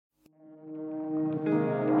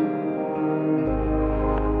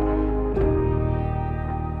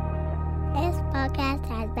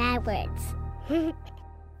Every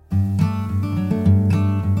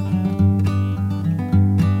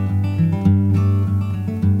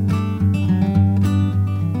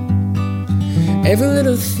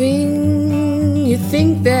little thing you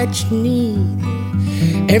think that you need,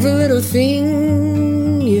 every little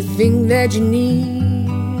thing you think that you need,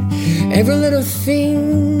 every little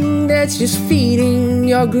thing that's just feeding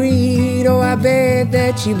your greed. Oh, I bet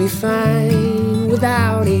that you'd be fine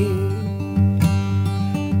without it.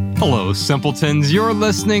 Hello, simpletons. You're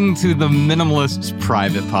listening to the Minimalist's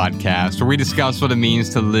Private Podcast, where we discuss what it means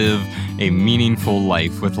to live a meaningful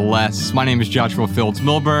life with less. My name is Joshua Fields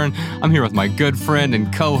Milburn. I'm here with my good friend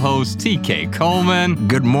and co-host, TK Coleman.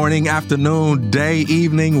 Good morning, afternoon, day,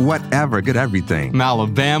 evening, whatever. Good everything.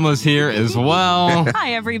 Alabama's here as well.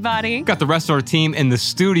 Hi, everybody. Got the rest of our team in the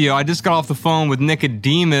studio. I just got off the phone with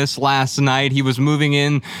Nicodemus last night. He was moving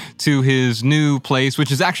in to his new place,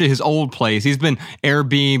 which is actually his old place. He's been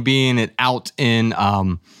Airbnb it out in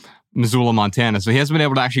Missoula, Montana. So he hasn't been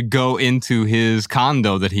able to actually go into his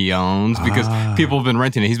condo that he owns because people have been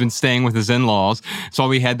renting it. He's been staying with his in-laws. So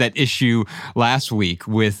we had that issue last week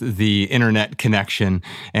with the internet connection.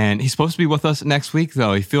 And he's supposed to be with us next week,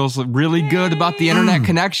 though. He feels really good about the internet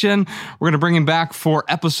connection. We're going to bring him back for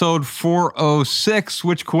episode 406,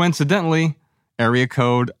 which coincidentally, area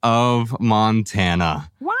code of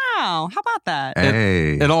Montana. Wow, how about that?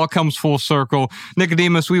 Hey. It all comes full circle.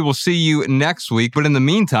 Nicodemus, we will see you next week. But in the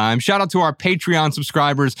meantime, shout out to our Patreon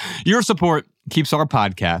subscribers. Your support keeps our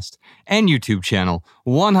podcast and YouTube channel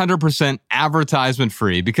 100% advertisement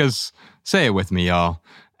free because, say it with me, y'all,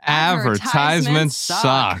 advertisements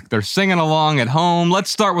suck. They're singing along at home. Let's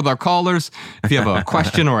start with our callers. If you have a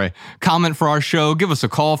question or a comment for our show, give us a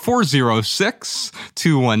call,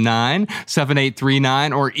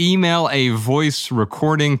 406-219-7839, or email a voice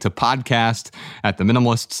recording to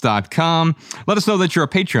podcast@theminimalists.com. Let us know that you're a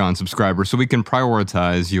Patreon subscriber so we can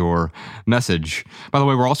prioritize your message. By the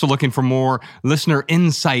way, we're also looking for more listener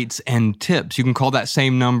insights and tips. You can call that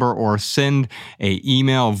same number or send a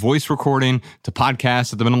email voice recording to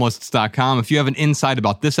podcast@theminimalists.com. If you have an insight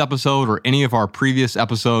about this episode or any of our previous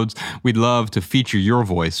episodes, we'd love to feature your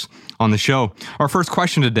voice on the show. Our first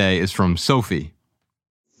question today is from Sophie.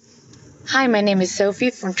 Hi, my name is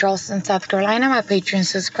Sophie from Charleston, South Carolina. I'm a Patreon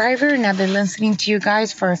subscriber, and I've been listening to you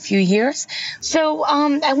guys for a few years. So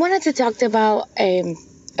I wanted to talk about a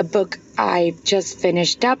book I just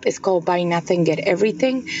finished up. It's called Buy Nothing, Get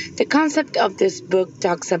Everything. The concept of this book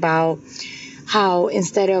talks about how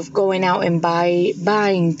instead of going out and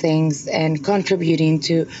buying things and contributing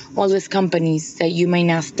to all these companies that you may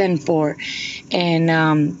not stand for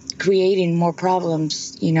and creating more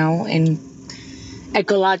problems, and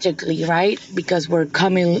ecologically, right? Because we're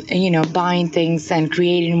buying things and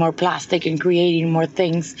creating more plastic and creating more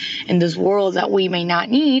things in this world that we may not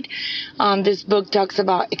need. This book talks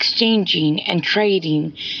about exchanging and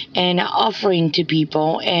trading and offering to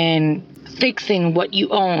people and fixing what you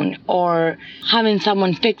own or having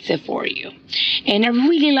someone fix it for you. And I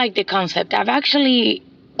really like the concept. I've actually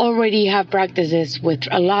already have practices with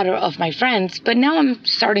a lot of my friends, but now I'm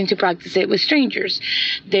starting to practice it with strangers.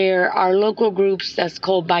 There are local groups that's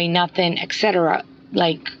called Buy Nothing, etc.,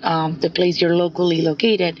 like the place you're locally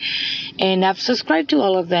located. And I've subscribed to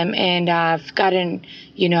all of them, and I've gotten,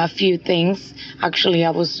 a few things. Actually,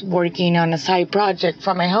 I was working on a side project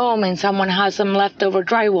for my home, and someone has some leftover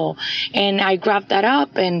drywall, and I grabbed that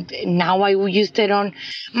up, and now I used it on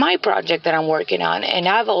my project that I'm working on. And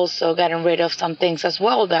I've also gotten rid of some things as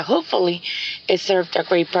well that hopefully it served a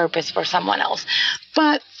great purpose for someone else.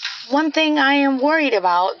 But one thing I am worried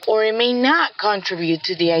about, or it may not contribute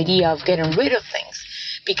to the idea of getting rid of things,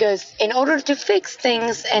 because in order to fix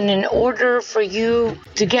things and in order for you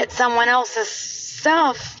to get someone else's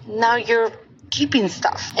stuff, now you're keeping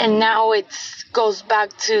stuff. And now it goes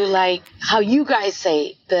back to like how you guys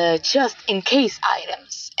say, the just in case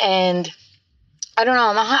items. And I don't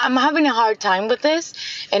know, I'm having a hard time with this,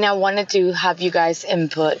 and I wanted to have you guys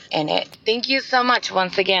input in it. Thank you so much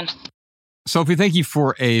once again. Sophie, thank you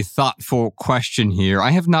for a thoughtful question here.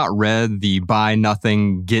 I have not read the Buy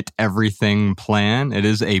Nothing, Get Everything plan. It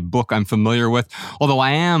is a book I'm familiar with, although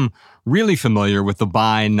I am really familiar with the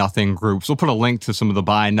Buy Nothing groups. We'll put a link to some of the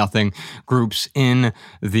Buy Nothing groups in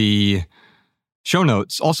the show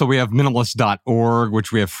notes. Also, we have minimalist.org,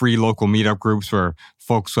 which we have free local meetup groups where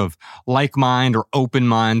folks of like mind or open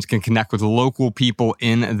minds can connect with local people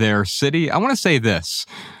in their city. I want to say this.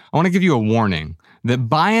 I want to give you a warning that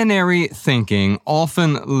binary thinking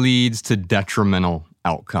often leads to detrimental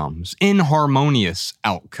outcomes, inharmonious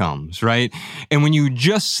outcomes, right? And when you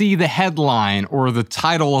just see the headline or the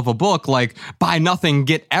title of a book like Buy Nothing,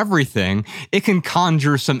 Get Everything, it can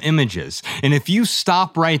conjure some images. And if you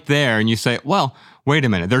stop right there and you say, well, wait a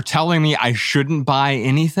minute, they're telling me I shouldn't buy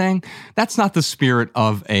anything? That's not the spirit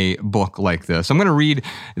of a book like this. I'm going to read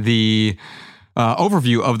the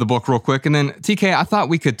overview of the book real quick. And then, TK, I thought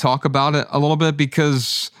we could talk about it a little bit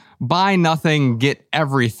because buy nothing, get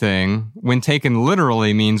everything, when taken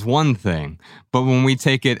literally, means one thing. But when we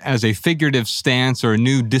take it as a figurative stance or a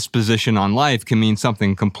new disposition on life, can mean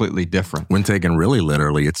something completely different. When taken really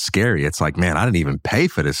literally, it's scary. It's like, man, I didn't even pay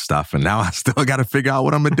for this stuff, and now I still got to figure out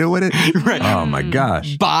what I'm going to do with it. Right. Oh, my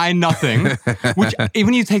gosh. Buy nothing, which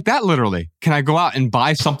even you take that literally. Can I go out and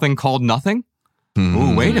buy something called nothing?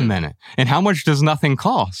 Ooh, wait a minute. And how much does nothing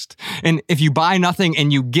cost? And if you buy nothing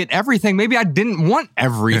and you get everything, maybe I didn't want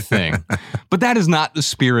everything. But that is not the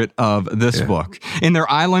spirit of this book. In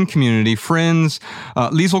their island community, friends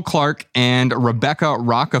Liesl Clark and Rebecca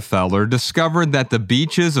Rockefeller discovered that the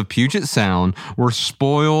beaches of Puget Sound were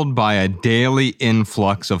spoiled by a daily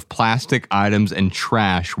influx of plastic items and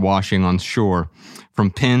trash washing on shore. From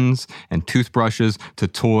pins and toothbrushes to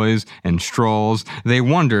toys and straws, they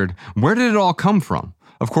wondered, where did it all come from?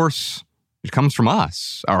 Of course, it comes from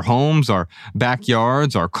us, our homes, our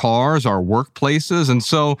backyards, our cars, our workplaces. And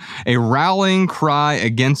so a rallying cry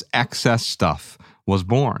against excess stuff was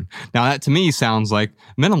born. Now, that to me sounds like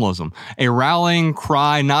minimalism. A rallying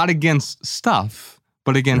cry not against stuff,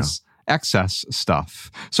 but against excess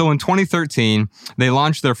stuff. So in 2013, they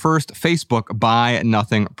launched their first Facebook Buy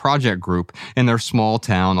Nothing project group in their small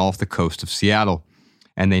town off the coast of Seattle.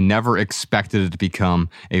 And they never expected it to become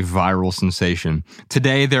a viral sensation.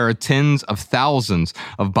 Today, there are tens of thousands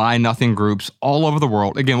of Buy Nothing groups all over the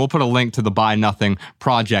world. Again, we'll put a link to the Buy Nothing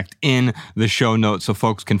project in the show notes so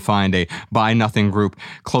folks can find a Buy Nothing group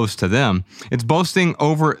close to them. It's boasting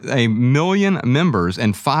over 1 million members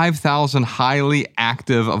and 5,000 highly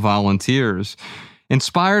active volunteers.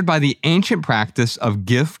 Inspired by the ancient practice of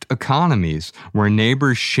gift economies, where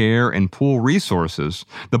neighbors share and pool resources,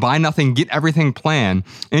 the Buy Nothing, Get Everything plan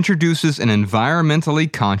introduces an environmentally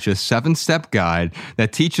conscious 7-step guide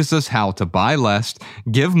that teaches us how to buy less,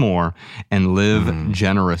 give more, and live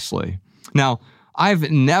generously. Now, I've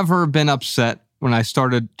never been upset when I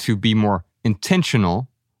started to be more intentional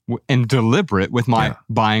and deliberate with my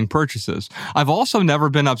buying purchases. I've also never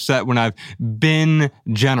been upset when I've been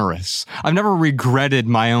generous. I've never regretted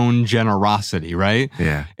my own generosity, right?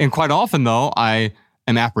 Yeah. And quite often, though, I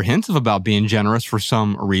am apprehensive about being generous for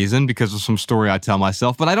some reason because of some story I tell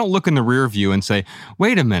myself, but I don't look in the rear view and say,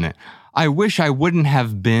 wait a minute, I wish I wouldn't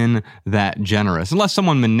have been that generous, unless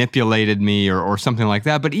someone manipulated me or something like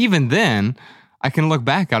that. But even then, I can look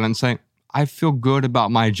back at it and say, I feel good about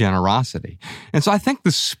my generosity. And so I think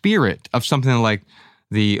the spirit of something like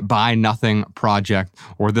the Buy Nothing project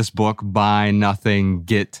or this book, Buy Nothing,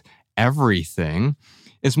 Get Everything,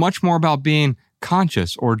 is much more about being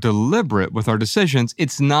conscious or deliberate with our decisions.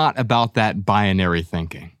 It's not about that binary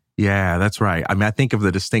thinking. Yeah, that's right. I mean, I think of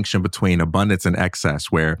the distinction between abundance and excess,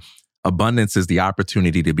 where abundance is the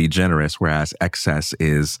opportunity to be generous, whereas excess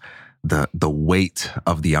is the weight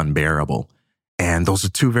of the unbearable. And those are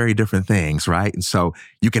two very different things, right? And so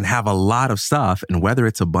you can have a lot of stuff, and whether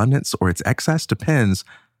it's abundance or it's excess depends.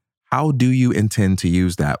 How do you intend to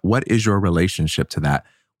use that? What is your relationship to that?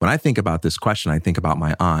 When I think about this question, I think about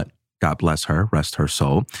my aunt, God bless her, rest her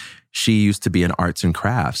soul. She used to be in arts and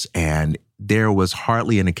crafts, and there was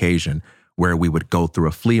hardly an occasion where we would go through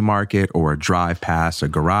a flea market or drive past a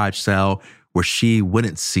garage sale where she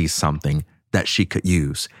wouldn't see something that she could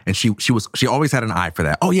use. And she always had an eye for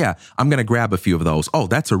that. Oh yeah, I'm going to grab a few of those. Oh,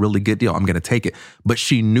 that's a really good deal. I'm going to take it. But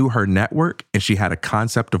she knew her network and she had a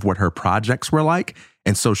concept of what her projects were like.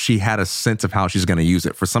 And so she had a sense of how she's going to use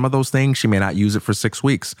it. For some of those things, she may not use it for 6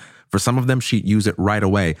 weeks. For some of them, she'd use it right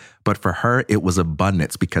away. But for her, it was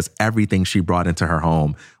abundance because everything she brought into her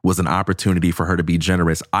home was an opportunity for her to be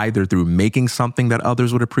generous, either through making something that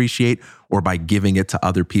others would appreciate or by giving it to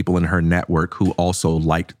other people in her network who also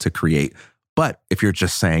liked to create. But if you're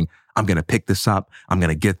just saying, I'm going to pick this up, I'm going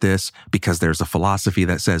to get this because there's a philosophy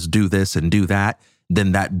that says do this and do that,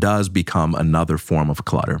 then that does become another form of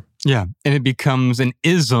clutter. Yeah. And it becomes an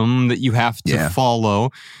ism that you have to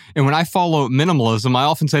follow. And when I follow minimalism, I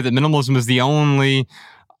often say that minimalism is the only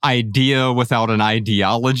idea without an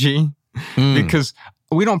ideology because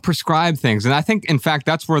we don't prescribe things. And I think, in fact,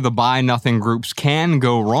 that's where the Buy Nothing groups can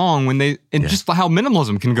go wrong when they, and just how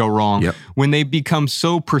minimalism can go wrong when they become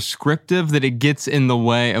so prescriptive that it gets in the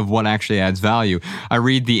way of what actually adds value. I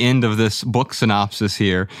read the end of this book synopsis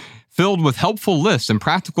here. filled with helpful lists and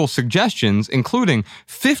practical suggestions, including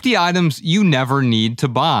 50 items you never need to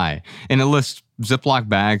buy. And it lists Ziploc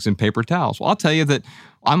bags and paper towels. Well, I'll tell you that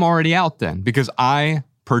I'm already out then because I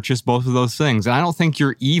purchase both of those things. And I don't think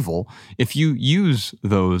you're evil if you use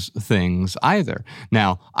those things either.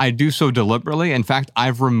 Now, I do so deliberately. In fact,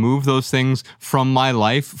 I've removed those things from my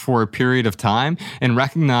life for a period of time and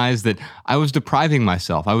recognized that I was depriving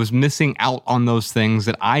myself. I was missing out on those things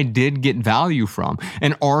that I did get value from.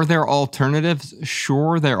 And are there alternatives?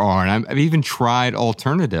 Sure, there are. And I've even tried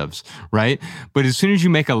alternatives, right? But as soon as you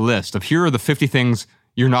make a list of here are the 50 things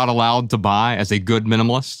you're not allowed to buy as a good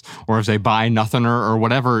minimalist or as a buy nothinger or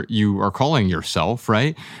whatever you are calling yourself,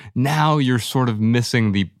 right? Now you're sort of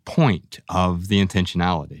missing the point of the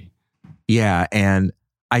intentionality. Yeah. And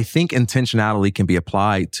I think intentionality can be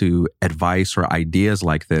applied to advice or ideas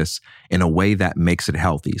like this in a way that makes it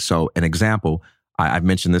healthy. So an example, I've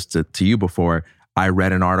mentioned this to you before. I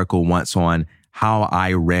read an article once on how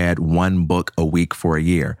I read one book a week for a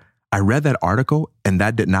year. I read that article and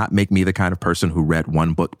that did not make me the kind of person who read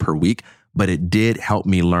one book per week, but it did help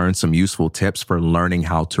me learn some useful tips for learning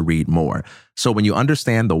how to read more. So when you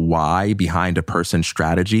understand the why behind a person's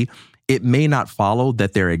strategy, it may not follow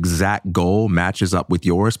that their exact goal matches up with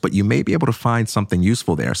yours, but you may be able to find something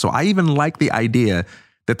useful there. So I even like the idea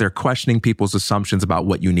that they're questioning people's assumptions about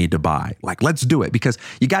what you need to buy. Like, let's do it because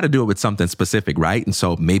you got to do it with something specific, right? And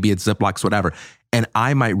so maybe it's Ziplocs, whatever. And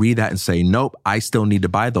I might read that and say, nope, I still need to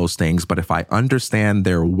buy those things. But if I understand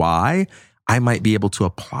their why, I might be able to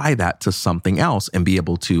apply that to something else and be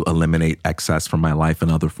able to eliminate excess from my life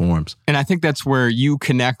in other forms. And I think that's where you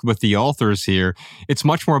connect with the authors here. It's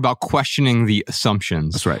much more about questioning the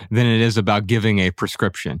assumptions That's right. than it is about giving a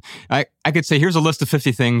prescription. I could say, here's a list of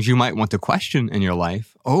 50 things you might want to question in your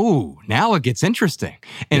life. Oh, now it gets interesting.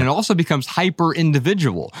 And It also becomes hyper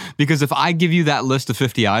individual because if I give you that list of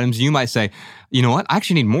 50 items, you might say, you know what? I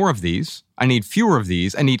actually need more of these. I need fewer of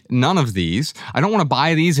these. I need none of these. I don't want to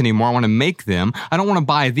buy these anymore. I want to make them. I don't want to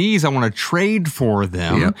buy these. I want to trade for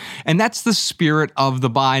them. Yep. And that's the spirit of the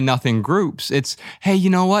buy nothing groups. It's, hey,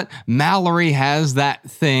 you know what? Mallory has that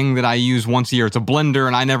thing that I use once a year. It's a blender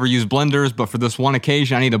and I never use blenders, but for this one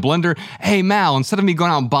occasion, I need a blender. Hey, Mal, instead of me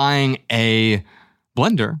going out and buying a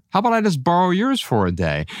blender, how about I just borrow yours for a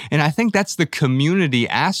day? And I think that's the community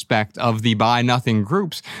aspect of the buy nothing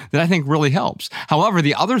groups that I think really helps. However,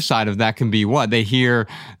 the other side of that can be what? They hear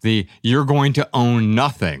you're going to own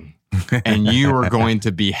nothing and you are going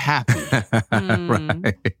to be happy.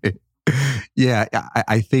 Right. Yeah,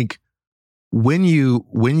 I think when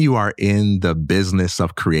you are in the business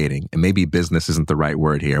of creating, and maybe business isn't the right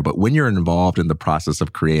word here, but when you're involved in the process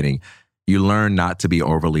of creating, you learn not to be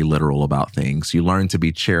overly literal about things. You learn to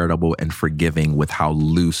be charitable and forgiving with how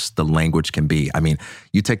loose the language can be. I mean,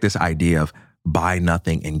 you take this idea of buy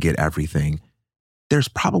nothing and get everything. There's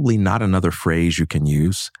probably not another phrase you can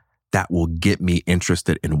use that will get me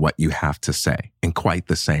interested in what you have to say in quite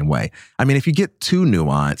the same way. I mean, if you get too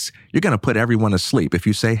nuanced, you're going to put everyone asleep. If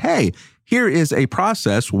you say, hey, here is a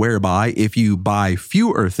process whereby if you buy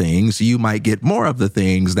fewer things, you might get more of the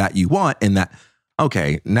things that you want, and that,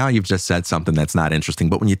 okay, now you've just said something that's not interesting.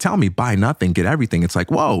 But when you tell me buy nothing, get everything, it's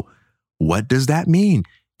like, whoa, what does that mean?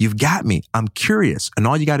 You've got me. I'm curious. And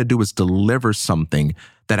all you got to do is deliver something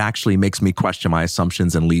that actually makes me question my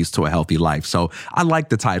assumptions and leads to a healthy life. So I like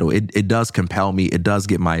the title. It does compel me. It does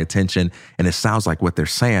get my attention. And it sounds like what they're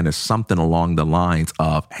saying is something along the lines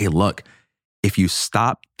of, hey, look, if you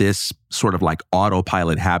stop this sort of like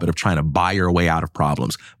autopilot habit of trying to buy your way out of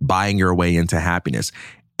problems, buying your way into happiness,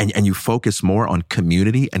 and you focus more on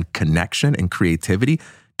community and connection and creativity,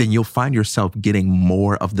 then you'll find yourself getting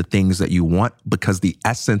more of the things that you want, because the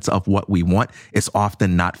essence of what we want is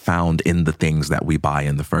often not found in the things that we buy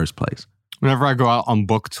in the first place. Whenever I go out on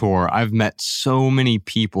book tour, I've met so many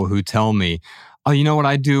people who tell me, oh, you know what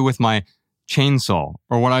I do with my chainsaw,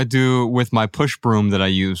 or what I do with my push broom that I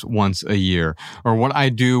use once a year, or what I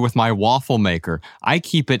do with my waffle maker. I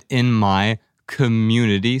keep it in my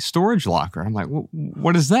community storage locker. I'm like,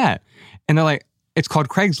 what is that? And they're like, it's called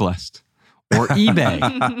Craigslist or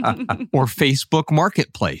eBay or Facebook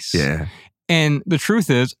Marketplace. Yeah. And the truth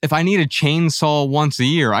is, if I need a chainsaw once a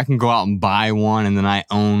year, I can go out and buy one, and then I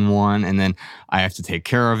own one, and then I have to take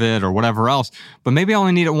care of it or whatever else. But maybe I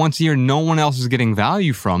only need it once a year. No one else is getting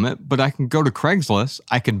value from it, but I can go to Craigslist.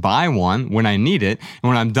 I could buy one when I need it. And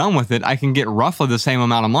when I'm done with it, I can get roughly the same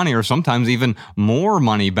amount of money, or sometimes even more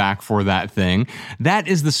money back for that thing. That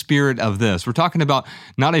is the spirit of this. We're talking about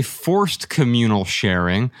not a forced communal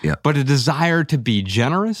sharing, but a desire to be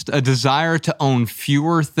generous, a desire to own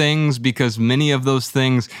fewer things because many of those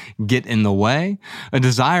things get in the way, a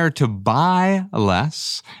desire to buy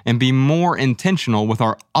less and be more intentional with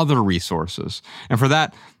our other resources. And for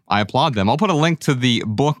that, I applaud them. I'll put a link to the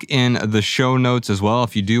book in the show notes as well.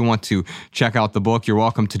 If you do want to check out the book, you're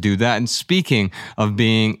welcome to do that. And speaking of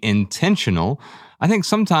being intentional, I think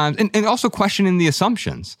sometimes, and also questioning the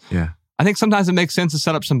assumptions. Yeah. I think sometimes it makes sense to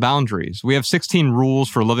set up some boundaries. We have 16 rules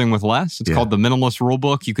for living with less. It's called the Minimalist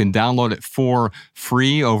Rulebook. You can download it for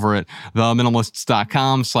free over at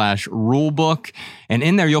theminimalists.com/rulebook. And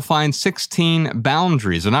in there, you'll find 16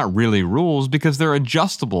 boundaries. They're not really rules because they're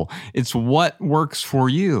adjustable. It's what works for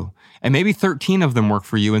you. And maybe 13 of them work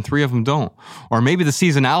for you and 3 of them don't. Or maybe the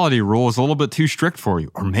seasonality rule is a little bit too strict for you.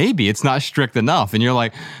 Or maybe it's not strict enough. And you're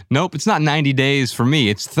like, nope, it's not 90 days for me.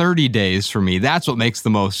 It's 30 days for me. That's what makes the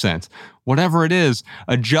most sense. Whatever it is,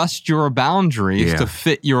 adjust your boundaries to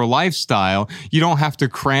fit your lifestyle. You don't have to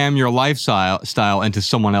cram your lifestyle into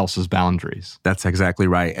someone else's boundaries. That's exactly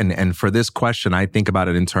right. And for this question, I think about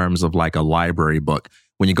it in terms of like a library book.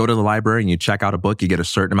 When you go to the library and you check out a book, you get a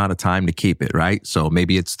certain amount of time to keep it, right? So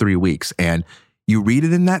maybe it's 3 weeks and you read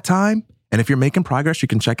it in that time. And if you're making progress, you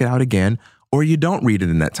can check it out again, or you don't read it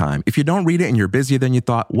in that time. If you don't read it and you're busier than you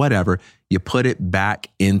thought, whatever, you put it back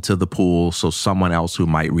into the pool so someone else who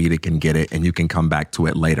might read it can get it and you can come back to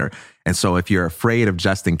it later. And so if you're afraid of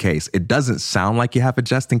just in case, it doesn't sound like you have a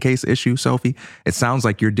just in case issue, Sophie. It sounds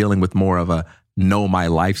like you're dealing with more of a know my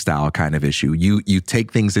lifestyle kind of issue. You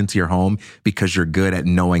take things into your home because you're good at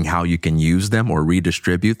knowing how you can use them or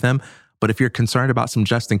redistribute them. But if you're concerned about some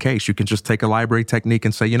just in case, you can just take a library technique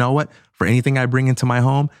and say, you know what? For anything I bring into my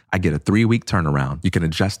home, I get a 3-week turnaround. You can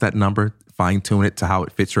adjust that number, fine tune it to how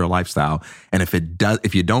it fits your lifestyle. And if you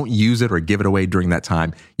don't use it or give it away during that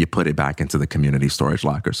time, you put it back into the community storage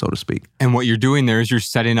locker, so to speak. And what you're doing there is you're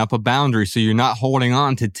setting up a boundary. So you're not holding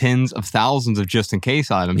on to tens of thousands of just in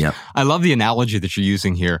case items. Yep. I love the analogy that you're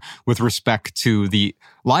using here with respect to the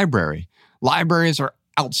library. Libraries are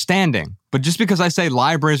outstanding. But just because I say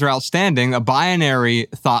libraries are outstanding, a binary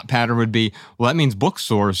thought pattern would be, well, that means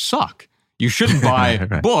bookstores suck. You shouldn't buy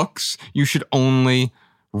books. You should only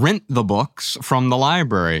rent the books from the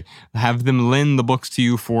library. Have them lend the books to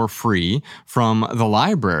you for free from the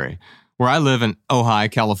library. Where I live in Ojai,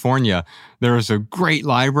 California, there is a great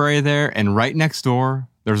library there, and right next door,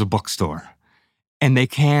 there's a bookstore. And they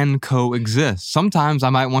can coexist. Sometimes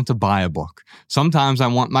I might want to buy a book. Sometimes I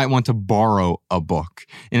might want to borrow a book.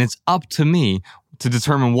 And it's up to me to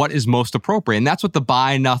determine what is most appropriate. And that's what the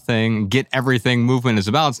buy nothing, get everything movement is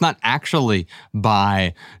about. It's not actually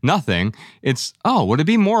buy nothing. It's, would it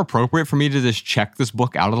be more appropriate for me to just check this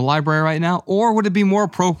book out of the library right now? Or would it be more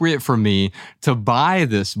appropriate for me to buy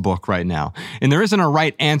this book right now? And there isn't a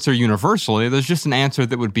right answer universally. There's just an answer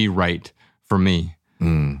that would be right for me.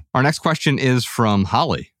 Our next question is from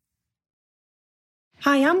Holly.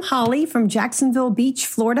 Hi, I'm Holly from Jacksonville Beach,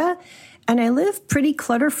 Florida, and I live pretty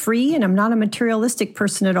clutter-free, and I'm not a materialistic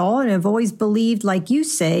person at all, and I've always believed, like you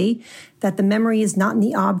say, that the memory is not in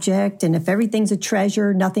the object, and if everything's a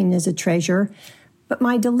treasure, nothing is a treasure. But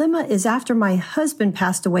my dilemma is after my husband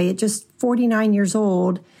passed away at just 49 years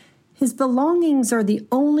old, his belongings are the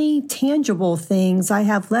only tangible things I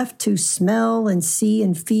have left to smell and see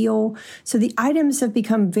and feel. So the items have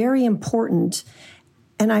become very important.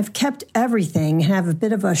 And I've kept everything and have a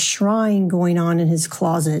bit of a shrine going on in his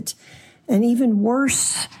closet. And even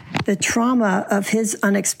worse, the trauma of his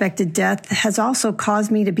unexpected death has also caused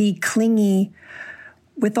me to be clingy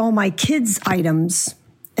with all my kids' items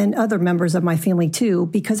and other members of my family too,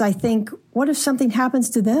 because I think, what if something happens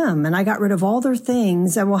to them and I got rid of all their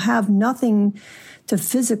things and will have nothing to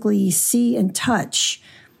physically see and touch?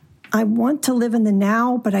 I want to live in the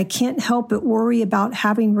now, but I can't help but worry about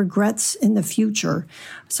having regrets in the future.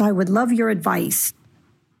 So I would love your advice.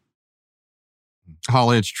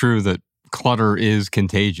 Holly, it's true that clutter is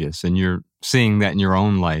contagious, and you're seeing that in your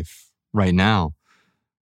own life right now.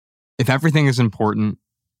 If everything is important,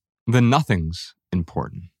 then nothing's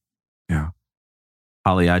important. Yeah.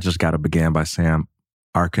 Holly, I just got to begin by saying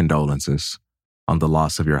our condolences on the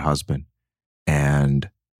loss of your husband and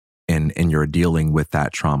in your dealing with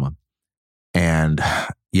that trauma. And,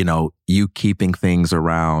 you keeping things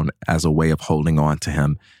around as a way of holding on to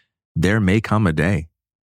him, there may come a day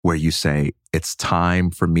where you say, it's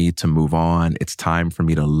time for me to move on. It's time for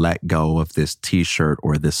me to let go of this t-shirt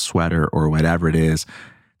or this sweater or whatever it is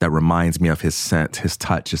that reminds me of his scent, his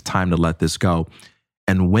touch. It's time to let this go.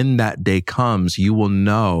 And when that day comes, you will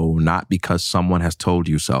know not because someone has told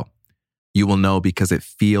you so. You will know because it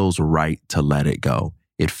feels right to let it go.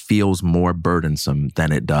 It feels more burdensome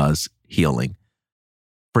than it does healing.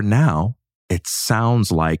 For now, it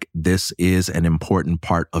sounds like this is an important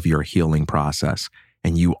part of your healing process.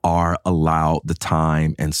 And you are allowed the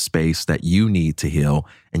time and space that you need to heal.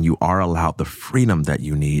 And you are allowed the freedom that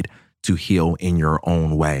you need to heal in your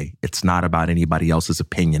own way. It's not about anybody else's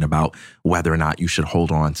opinion about whether or not you should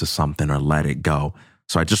hold on to something or let it go.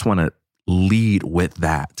 So I just want to lead with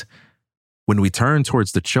that. When we turn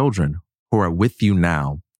towards the children who are with you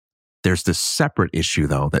now, there's this separate issue,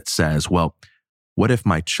 though, that says, well, what if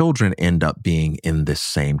my children end up being in this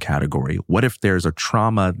same category? What if there's a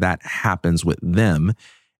trauma that happens with them?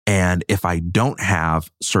 And if I don't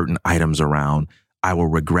have certain items around, I will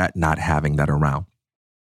regret not having that around.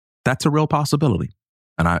 That's a real possibility.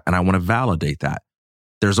 And I want to validate that.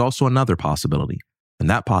 There's also another possibility. And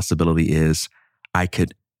that possibility is I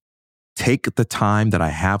could take the time that I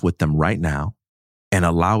have with them right now and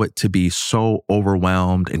allow it to be so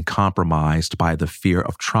overwhelmed and compromised by the fear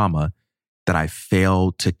of trauma that I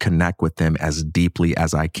fail to connect with them as deeply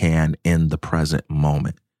as I can in the present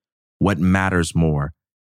moment. What matters more,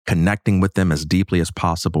 connecting with them as deeply as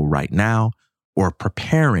possible right now, or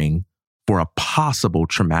preparing for a possible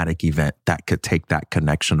traumatic event that could take that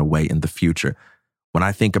connection away in the future? When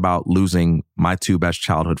I think about losing my two best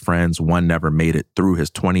childhood friends, one never made it through his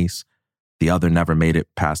 20s, the other never made it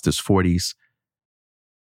past his 40s.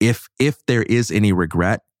 If there is any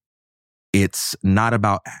regret, it's not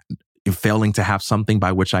about failing to have something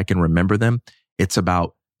by which I can remember them. It's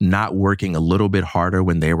about not working a little bit harder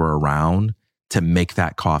when they were around to make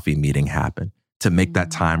that coffee meeting happen, to make that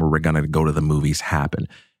time where we're going to go to the movies happen.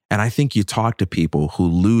 And I think you talk to people who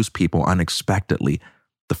lose people unexpectedly,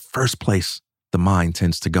 the first place the mind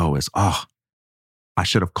tends to go is, oh, I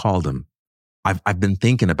should have called them. I've been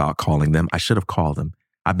thinking about calling them. I should have called them.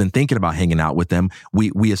 I've been thinking about hanging out with them.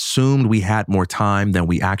 We assumed we had more time than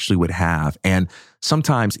we actually would have. And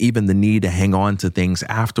sometimes even the need to hang on to things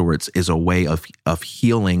afterwards is a way of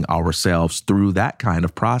healing ourselves through that kind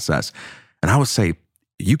of process. And I would say,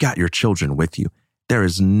 you got your children with you. There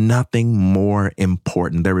is nothing more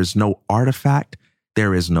important. There is no artifact.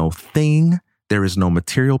 There is no thing. There is no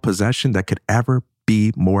material possession that could ever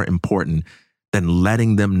be more important than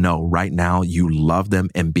letting them know right now you love them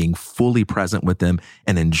and being fully present with them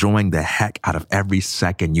and enjoying the heck out of every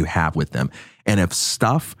second you have with them. And if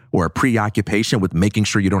stuff or a preoccupation with making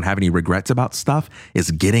sure you don't have any regrets about stuff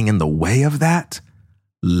is getting in the way of that,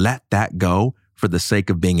 let that go for the sake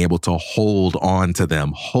of being able to hold on to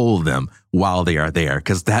them, hold them while they are there,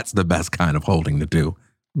 because that's the best kind of holding to do.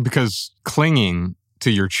 Because clinging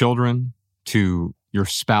to your children, to your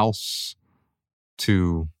spouse,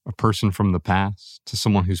 to a person from the past, to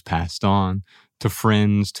someone who's passed on, to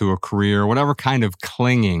friends, to a career, whatever kind of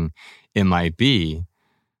clinging it might be,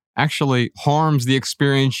 actually harms the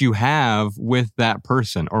experience you have with that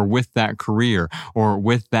person or with that career or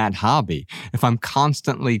with that hobby. If I'm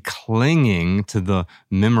constantly clinging to the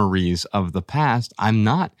memories of the past, I'm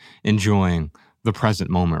not enjoying the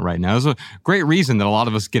present moment right now. There's a great reason that a lot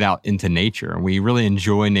of us get out into nature. We really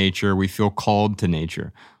enjoy nature. We feel called to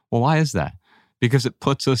nature. Well, why is that? Because it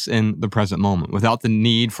puts us in the present moment without the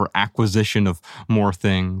need for acquisition of more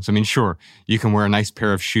things. I mean, sure, you can wear a nice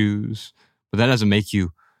pair of shoes, but that doesn't make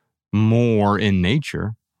you more in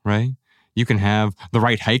nature, right? You can have the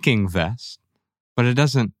right hiking vest, but it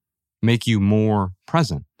doesn't make you more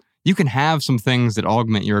present. You can have some things that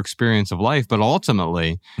augment your experience of life, but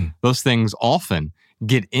ultimately, those things often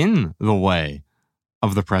get in the way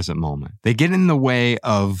of the present moment. They get in the way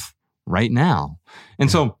of right now. And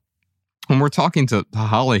so when we're talking to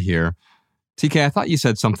Holly here, TK, I thought you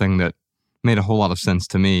said something that made a whole lot of sense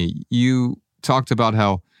to me. You talked about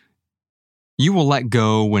how you will let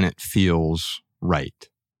go when it feels right.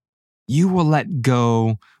 You will let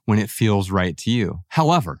go when it feels right to you.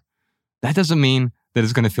 However, that doesn't mean that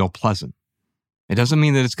it's going to feel pleasant. It doesn't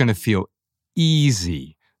mean that it's going to feel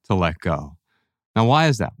easy to let go. Now, why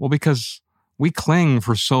is that? Well, because we cling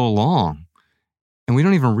for so long and we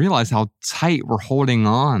don't even realize how tight we're holding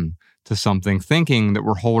on to something, thinking that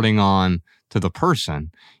we're holding on to the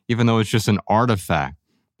person, even though it's just an artifact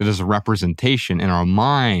that is a representation in our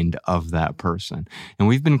mind of that person. And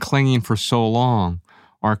we've been clinging for so long.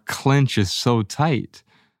 Our clench is so tight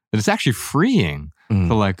that it's actually freeing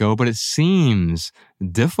to let go, but it seems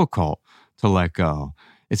difficult to let go.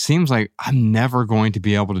 It seems like I'm never going to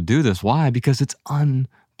be able to do this. Why? Because it's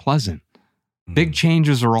unpleasant. Big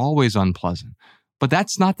changes are always unpleasant, but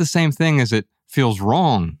that's not the same thing as it feels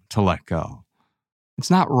wrong to let go. It's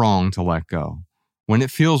not wrong to let go. When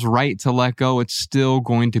it feels right to let go, it's still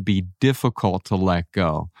going to be difficult to let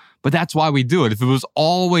go. But that's why we do it. If it was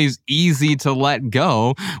always easy to let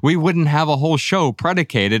go, we wouldn't have a whole show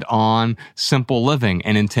predicated on simple living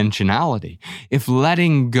and intentionality. If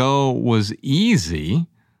letting go was easy,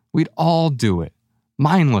 we'd all do it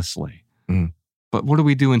mindlessly. Mm. But what do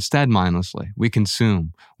we do instead mindlessly? We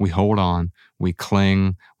consume, we hold on, we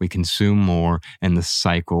cling, we consume more, and the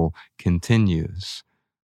cycle continues.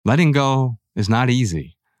 Letting go is not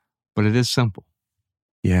easy, but it is simple.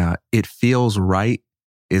 Yeah, it feels right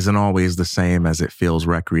isn't always the same as it feels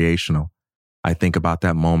recreational. I think about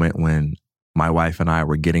that moment when my wife and I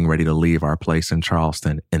were getting ready to leave our place in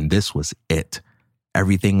Charleston, and this was it.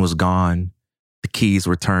 Everything was gone. The keys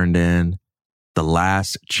were turned in. The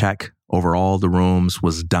last check over all the rooms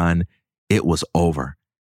was done. It was over.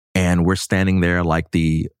 And we're standing there like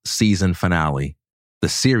the season finale, the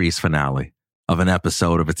series finale of an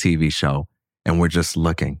episode of a TV show. And we're just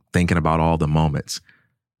looking, thinking about all the moments.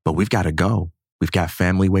 But we've got to go. We've got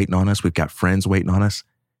family waiting on us. We've got friends waiting on us.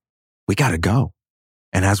 We got to go.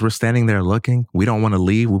 And as we're standing there looking, we don't want to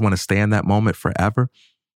leave. We want to stay in that moment forever.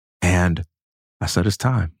 And I said, it's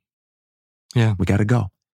time. Yeah. We got to go.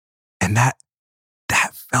 And that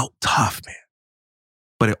felt tough, man.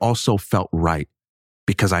 But it also felt right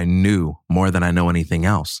because I knew more than I know anything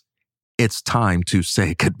else. It's time to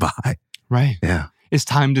say goodbye. Right. Yeah. It's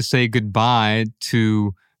time to say goodbye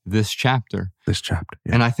to this chapter. This chapter.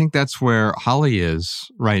 Yeah. And I think that's where Holly is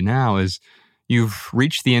right now, is you've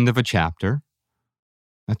reached the end of a chapter.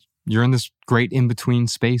 You're in this great in-between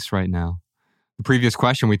space right now. The previous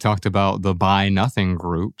question, we talked about the buy nothing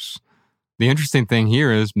groups. The interesting thing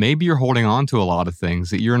here is maybe you're holding on to a lot of things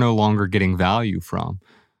that you're no longer getting value from.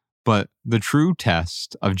 But the true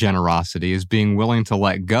test of generosity is being willing to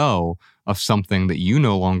let go of something that you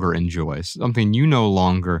no longer enjoy, something you no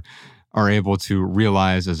longer are able to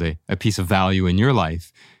realize as a piece of value in your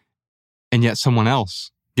life. And yet someone else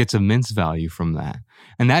gets immense value from that.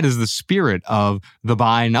 And that is the spirit of the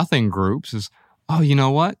buy nothing groups is, oh, you know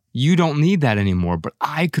what? You don't need that anymore, but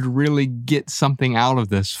I could really get something out of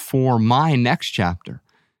this for my next chapter.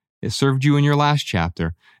 It served you in your last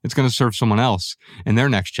chapter. It's going to serve someone else in their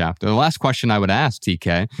next chapter. The last question I would ask,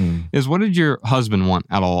 TK, is what did your husband want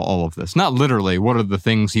out of all of this? Not literally, what are the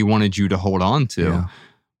things he wanted you to hold on to,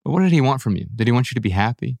 but what did he want from you? Did he want you to be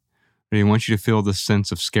happy? Or did he want you to feel this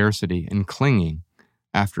sense of scarcity and clinging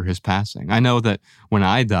after his passing? I know that when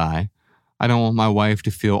I die, I don't want my wife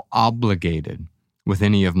to feel obligated with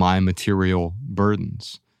any of my material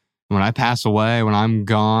burdens. When I pass away, when I'm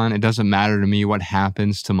gone, it doesn't matter to me what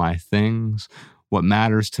happens to my things. What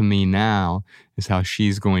matters to me now is how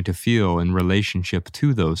she's going to feel in relationship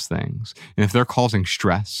to those things. And if they're causing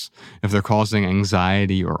stress, if they're causing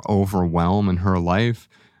anxiety or overwhelm in her life,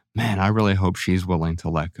 man, I really hope she's willing to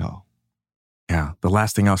let go. Yeah. The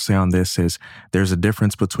last thing I'll say on this is there's a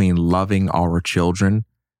difference between loving our children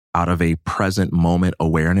out of a present moment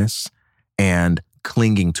awareness and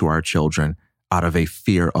clinging to our children out of a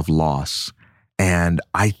fear of loss. And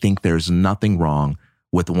I think there's nothing wrong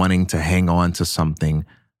with wanting to hang on to something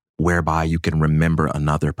whereby you can remember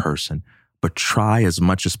another person. But try as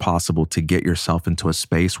much as possible to get yourself into a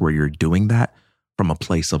space where you're doing that from a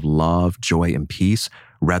place of love, joy, and peace,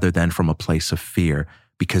 rather than from a place of fear,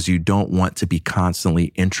 because you don't want to be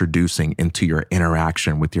constantly introducing into your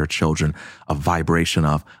interaction with your children a vibration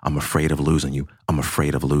of, I'm afraid of losing you. I'm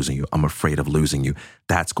afraid of losing you. I'm afraid of losing you.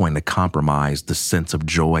 That's going to compromise the sense of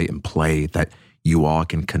joy and play that you all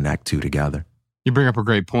can connect to together. You bring up a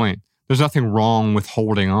great point. There's nothing wrong with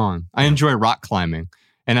holding on. I enjoy rock climbing.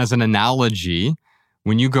 And as an analogy,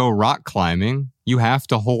 when you go rock climbing, you have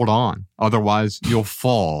to hold on. Otherwise, you'll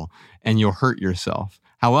fall and you'll hurt yourself.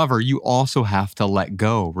 However, you also have to let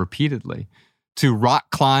go repeatedly. To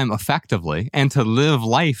rock climb effectively and to live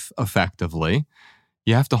life effectively,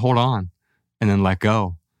 you have to hold on and then let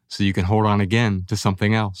go so you can hold on again to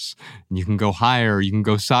something else. And you can go higher, you can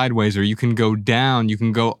go sideways, or you can go down, you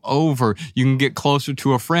can go over, you can get closer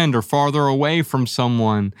to a friend or farther away from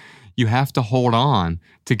someone. You have to hold on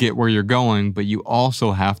to get where you're going, but you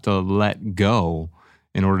also have to let go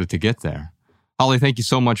in order to get there. Holly, thank you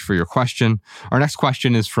so much for your question. Our next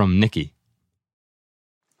question is from Nikki.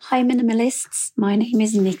 Hi, Minimalists. My name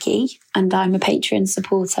is Nikki, and I'm a Patreon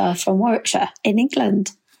supporter from Warwickshire in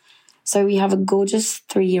England. So we have a gorgeous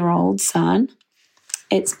 3-year-old son.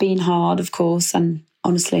 It's been hard, of course, and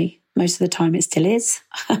honestly, most of the time it still is.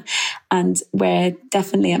 And we're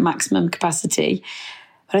definitely at maximum capacity.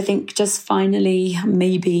 But I think just finally,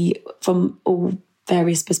 maybe from all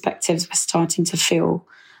various perspectives, we're starting to feel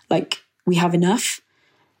like we have enough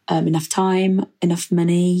time, enough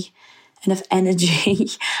money, enough energy,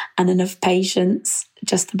 and enough patience,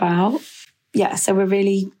 just about. so we're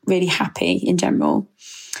really, really happy in general.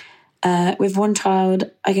 With one child,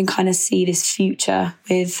 I can kind of see this future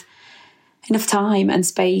with enough time and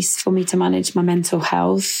space for me to manage my mental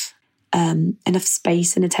health, enough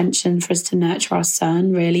space and attention for us to nurture our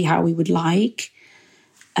son really how we would like,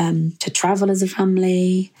 to travel as a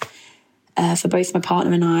family, for both my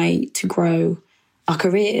partner and I to grow our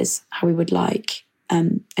careers how we would like,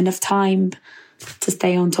 enough time to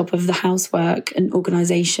stay on top of the housework and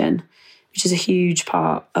organisation, which is a huge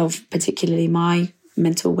part of particularly my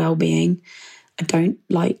mental well-being. I don't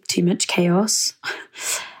like too much chaos.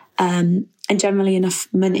 And generally enough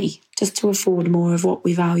money just to afford more of what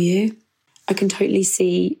we value. I can totally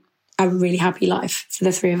see a really happy life for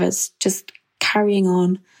the three of us, just carrying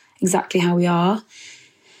on exactly how we are.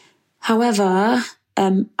 However,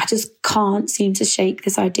 I just can't seem to shake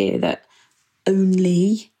this idea that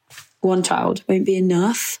only one child won't be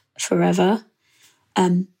enough forever.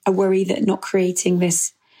 I worry that not creating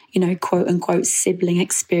this, quote unquote sibling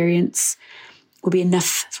experience will be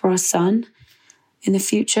enough for our son in the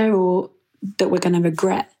future, or that we're going to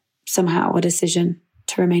regret somehow a decision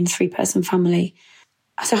to remain a 3-person family.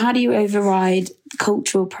 So how do you override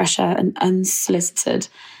cultural pressure and unsolicited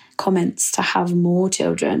comments to have more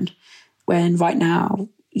children when right now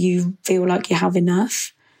you feel like you have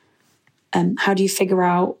enough? How do you figure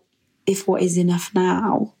out if what is enough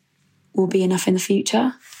now will be enough in the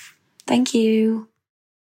future? Thank you.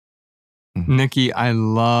 Nikki, I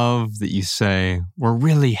love that you say we're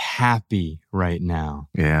really happy right now.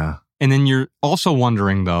 Yeah. And then you're also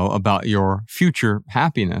wondering, though, about your future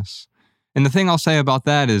happiness. And the thing I'll say about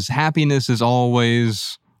that is happiness is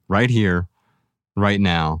always right here, right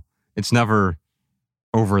now. It's never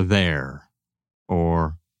over there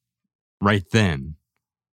or right then,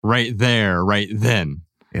 right there, right then.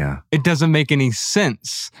 Yeah. It doesn't make any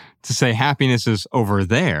sense to say happiness is over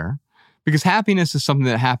there, because happiness is something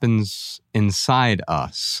that happens inside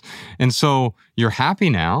us. And so you're happy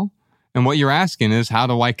now. And what you're asking is, how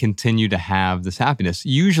do I continue to have this happiness?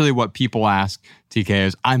 Usually what people ask, TK,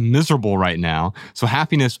 is, I'm miserable right now, so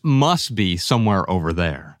happiness must be somewhere over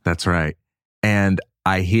there. That's right. And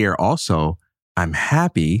I hear also, I'm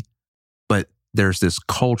happy, but there's this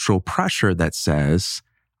cultural pressure that says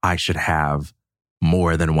I should have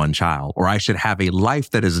more than one child, or I should have a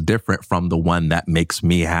life that is different from the one that makes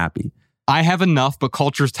me happy. I have enough, but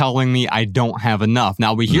culture's telling me I don't have enough.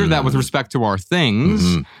 Now, we hear that with respect to our things.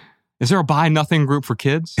 Mm-hmm. Is there a buy nothing group for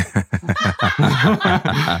kids?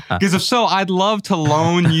 Because if so, I'd love to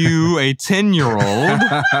loan you a 10-year-old.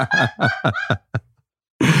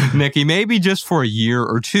 Nikki, maybe just for a year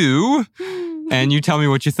or two, and you tell me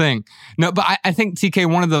what you think. No, but I think,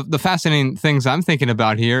 TK, one of the fascinating things I'm thinking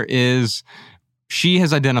about here is she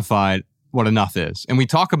has identified what enough is. And we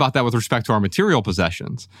talk about that with respect to our material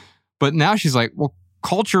possessions. But now she's like, well,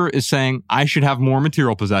 culture is saying I should have more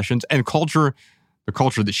material possessions, and the culture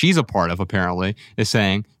that she's a part of, apparently, is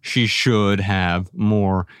saying she should have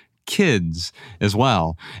more kids as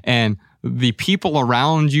well. And the people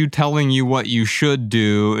around you telling you what you should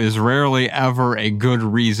do is rarely ever a good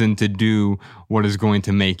reason to do what is going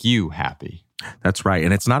to make you happy. That's right.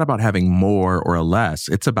 And it's not about having more or less.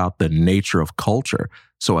 It's about the nature of culture.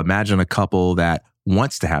 So imagine a couple that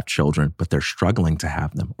wants to have children, but they're struggling to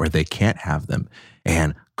have them, or they can't have them.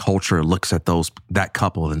 And culture looks at that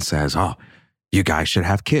couple and says, oh, you guys should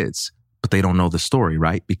have kids, but they don't know the story,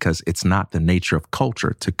 right? Because it's not the nature of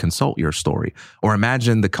culture to consult your story. Or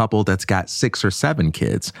imagine the couple that's got 6 or 7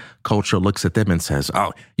 kids. Culture looks at them and says,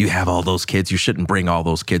 oh, you have all those kids. You shouldn't bring all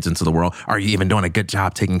those kids into the world. Are you even doing a good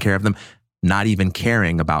job taking care of them? Not even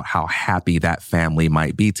caring about how happy that family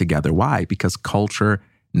might be together. Why? Because culture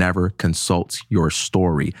never consults your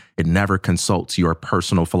story. It never consults your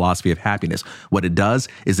personal philosophy of happiness. What it does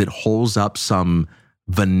is it holds up some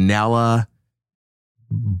vanilla,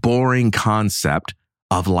 boring concept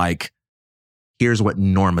of like, here's what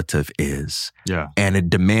normative is. Yeah. And it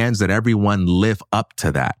demands that everyone live up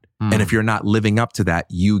to that. And if you're not living up to that,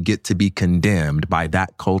 you get to be condemned by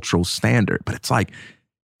that cultural standard. But it's like,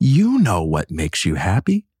 you know what makes you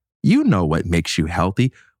happy. You know what makes you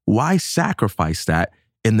healthy. Why sacrifice that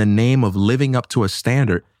in the name of living up to a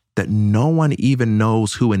standard that no one even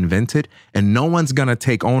knows who invented, and no one's going to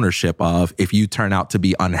take ownership of if you turn out to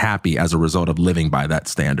be unhappy as a result of living by that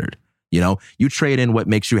standard? You know, you trade in what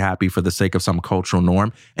makes you happy for the sake of some cultural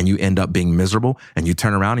norm, and you end up being miserable, and you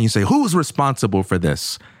turn around and you say, who's responsible for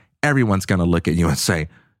this? Everyone's going to look at you and say,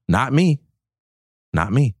 not me,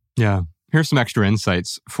 not me. Yeah. Here's some extra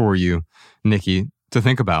insights for you, Nikki, to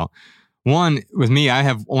think about. One, with me, I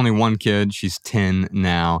have only one kid. She's 10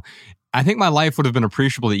 now. I think my life would have been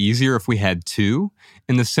appreciably easier if we had 2,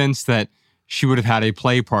 in the sense that she would have had a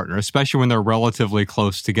play partner, especially when they're relatively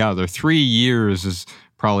close together. 3 years is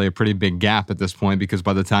probably a pretty big gap at this point, because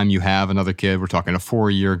by the time you have another kid, we're talking a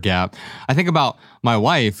 4-year gap. I think about my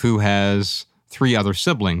wife, who has 3 other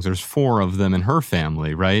siblings. There's 4 of them in her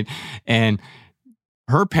family, right? And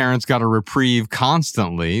her parents got a reprieve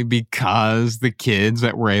constantly because the kids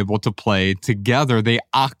that were able to play together, they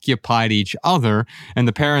occupied each other, and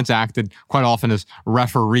the parents acted quite often as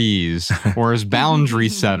referees or as boundary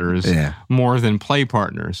setters more than play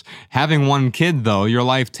partners. Having one kid, though, your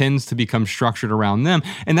life tends to become structured around them.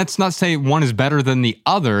 And that's not to say one is better than the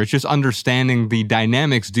other. It's just understanding the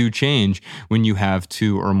dynamics do change when you have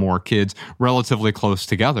 2 or more kids relatively close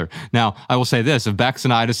together. Now, I will say this, if Bex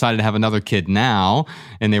and I decided to have another kid now,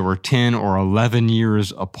 and they were 10 or 11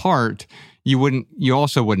 years apart, you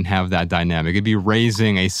also wouldn't have that dynamic. It'd be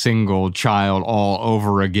raising a single child all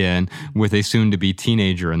over again with a soon-to-be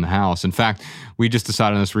teenager in the house. In fact, we just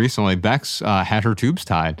decided on this recently. Bex had her tubes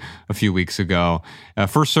tied a few weeks ago.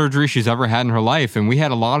 First surgery she's ever had in her life, and we had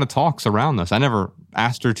a lot of talks around this. I never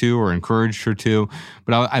asked her to or encouraged her to,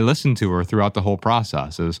 but I listened to her throughout the whole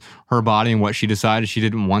process. It was her body and what she decided. She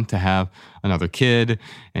didn't want to have another kid,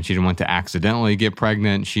 and she didn't want to accidentally get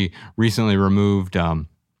pregnant. She recently removed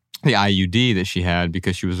the IUD that she had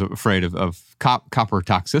because she was afraid of copper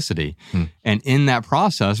toxicity. And in that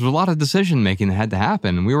process, there was a lot of decision-making that had to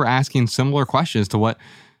happen. And we were asking similar questions to what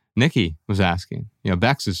Nikki was asking.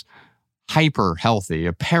 Bex is hyper healthy,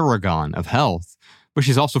 a paragon of health, but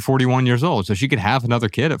she's also 41 years old. So she could have another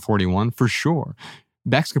kid at 41 for sure.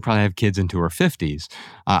 Bex could probably have kids into her 50s.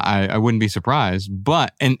 I wouldn't be surprised.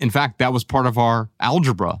 But, and in fact, that was part of our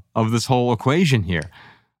algebra of this whole equation here.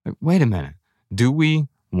 Like, wait a minute. Do we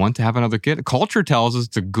want to have another kid? Culture tells us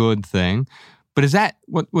it's a good thing, but is that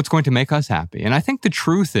what's going to make us happy? And I think the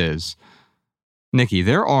truth is, Nikki,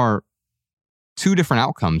 there are 2 different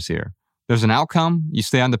outcomes here. There's an outcome, you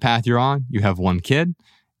stay on the path you're on, you have 1 kid,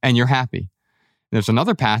 and you're happy. There's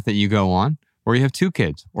another path that you go on where you have 2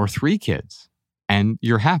 kids or 3 kids, and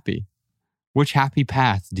you're happy. Which happy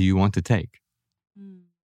path do you want to take?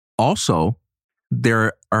 Also,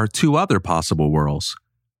 there are 2 other possible worlds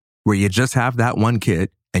where you just have that 1 kid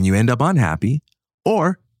and you end up unhappy,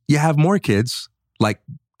 or you have more kids like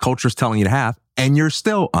culture's telling you to have, and you're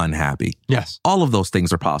still unhappy. Yes. All of those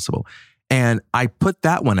things are possible. And I put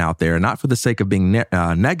that one out there, not for the sake of being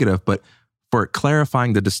negative, but for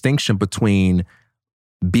clarifying the distinction between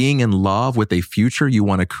being in love with a future you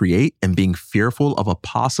want to create and being fearful of a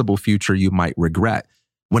possible future you might regret.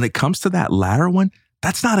 When it comes to that latter one,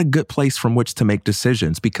 that's not a good place from which to make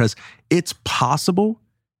decisions, because it's possible,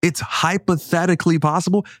 it's hypothetically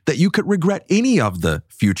possible that you could regret any of the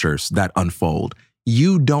futures that unfold.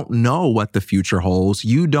 You don't know what the future holds.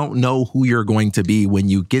 You don't know who you're going to be when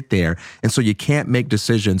you get there. And so you can't make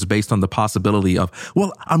decisions based on the possibility of,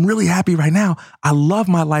 well, I'm really happy right now. I love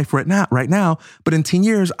my life right now. But in 10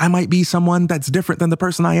 years, I might be someone that's different than the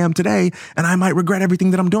person I am today. And I might regret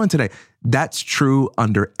everything that I'm doing today. That's true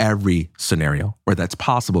under every scenario, or that's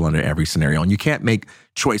possible under every scenario. And you can't make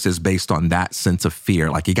choices based on that sense of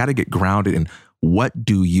fear. Like, you got to get grounded in, what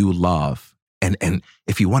do you love? And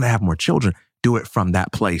if you want to have more children, do it from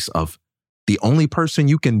that place of the only person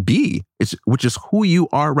you can be, which is who you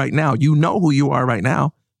are right now. You know who you are right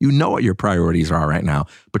now. You know what your priorities are right now,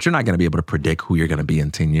 but you're not going to be able to predict who you're going to be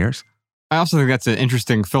in 10 years. I also think that's an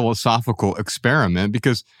interesting philosophical experiment,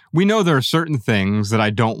 because we know there are certain things that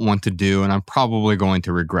I don't want to do, and I'm probably going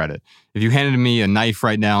to regret it. If you handed me a knife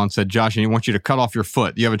right now and said, Josh, I want you to cut off your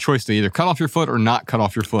foot, you have a choice to either cut off your foot or not cut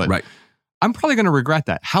off your foot. Right. I'm probably going to regret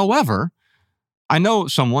that. However, I know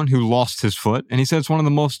someone who lost his foot, and he said it's one of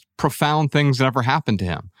the most profound things that ever happened to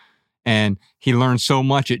him. And he learned so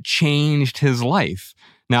much, it changed his life.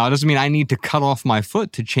 Now, it doesn't mean I need to cut off my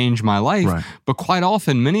foot to change my life, right. But quite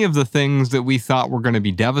often, many of the things that we thought were going to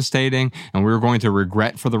be devastating and we were going to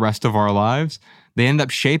regret for the rest of our lives, they end up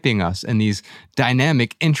shaping us in these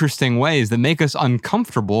dynamic, interesting ways that make us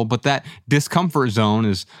uncomfortable, but that discomfort zone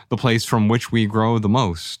is the place from which we grow the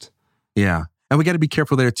most. Yeah. And we got to be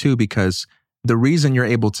careful there too, because the reason you're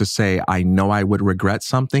able to say, I know I would regret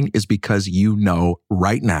something, is because you know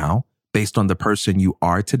right now, based on the person you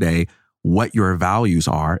are today, what your values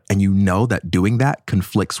are, and you know that doing that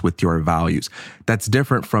conflicts with your values. That's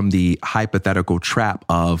different from the hypothetical trap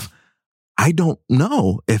of, I don't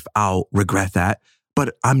know if I'll regret that,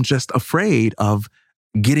 but I'm just afraid of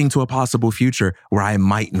getting to a possible future where I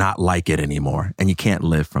might not like it anymore. And you can't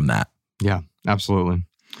live from that. Yeah, absolutely.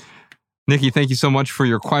 Nikki, thank you so much for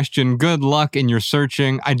your question. Good luck in your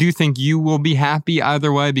searching. I do think you will be happy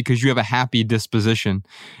either way because you have a happy disposition.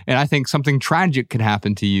 And I think something tragic could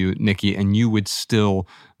happen to you, Nikki, and you would still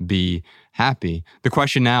be happy. The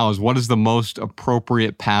question now is, what is the most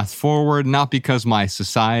appropriate path forward? Not because my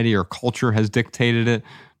society or culture has dictated it,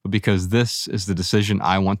 but because this is the decision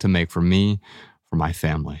I want to make for me, for my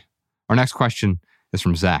family. Our next question is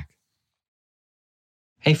from Zach.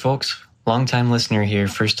 Hey folks, long-time listener here,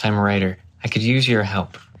 first-time writer. I could use your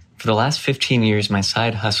help. For the last 15 years, my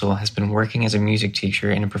side hustle has been working as a music teacher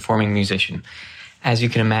and a performing musician. As you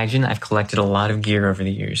can imagine, I've collected a lot of gear over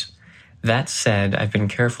the years. That said, I've been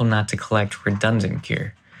careful not to collect redundant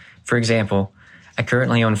gear. For example, I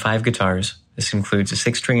currently own 5 guitars. This includes a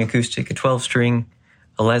 6-string acoustic, a 12-string,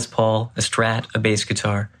 a Les Paul, a Strat, a bass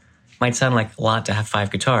guitar. Might sound like a lot to have 5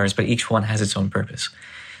 guitars, but each one has its own purpose.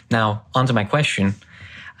 Now, onto my question.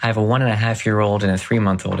 I have a 1.5-year-old and a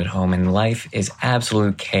 3-month-old at home, and life is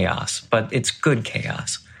absolute chaos, but it's good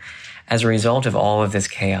chaos. As a result of all of this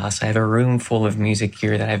chaos, I have a room full of music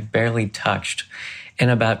gear that I've barely touched in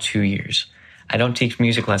about 2 years. I don't teach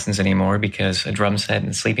music lessons anymore because a drum set and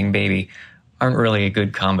a sleeping baby aren't really a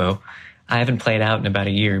good combo. I haven't played out in about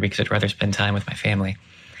a year because I'd rather spend time with my family.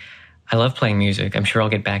 I love playing music. I'm sure I'll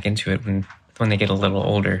get back into it when they get a little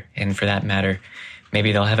older, and for that matter,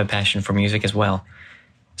 maybe they'll have a passion for music as well.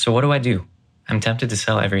 So what do? I'm tempted to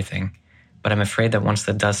sell everything, but I'm afraid that once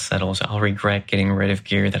the dust settles, I'll regret getting rid of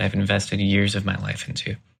gear that I've invested years of my life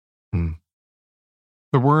into.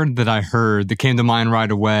 The word that I heard that came to mind right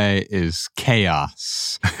away is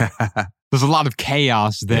chaos. There's a lot of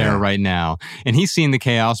chaos there right now. And he's seeing the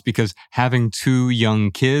chaos because having 2 young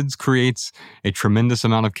kids creates a tremendous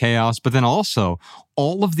amount of chaos. But then also,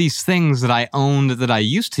 all of these things that I owned that I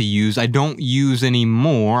used to use, I don't use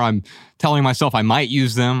anymore. I'm telling myself I might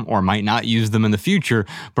use them or might not use them in the future.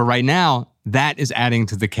 But right now, that is adding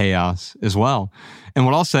to the chaos as well. And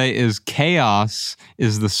what I'll say is chaos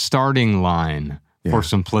is the starting line for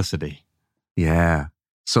simplicity. Yeah.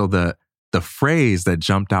 So the phrase that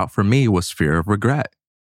jumped out for me was fear of regret.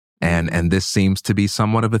 And this seems to be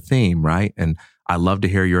somewhat of a theme, right? And I love to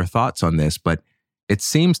hear your thoughts on this, but it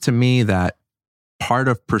seems to me that part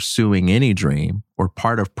of pursuing any dream or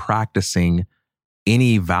part of practicing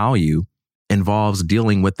any value involves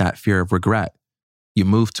dealing with that fear of regret. You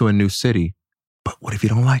move to a new city, but what if you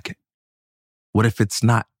don't like it? What if it's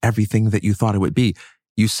not everything that you thought it would be?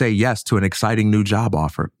 You say yes to an exciting new job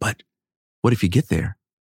offer, but what if you get there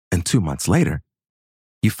and 2 months later,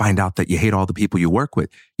 you find out that you hate all the people you work with?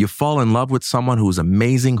 You fall in love with someone who's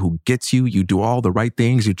amazing, who gets you, you do all the right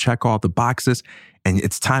things, you check all the boxes, and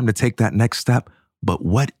it's time to take that next step. But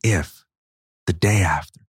what if the day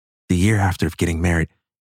after, the year after of getting married,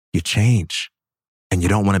 you change and you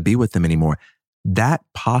don't want to be with them anymore? That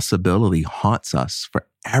possibility haunts us for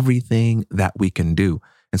everything that we can do.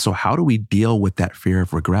 And so how do we deal with that fear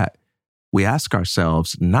of regret? We ask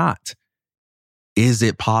ourselves not, is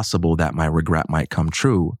it possible that my regret might come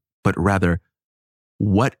true? But rather,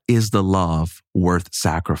 what is the love worth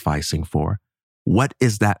sacrificing for? What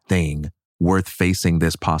is that thing worth facing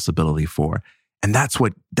this possibility for? And that's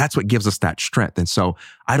what gives us that strength. And so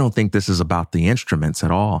I don't think this is about the instruments at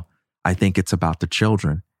all. I think it's about the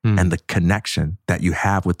children and the connection that you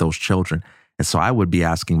have with those children. And so I would be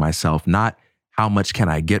asking myself, not how much can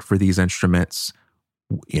I get for these instruments?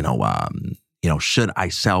 Should I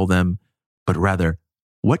sell them? But rather,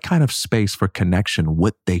 what kind of space for connection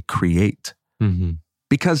would they create? Mm-hmm.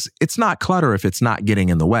 Because it's not clutter if it's not getting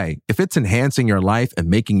in the way. If it's enhancing your life and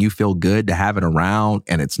making you feel good to have it around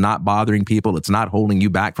and it's not bothering people, it's not holding you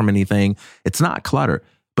back from anything, it's not clutter.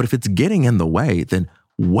 But if it's getting in the way, then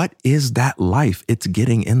what is that life it's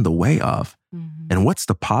getting in the way of? Mm-hmm. And what's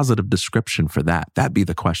the positive description for that? That'd be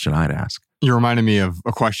the question I'd ask. You reminded me of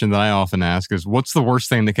a question that I often ask is, what's the worst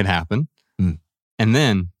thing that could happen? And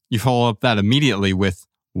then you follow up that immediately with,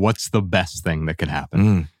 what's the best thing that could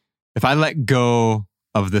happen? If I let go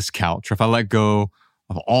of this couch, or if I let go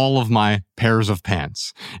of all of my pairs of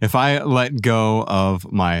pants, if I let go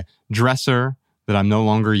of my dresser that I'm no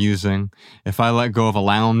longer using, if I let go of a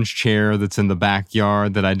lounge chair that's in the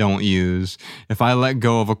backyard that I don't use, if I let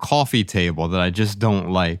go of a coffee table that I just don't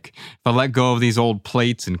like, if I let go of these old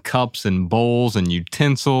plates and cups and bowls and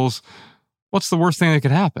utensils, what's the worst thing that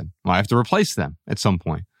could happen? Well, I have to replace them at some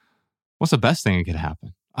point. What's the best thing that could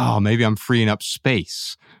happen? Oh, maybe I'm freeing up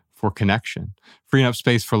space for connection, freeing up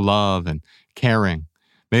space for love and caring.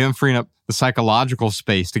 Maybe I'm freeing up the psychological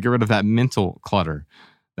space to get rid of that mental clutter,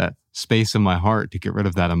 that space in my heart to get rid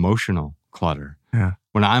of that emotional clutter. Yeah.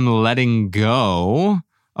 When I'm letting go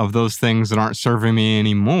of those things that aren't serving me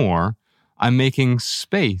anymore, I'm making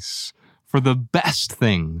space for the best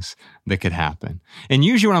things that could happen. And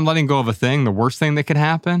usually when I'm letting go of a thing, the worst thing that could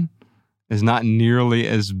happen is not nearly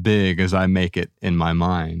as big as I make it in my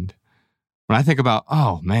mind. When I think about,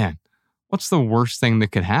 oh man, what's the worst thing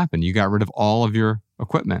that could happen? You got rid of all of your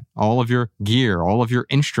equipment, all of your gear, all of your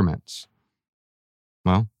instruments.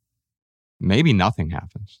 Well, maybe nothing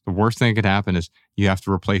happens. The worst thing that could happen is you have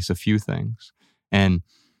to replace a few things. And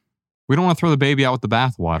we don't want to throw the baby out with the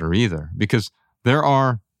bathwater either, because there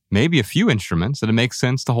are maybe a few instruments that it makes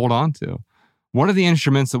sense to hold on to. What are the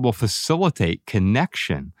instruments that will facilitate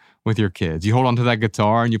connection with your kids? You hold on to that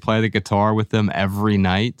guitar and you play the guitar with them every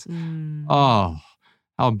night. Oh,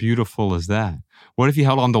 how beautiful is that? What if you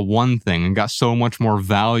held on to one thing and got so much more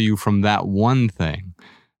value from that one thing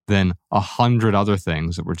than 100 other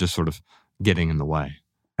things that were just sort of getting in the way?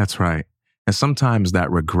 That's right. And sometimes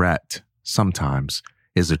that regret, sometimes,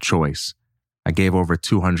 is a choice. I gave away over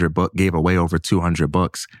 200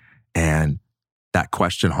 books, and that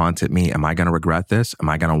question haunted me. Am I going to regret this? Am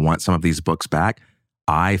I going to want some of these books back?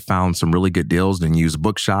 I found some really good deals in used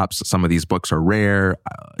bookshops. Some of these books are rare.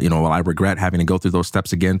 I regret having to go through those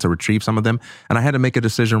steps again to retrieve some of them. And I had to make a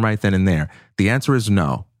decision right then and there. The answer is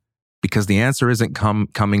no, because the answer isn't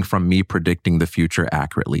coming from me predicting the future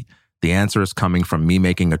accurately. The answer is coming from me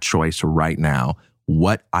making a choice right now.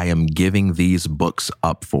 What I am giving these books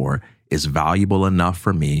up for is valuable enough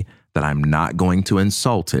for me that I'm not going to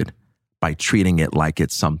insult it by treating it like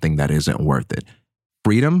it's something that isn't worth it.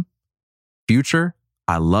 Freedom, future,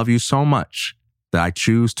 I love you so much that I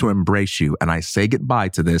choose to embrace you, and I say goodbye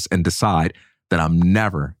to this and decide that I'm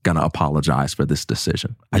never going to apologize for this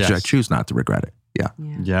decision. I choose not to regret it. Yeah.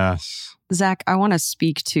 Yes. Zach, I want to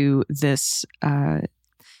speak to this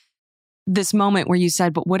this moment where you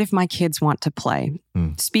said, but what if my kids want to play?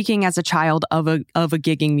 Speaking as a child of a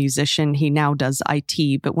gigging musician, he now does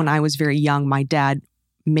IT. But when I was very young, my dad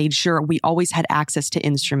made sure we always had access to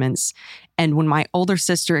instruments. And when my older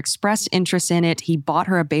sister expressed interest in it, he bought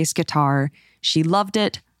her a bass guitar. She loved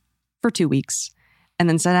it for 2 weeks and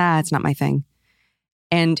then said, it's not my thing.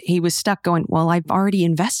 And he was stuck going, well, I've already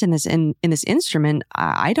invested in this instrument.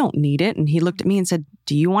 I don't need it. And he looked at me and said,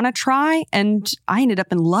 do you want to try? And I ended up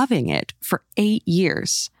loving it for 8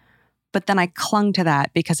 years. But then I clung to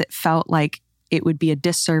that because it felt like it would be a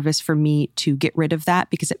disservice for me to get rid of that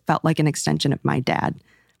because it felt like an extension of my dad.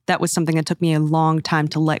 That was something that took me a long time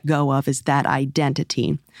to let go of, is that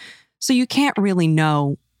identity. So you can't really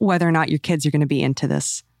know whether or not your kids are going to be into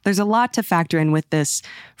this. There's a lot to factor in with this.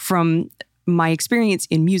 From my experience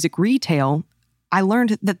in music retail, I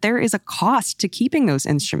learned that there is a cost to keeping those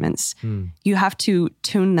instruments. You have to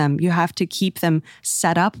tune them. You have to keep them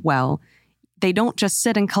set up well. They don't just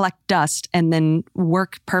sit and collect dust and then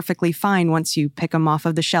work perfectly fine once you pick them off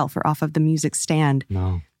of the shelf or off of the music stand.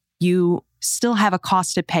 No. You still have a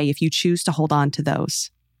cost to pay if you choose to hold on to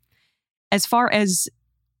those. As far as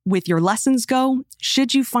with your lessons go,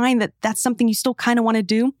 should you find that that's something you still kind of want to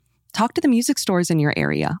do, talk to the music stores in your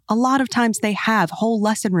area. A lot of times they have whole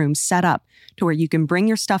lesson rooms set up to where you can bring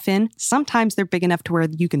your stuff in. Sometimes they're big enough to where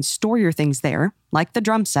you can store your things there, like the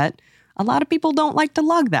drum set. A lot of people don't like to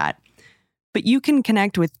lug that. But you can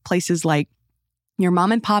connect with places like your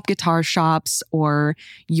mom and pop guitar shops or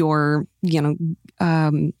your,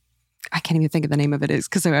 I can't even think of the name of it is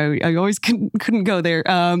because I always couldn't go there.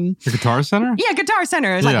 The Guitar Center? Yeah, Guitar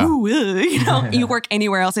Center. It's like, ooh, you work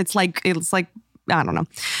anywhere else. It's like, I don't know.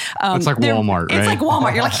 It's like Walmart, right? It's like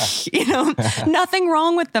Walmart. You're like, nothing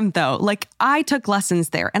wrong with them though. Like I took lessons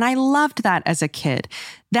there and I loved that as a kid.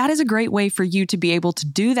 That is a great way for you to be able to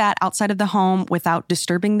do that outside of the home without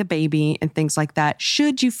disturbing the baby and things like that.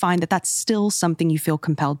 Should you find that that's still something you feel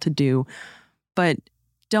compelled to do, but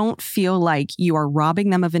don't feel like you are robbing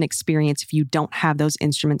them of an experience if you don't have those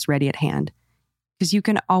instruments ready at hand. Because you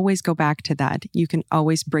can always go back to that. You can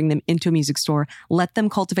always bring them into a music store, let them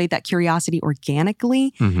cultivate that curiosity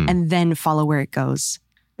organically, and then follow where it goes.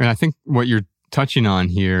 And I think what you're touching on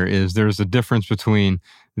here is there's a difference between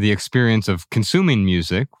the experience of consuming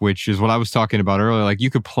music, which is what I was talking about earlier. Like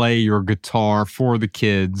you could play your guitar for the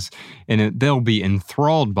kids and they'll be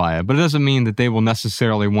enthralled by it, but it doesn't mean that they will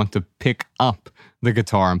necessarily want to pick up the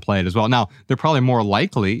guitar and play it as well. Now, they're probably more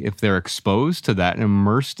likely if they're exposed to that and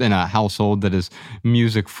immersed in a household that is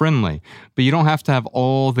music friendly. But you don't have to have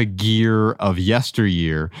all the gear of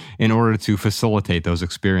yesteryear in order to facilitate those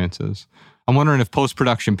experiences. I'm wondering if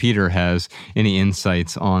post-production Peter has any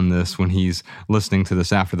insights on this when he's listening to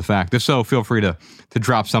this after the fact. If so, feel free to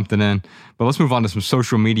drop something in. But let's move on to some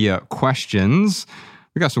social media questions.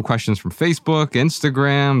 We got some questions from Facebook,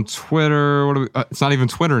 Instagram, Twitter. It's not even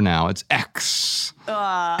Twitter now. It's X.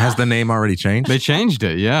 Has the name already changed? They changed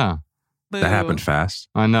it, yeah. That happened fast.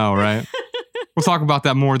 I know, right? We'll talk about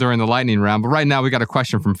that more during the lightning round. But right now, we got a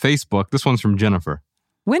question from Facebook. This one's from Jennifer.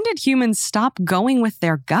 When did humans stop going with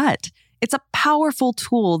their gut? It's a powerful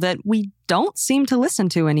tool that we don't seem to listen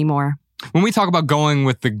to anymore. When we talk about going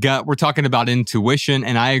with the gut, we're talking about intuition,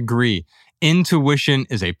 and I agree. Intuition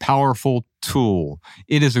is a powerful tool.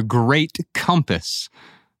 It is a great compass,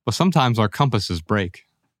 but sometimes our compasses break.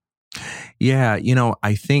 Yeah,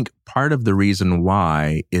 I think part of the reason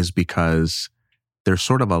why is because there's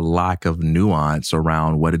sort of a lack of nuance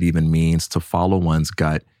around what it even means to follow one's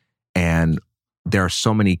gut. And there are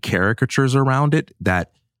so many caricatures around it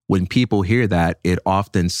that when people hear that, it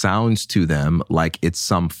often sounds to them like it's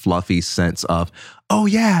some fluffy sense of, oh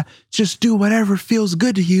yeah, just do whatever feels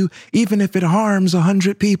good to you, even if it harms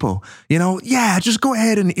 100 people. Yeah, just go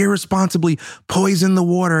ahead and irresponsibly poison the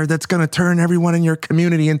water that's going to turn everyone in your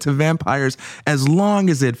community into vampires as long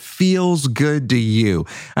as it feels good to you.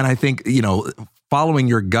 And I think, following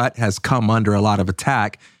your gut has come under a lot of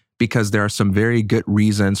attack because there are some very good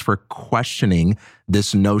reasons for questioning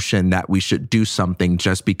this notion that we should do something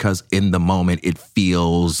just because in the moment it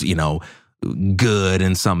feels, good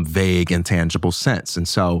in some vague, intangible sense. And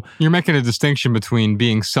so you're making a distinction between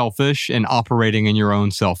being selfish and operating in your own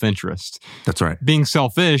self-interest. That's right. Being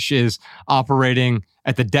selfish is operating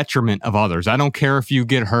at the detriment of others. I don't care if you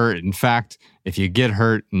get hurt. In fact, if you get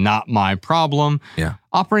hurt, not my problem. Yeah.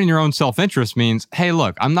 Operating your own self-interest means, hey,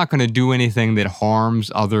 look, I'm not going to do anything that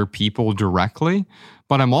harms other people directly,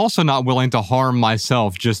 but I'm also not willing to harm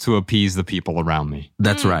myself just to appease the people around me.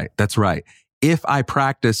 That's right. That's right. If I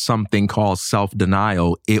practice something called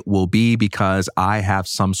self-denial, it will be because I have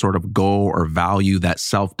some sort of goal or value that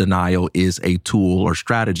self-denial is a tool or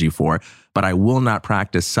strategy for, but I will not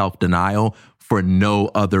practice self-denial for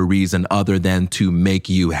no other reason other than to make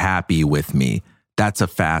you happy with me. That's a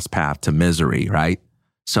fast path to misery, right?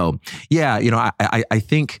 So, yeah, I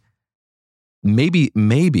think maybe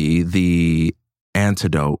the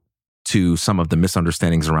antidote to some of the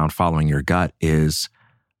misunderstandings around following your gut is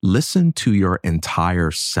listen to your entire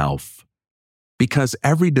self, because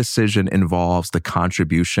every decision involves the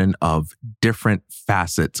contribution of different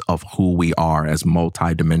facets of who we are as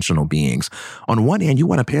multidimensional beings. On one hand, you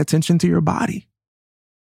want to pay attention to your body.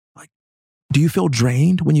 Like, do you feel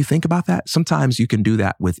drained when you think about that? Sometimes you can do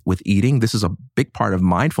that with eating. This is a big part of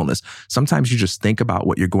mindfulness. Sometimes you just think about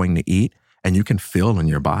what you're going to eat and you can feel in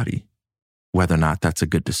your body whether or not that's a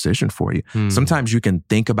good decision for you. Sometimes you can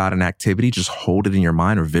think about an activity, just hold it in your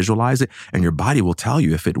mind or visualize it, and your body will tell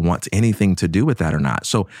you if it wants anything to do with that or not.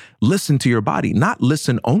 So listen to your body, not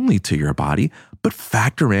listen only to your body, but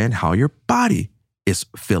factor in how your body is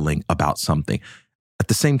feeling about something. At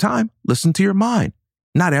the same time, listen to your mind.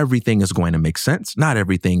 Not everything is going to make sense. Not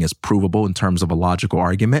everything is provable in terms of a logical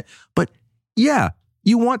argument, but yeah,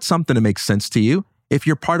 you want something to make sense to you. If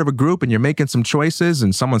you're part of a group and you're making some choices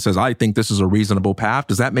and someone says, I think this is a reasonable path,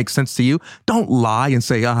 does that make sense to you? Don't lie and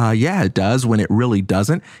say, yeah, it does, when it really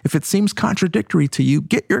doesn't. If it seems contradictory to you,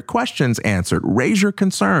 get your questions answered, raise your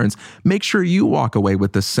concerns, make sure you walk away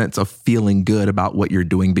with the sense of feeling good about what you're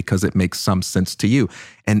doing because it makes some sense to you.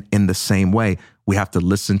 And in the same way, we have to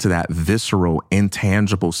listen to that visceral,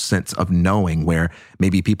 intangible sense of knowing where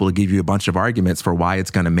maybe people give you a bunch of arguments for why it's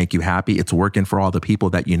going to make you happy. It's working for all the people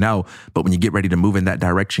that you know. But when you get ready to move in that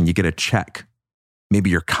direction, you get a check. Maybe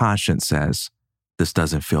your conscience says, this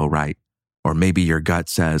doesn't feel right. Or maybe your gut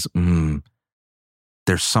says,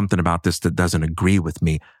 there's something about this that doesn't agree with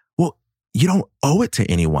me. Well, you don't owe it to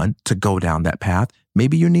anyone to go down that path.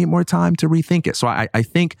 Maybe you need more time to rethink it. So I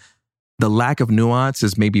think the lack of nuance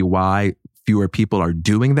is maybe why fewer people are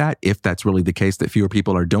doing that, if that's really the case that fewer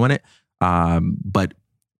people are doing it. But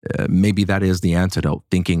maybe that is the antidote,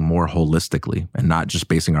 thinking more holistically and not just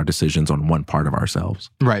basing our decisions on one part of ourselves.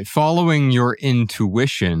 Right. Following your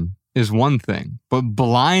intuition is one thing, but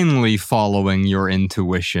blindly following your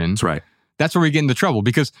intuition. That's right. That's where we get into trouble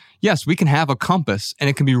because, yes, we can have a compass and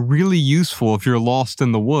it can be really useful if you're lost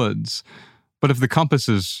in the woods. But if the compass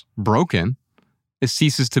is broken, it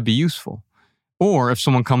ceases to be useful. Or if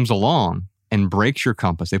someone comes along and breaks your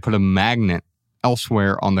compass, they put a magnet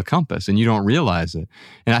elsewhere on the compass and you don't realize it.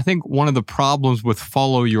 And I think one of the problems with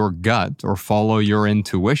follow your gut or follow your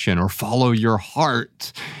intuition or follow your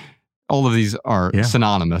heart, all of these are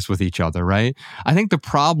synonymous with each other, right? I think the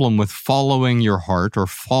problem with following your heart or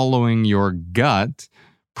following your gut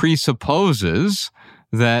presupposes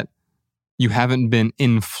that you haven't been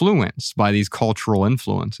influenced by these cultural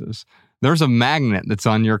influences. There's a magnet that's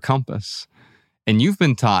on your compass. And you've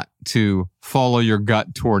been taught to follow your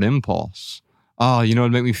gut toward impulse. Oh, you know,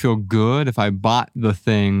 it'd make me feel good if I bought the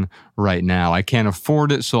thing right now. I can't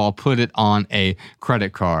afford it, so I'll put it on a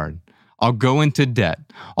credit card. I'll go into debt.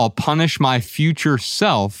 I'll punish my future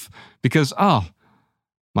self because,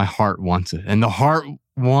 my heart wants it. And the heart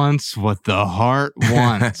wants what the heart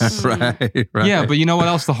wants. Right. Yeah, but you know what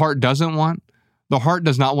else the heart doesn't want? The heart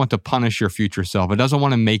does not want to punish your future self. It doesn't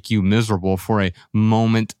want to make you miserable for a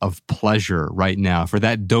moment of pleasure right now, for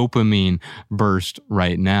that dopamine burst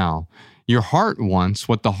right now. Your heart wants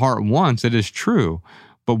what the heart wants. It is true.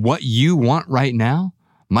 But what you want right now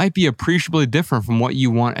might be appreciably different from what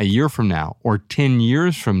you want a year from now or 10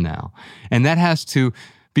 years from now. And that has to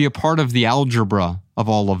be a part of the algebra of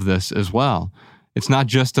all of this as well. It's not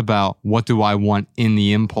just about what do I want in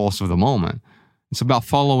the impulse of the moment. It's about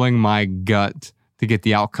following my gut to get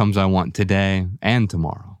the outcomes I want today and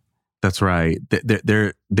tomorrow. That's right.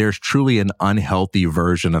 There's truly an unhealthy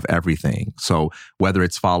version of everything. So whether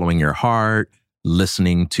it's following your heart,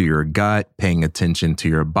 listening to your gut, paying attention to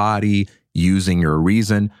your body, using your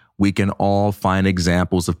reason, we can all find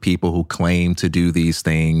examples of people who claim to do these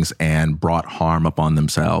things and brought harm upon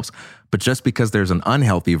themselves. But just because there's an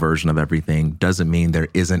unhealthy version of everything doesn't mean there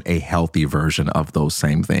isn't a healthy version of those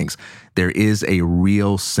same things. There is a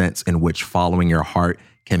real sense in which following your heart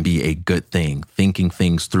can be a good thing. Thinking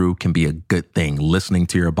things through can be a good thing. Listening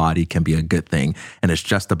to your body can be a good thing. And it's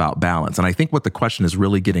just about balance. And I think what the question is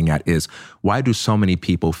really getting at is, why do so many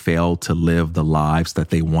people fail to live the lives that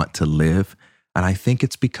they want to live? And I think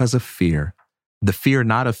it's because of fear. The fear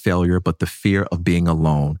not of failure, but the fear of being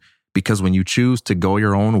alone. Because when you choose to go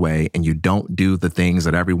your own way and you don't do the things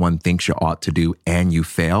that everyone thinks you ought to do and you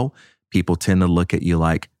fail, people tend to look at you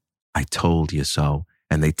like, I told you so.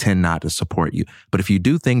 And they tend not to support you. But if you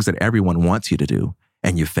do things that everyone wants you to do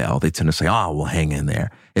and you fail, they tend to say, oh, well, hang in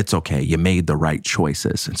there. It's okay. You made the right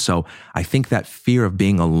choices. And so I think that fear of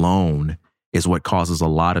being alone is what causes a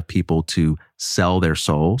lot of people to sell their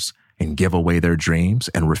souls and give away their dreams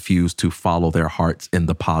and refuse to follow their hearts in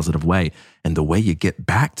the positive way. And the way you get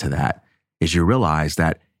back to that is you realize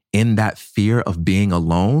that in that fear of being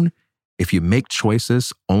alone, if you make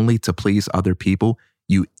choices only to please other people,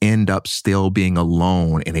 you end up still being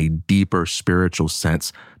alone in a deeper spiritual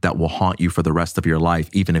sense that will haunt you for the rest of your life,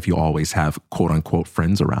 even if you always have quote unquote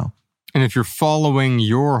friends around. And if you're following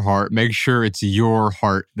your heart, make sure it's your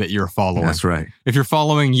heart that you're following. That's right. If you're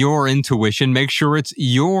following your intuition, make sure it's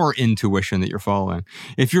your intuition that you're following.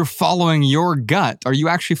 If you're following your gut, are you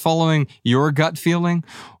actually following your gut feeling?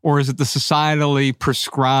 Or is it the societally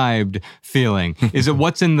prescribed feeling? Is it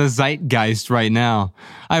what's in the zeitgeist right now?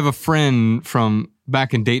 I have a friend from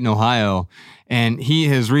back in Dayton, Ohio, and he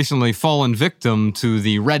has recently fallen victim to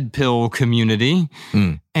the red pill community.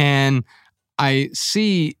 And I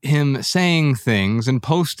see him saying things and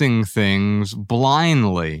posting things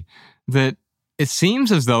blindly that it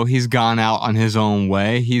seems as though he's gone out on his own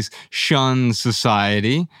way. He's shunned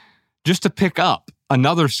society just to pick up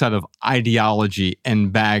another set of ideology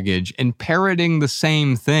and baggage and parroting the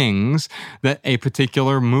same things that a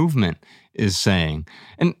particular movement is saying.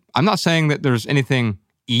 And I'm not saying that there's anything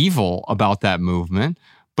evil about that movement,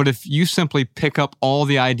 but if you simply pick up all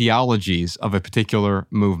the ideologies of a particular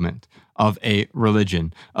movement, of a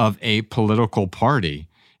religion, of a political party,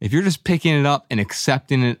 if you're just picking it up and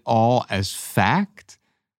accepting it all as fact,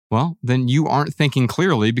 well, then you aren't thinking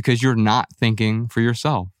clearly because you're not thinking for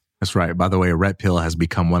yourself. That's right. By the way, red pill has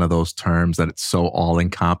become one of those terms that it's so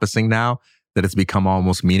all-encompassing now that it's become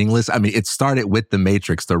almost meaningless. I mean, it started with the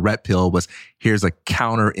Matrix. The red pill was, here's a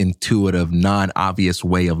counterintuitive, non-obvious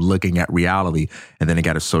way of looking at reality. And then it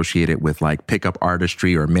got associated with like pickup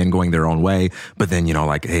artistry or men going their own way. But then, you know,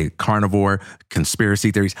 like, hey, carnivore,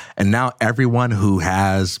 conspiracy theories. And now everyone who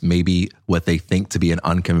has maybe what they think to be an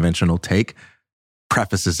unconventional take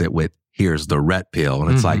prefaces it with, here's the red pill.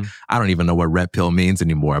 And it's like, I don't even know what red pill means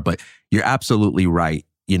anymore. But you're absolutely right.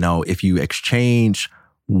 You know, if you exchange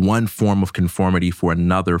one form of conformity for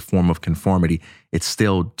another form of conformity, it's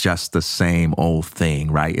still just the same old thing,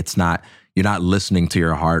 right? It's not, you're not listening to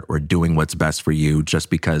your heart or doing what's best for you just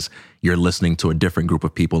because you're listening to a different group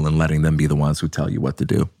of people and letting them be the ones who tell you what to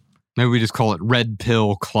do. Maybe we just call it red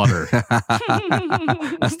pill clutter.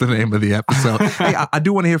 That's the name of the episode. Hey, I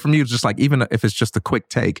do want to hear from you, just like, even if it's just a quick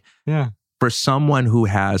take. Yeah. For someone who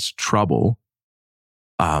has trouble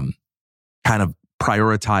kind of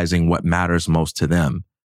prioritizing what matters most to them,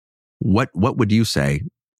 what would you say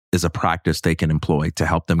is a practice they can employ to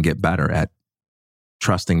help them get better at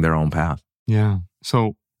trusting their own path? Yeah.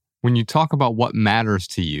 So when you talk about what matters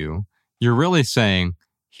to you, you're really saying,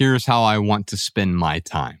 here's how I want to spend my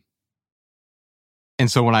time. And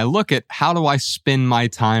so when I look at how do I spend my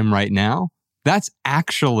time right now, that's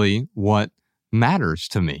actually what matters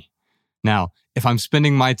to me. Now, if I'm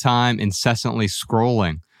spending my time incessantly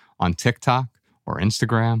scrolling on TikTok or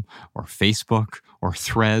Instagram or Facebook or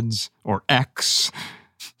Threads or X,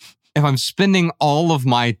 if I'm spending all of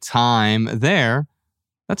my time there,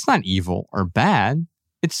 that's not evil or bad.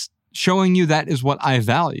 It's showing you that is what I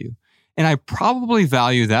value. And I probably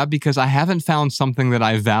value that because I haven't found something that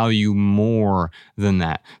I value more than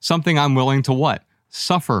that. Something I'm willing to what?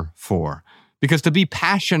 Suffer for. Because to be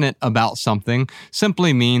passionate about something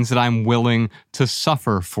simply means that I'm willing to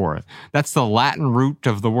suffer for it. That's the Latin root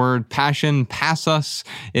of the word passion, passus.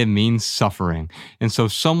 It means suffering. And so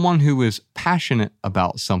someone who is passionate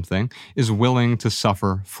about something is willing to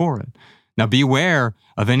suffer for it. Now beware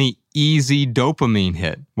of any easy dopamine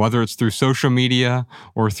hit, whether it's through social media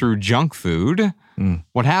or through junk food.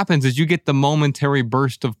 What happens is you get the momentary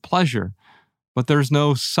burst of pleasure, but there's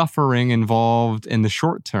no suffering involved in the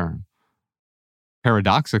short term.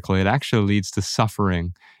 Paradoxically, it actually leads to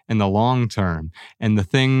suffering in the long term. And the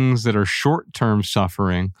things that are short-term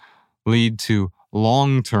suffering lead to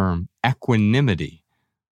long-term equanimity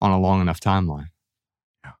on a long enough timeline.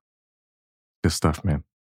 Yeah. Good stuff, man.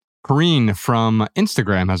 Corrine from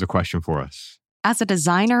Instagram has a question for us. As a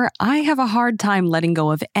designer, I have a hard time letting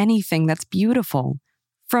go of anything that's beautiful.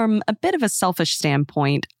 From a bit of a selfish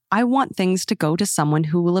standpoint, I want things to go to someone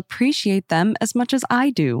who will appreciate them as much as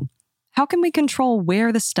I do. How can we control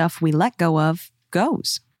where the stuff we let go of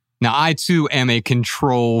goes? Now, I too am a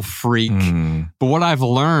control freak, but what I've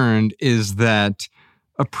learned is that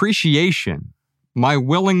appreciation, my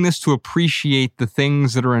willingness to appreciate the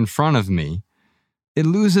things that are in front of me, it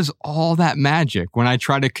loses all that magic when I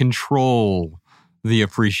try to control the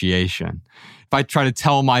appreciation. If I try to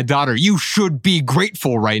tell my daughter, you should be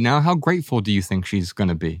grateful right now, how grateful do you think she's going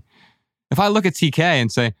to be? If I look at TK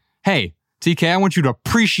and say, hey, TK, I want you to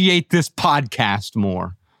appreciate this podcast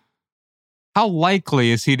more, how likely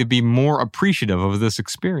is he to be more appreciative of this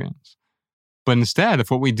experience? But instead, if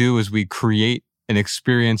what we do is we create an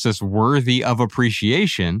experience that's worthy of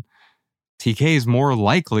appreciation, TK is more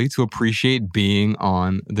likely to appreciate being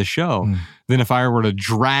on the show than if I were to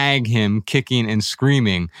drag him kicking and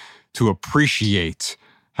screaming to appreciate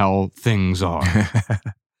how things are.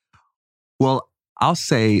 Well, I'll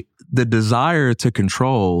say the desire to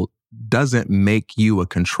control doesn't make you a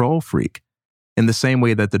control freak. In the same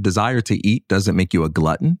way that the desire to eat doesn't make you a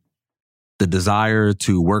glutton. The desire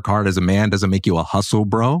to work hard as a man doesn't make you a hustle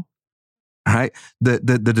bro. Right? The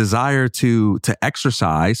desire to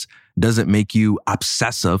exercise doesn't make you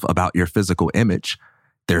obsessive about your physical image.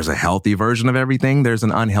 There's a healthy version of everything. There's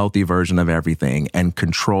an unhealthy version of everything. And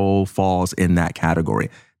control falls in that category.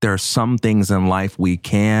 There are some things in life we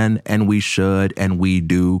can and we should and we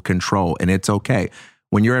do control. And it's okay.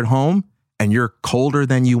 When you're at home and you're colder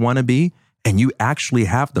than you want to be and you actually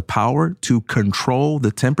have the power to control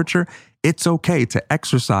the temperature, it's okay to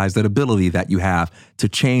exercise that ability that you have to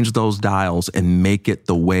change those dials and make it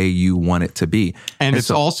the way you want it to be. And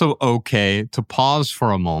it's also okay to pause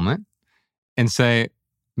for a moment and say,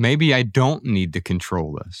 maybe I don't need to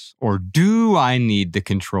control this. Or do I need to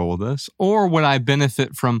control this? Or would I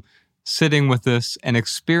benefit from sitting with this and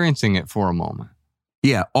experiencing it for a moment?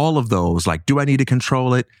 Yeah, all of those. Like, do I need to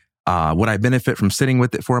control it? Would I benefit from sitting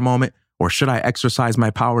with it for a moment? Or should I exercise my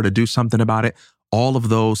power to do something about it? All of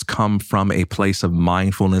those come from a place of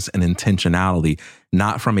mindfulness and intentionality,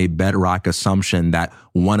 not from a bedrock assumption that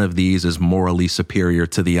one of these is morally superior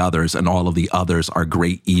to the others and all of the others are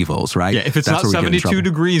great evils, right? Yeah, if it's not 72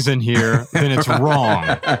 degrees in here, then it's wrong.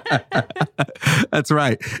 That's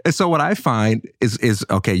right. And so what I find is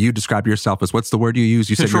okay, you describe yourself as, what's the word you use?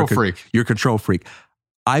 You control said freak. You're a control freak.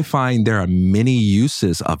 I find there are many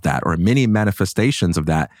uses of that or many manifestations of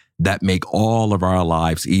that make all of our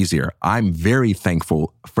lives easier. I'm very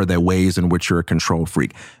thankful for the ways in which you're a control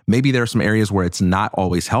freak. Maybe there are some areas where it's not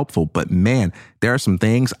always helpful, but man, there are some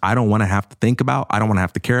things I don't want to have to think about. I don't want to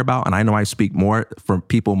have to care about. And I know I speak more for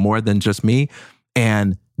people more than just me.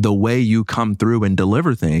 And the way you come through and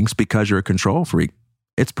deliver things because you're a control freak,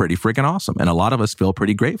 it's pretty freaking awesome. And a lot of us feel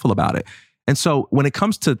pretty grateful about it. And so when it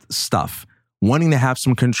comes to stuff, wanting to have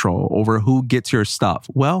some control over who gets your stuff,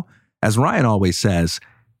 well, as Ryan always says,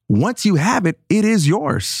 once you have it, it is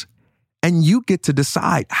yours. And you get to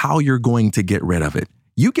decide how you're going to get rid of it.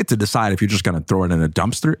 You get to decide if you're just going to throw it in a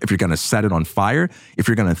dumpster, if you're going to set it on fire, if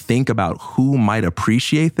you're going to think about who might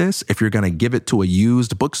appreciate this, if you're going to give it to a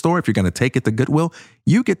used bookstore, if you're going to take it to Goodwill.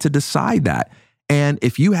 You get to decide that. And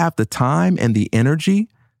if you have the time and the energy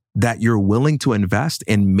that you're willing to invest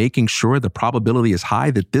in making sure the probability is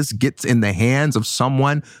high that this gets in the hands of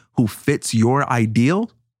someone who fits your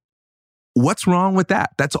ideal, what's wrong with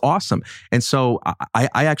that? That's awesome. And so I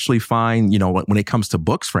actually find, when it comes to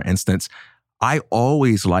books, for instance, I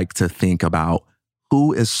always like to think about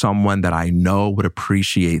who is someone that I know would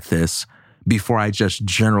appreciate this before I just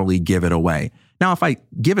generally give it away. Now, if I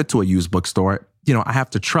give it to a used bookstore, I have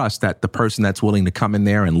to trust that the person that's willing to come in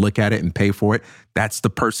there and look at it and pay for it, that's the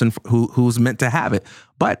person who's meant to have it.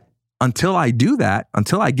 But until I do that,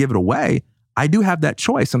 until I give it away, I do have that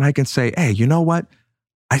choice. And I can say, hey, you know what?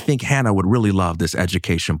 I think Hannah would really love this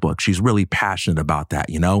education book. She's really passionate about that,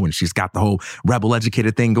 and she's got the whole rebel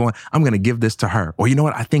educated thing going. I'm going to give this to her. Or you know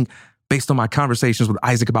what? I think based on my conversations with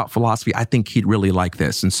Isaac about philosophy, I think he'd really like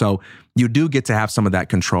this. And so you do get to have some of that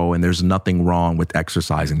control, and there's nothing wrong with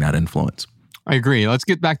exercising that influence. I agree. Let's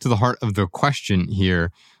get back to the heart of the question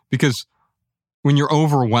here, because when you're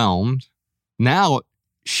overwhelmed, now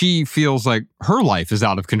she feels like her life is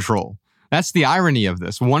out of control. That's the irony of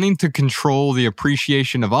this, wanting to control the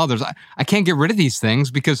appreciation of others. I can't get rid of these things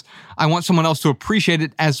because I want someone else to appreciate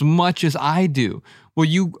it as much as I do. Well,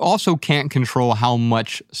 you also can't control how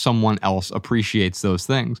much someone else appreciates those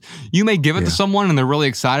things. You may give it to someone and they're really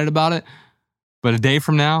excited about it, but a day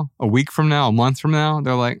from now, a week from now, a month from now,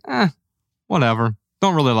 they're like, whatever.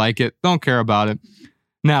 Don't really like it. Don't care about it.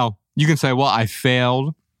 Now, you can say, well, I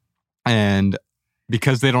failed, and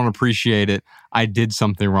because they don't appreciate it, I did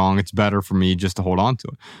something wrong. It's better for me just to hold on to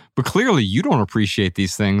it. But clearly, you don't appreciate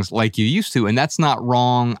these things like you used to, and that's not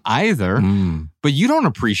wrong either. But you don't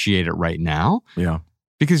appreciate it right now. Yeah.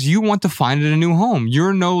 Because you want to find it a new home.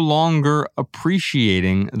 You're no longer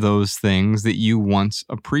appreciating those things that you once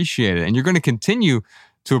appreciated. And you're going to continue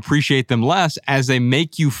to appreciate them less as they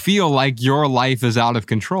make you feel like your life is out of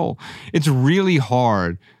control. It's really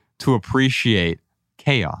hard to appreciate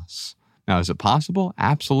chaos. Now, is it possible?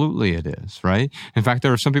 Absolutely it is, right? In fact,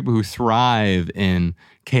 there are some people who thrive in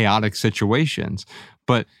chaotic situations.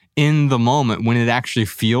 But in the moment, when it actually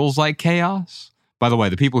feels like chaos, by the way,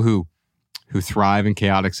 the people who thrive in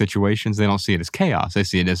chaotic situations, they don't see it as chaos. They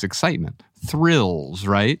see it as excitement, thrills,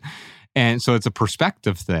 right? And so it's a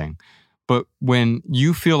perspective thing. But when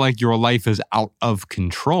you feel like your life is out of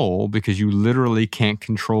control because you literally can't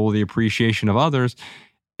control the appreciation of others,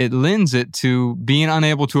 it lends it to being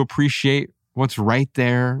unable to appreciate what's right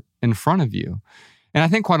there in front of you. And I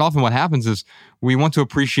think quite often what happens is we want to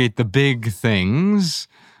appreciate the big things,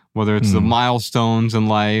 whether it's the milestones in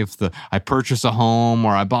life, I purchased a home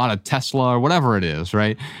or I bought a Tesla or whatever it is,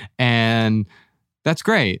 right? And that's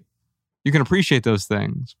great. You can appreciate those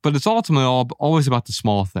things, but it's ultimately always about the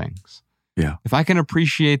small things. Yeah. If I can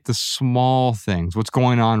appreciate the small things, what's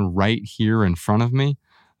going on right here in front of me,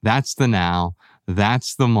 that's the now,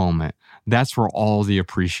 that's the moment. That's where all the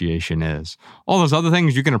appreciation is. All those other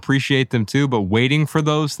things, you can appreciate them too, but waiting for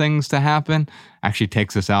those things to happen actually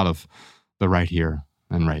takes us out of the right here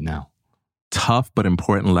and right now. Tough but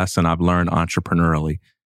important lesson I've learned entrepreneurially,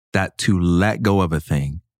 that to let go of a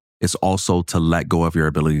thing is also to let go of your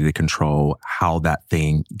ability to control how that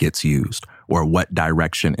thing gets used or what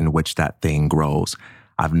direction in which that thing grows.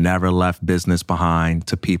 I've never left business behind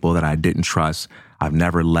to people that I didn't trust. I've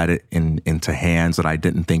never let it into hands that I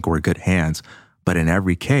didn't think were good hands. But in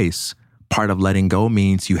every case, part of letting go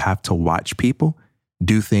means you have to watch people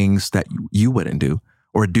do things that you wouldn't do,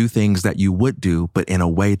 or do things that you would do, but in a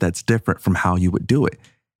way that's different from how you would do it.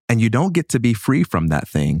 And you don't get to be free from that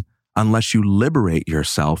thing unless you liberate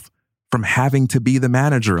yourself from having to be the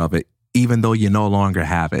manager of it, even though you no longer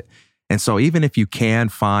have it. And so even if you can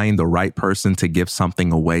find the right person to give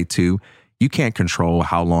something away to, you can't control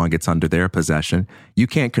how long it's under their possession. You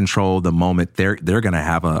can't control the moment they're going to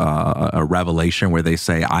have a revelation where they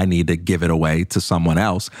say, I need to give it away to someone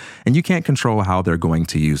else. And you can't control how they're going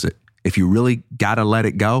to use it. If you really got to let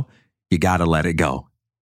it go, you got to let it go.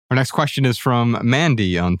 Our next question is from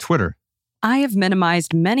Mandy on Twitter. I have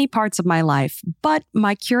minimized many parts of my life, but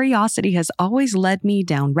my curiosity has always led me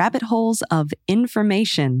down rabbit holes of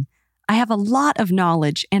information. I have a lot of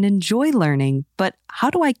knowledge and enjoy learning, but how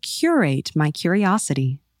do I curate my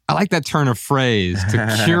curiosity? I like that turn of phrase,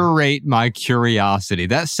 to curate my curiosity.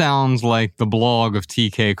 That sounds like the blog of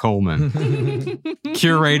TK Coleman.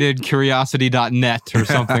 Curatedcuriosity.net or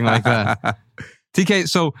something like that. TK,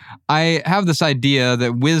 so I have this idea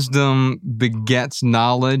that wisdom begets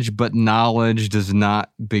knowledge, but knowledge does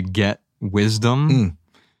not beget wisdom.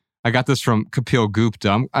 I got this from Kapil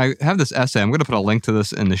Gupta. I have this essay. I'm going to put a link to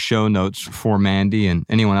this in the show notes for Mandy and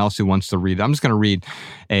anyone else who wants to read it. I'm just going to read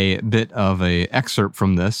a bit of an excerpt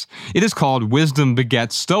from this. It is called Wisdom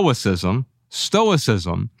Begets Stoicism.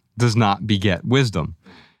 Stoicism does not beget wisdom.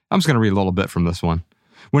 I'm just going to read a little bit from this one.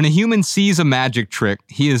 When a human sees a magic trick,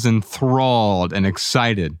 he is enthralled and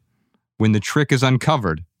excited. When the trick is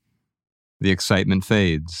uncovered, the excitement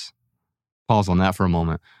fades. Pause on that for a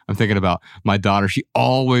moment. I'm thinking about my daughter. She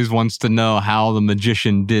always wants to know how the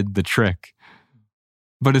magician did the trick.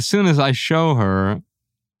 But as soon as I show her,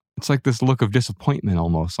 it's like this look of disappointment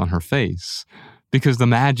almost on her face, because the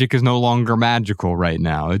magic is no longer magical right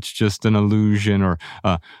now. It's just an illusion or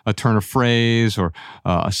a turn of phrase or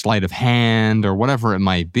a sleight of hand or whatever it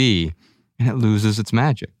might be, and it loses its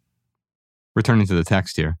magic. Returning to the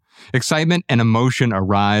text here. Excitement and emotion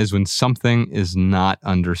arise when something is not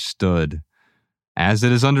understood. As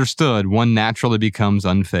it is understood, one naturally becomes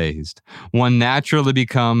unfazed. One naturally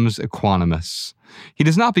becomes equanimous. He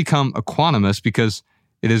does not become equanimous because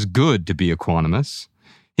it is good to be equanimous.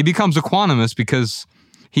 He becomes equanimous because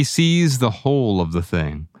he sees the whole of the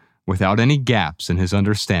thing without any gaps in his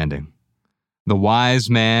understanding. The wise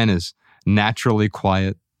man is naturally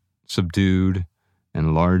quiet, subdued,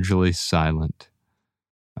 and largely silent.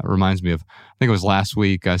 That reminds me of, I think it was last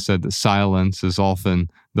week, I said that silence is often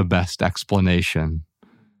the best explanation.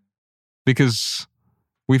 Because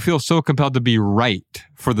we feel so compelled to be right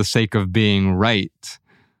for the sake of being right.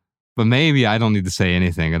 But maybe I don't need to say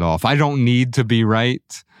anything at all. If I don't need to be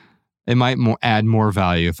right, it might add more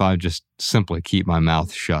value if I just simply keep my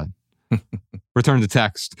mouth shut. Return to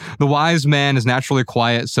text. The wise man is naturally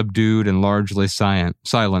quiet, subdued, and largely silent.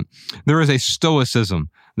 There is a stoicism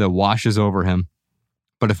that washes over him.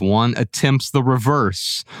 But if one attempts the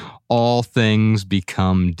reverse, all things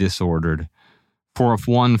become disordered. For if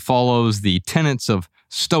one follows the tenets of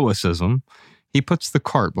stoicism, he puts the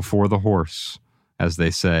cart before the horse, as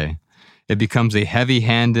they say. It becomes a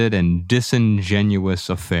heavy-handed and disingenuous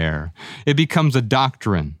affair. It becomes a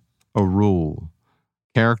doctrine, a rule,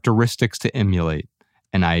 characteristics to emulate,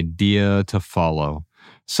 an idea to follow.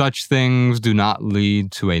 Such things do not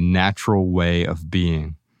lead to a natural way of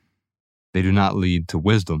being. They do not lead to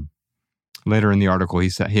wisdom. Later in the article, he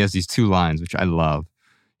has these two lines, which I love.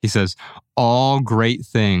 He says, all great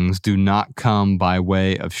things do not come by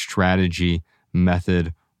way of strategy,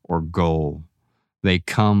 method, or goal. They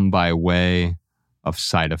come by way of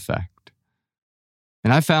side effect.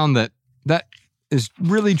 And I found that is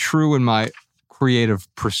really true in my creative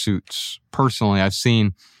pursuits. Personally, I've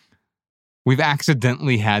seen we've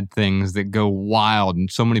accidentally had things that go wild,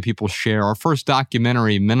 and so many people share. Our first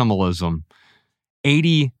documentary, Minimalism,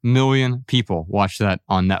 80 million people watched that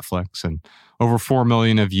on Netflix, and over 4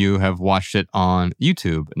 million of you have watched it on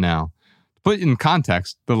YouTube now. To put in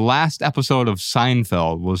context, the last episode of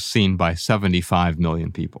Seinfeld was seen by 75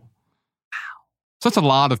 million people. Wow. So that's a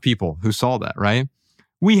lot of people who saw that, right?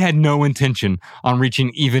 We had no intention on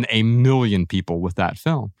reaching even 1 million people with that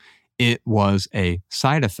film. It was a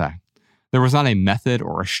side effect. There was not a method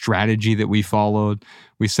or a strategy that we followed.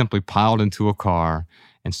 We simply piled into a car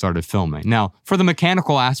and started filming. Now, for the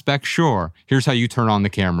mechanical aspect, sure. Here's how you turn on the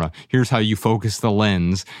camera. Here's how you focus the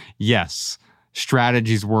lens. Yes,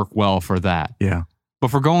 strategies work well for that. Yeah.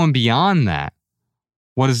 But for going beyond that,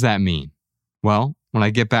 what does that mean? Well, when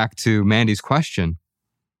I get back to Mandy's question,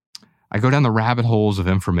 I go down the rabbit holes of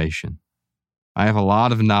information. I have a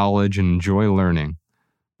lot of knowledge and enjoy learning.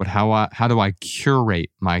 But how do I curate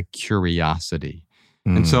my curiosity?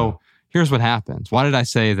 And so here's what happens. Why did I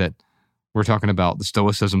say that we're talking about the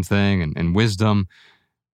stoicism thing and wisdom?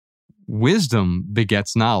 Wisdom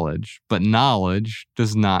begets knowledge, but knowledge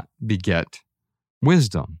does not beget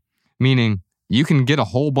wisdom. Meaning you can get a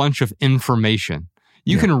whole bunch of information.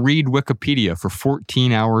 You can read Wikipedia for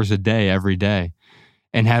 14 hours a day, every day,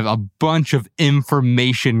 and have a bunch of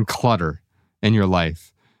information clutter in your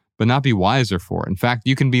life, but not be wiser for it. In fact,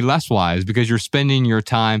 you can be less wise because you're spending your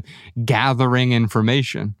time gathering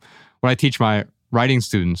information. When I teach my writing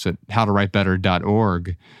students at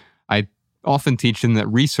howtowritebetter.org, I often teach them that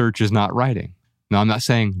research is not writing. Now, I'm not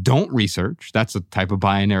saying don't research. That's a type of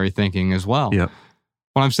binary thinking as well. Yep.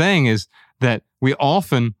 What I'm saying is that we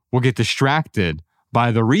often will get distracted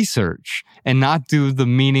by the research and not do the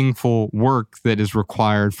meaningful work that is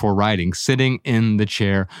required for writing, sitting in the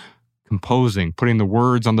chair, composing, putting the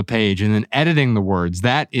words on the page, and then editing the words.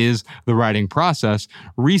 That is the writing process.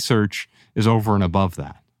 Research is over and above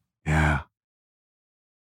that. Yeah.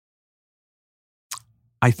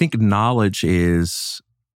 I think of knowledge as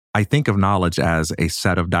a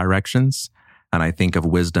set of directions, and I think of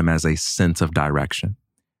wisdom as a sense of direction.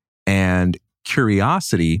 And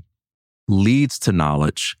curiosity leads to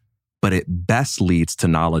knowledge, but it best leads to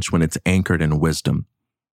knowledge when it's anchored in wisdom.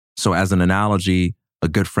 So as an analogy, a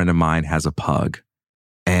good friend of mine has a pug,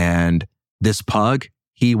 and this pug,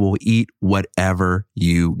 he will eat whatever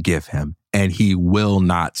you give him, and he will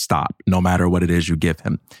not stop, no matter what it is you give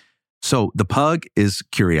him. So the pug is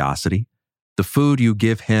curiosity. The food you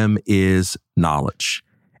give him is knowledge,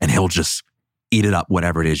 and he'll just eat it up,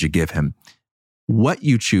 whatever it is you give him. What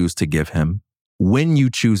you choose to give him, when you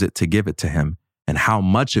choose it to give it to him, and how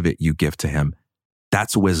much of it you give to him,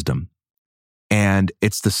 That's wisdom. And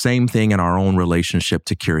it's the same thing in our own relationship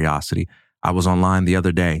to curiosity. I was online the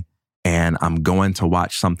other day and I'm going to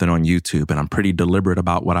watch something on YouTube and I'm pretty deliberate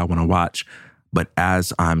about what I want to watch. But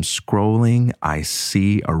as I'm scrolling, I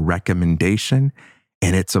see a recommendation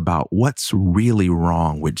and it's about what's really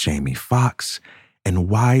wrong with Jamie Foxx and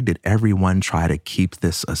why did everyone try to keep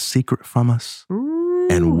this a secret from us? Ooh.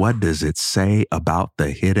 And what does it say about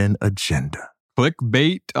the hidden agenda?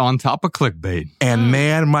 Clickbait on top of clickbait. And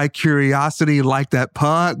man, my curiosity, like that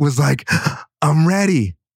pug, was like, I'm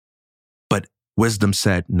ready. But wisdom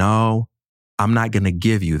said, no, I'm not going to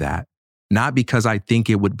give you that. Not because I think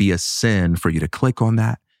it would be a sin for you to click on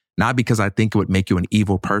that. Not because I think it would make you an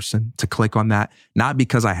evil person to click on that. Not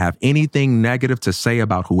because I have anything negative to say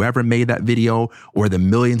about whoever made that video or the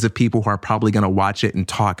millions of people who are probably going to watch it and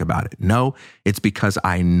talk about it. No, it's because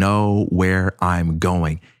I know where I'm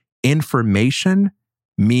going. Information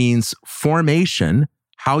means formation,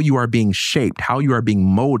 how you are being shaped, how you are being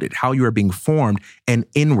molded, how you are being formed, and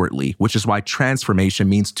inwardly, which is why transformation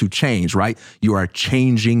means to change, right? You are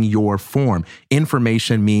changing your form.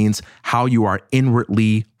 Information means how you are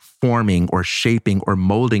inwardly forming or shaping or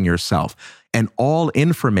molding yourself. And all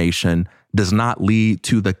information does not lead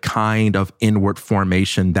to the kind of inward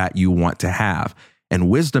formation that you want to have. And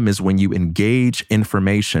wisdom is when you engage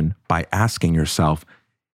information by asking yourself,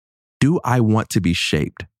 do I want to be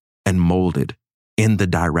shaped and molded in the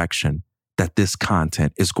direction that this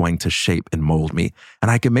content is going to shape and mold me? And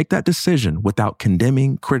I can make that decision without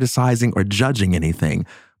condemning, criticizing, or judging anything.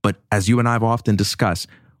 But as you and I have often discussed,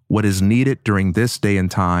 what is needed during this day and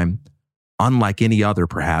time, unlike any other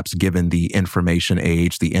perhaps, given the information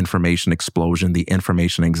age, the information explosion, the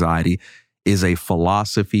information anxiety, is a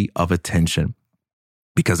philosophy of attention.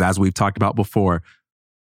 Because as we've talked about before,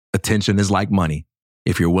 attention is like money.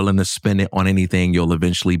 If you're willing to spend it on anything, you'll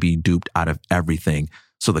eventually be duped out of everything.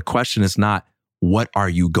 So the question is not, what are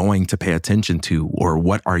you going to pay attention to? Or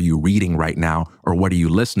what are you reading right now? Or what are you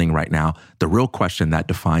listening right now? The real question that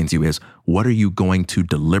defines you is, what are you going to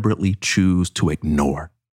deliberately choose to ignore?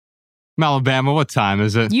 Alabama, what time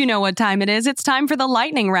is it? You know what time it is. It's time for the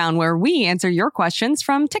lightning round where we answer your questions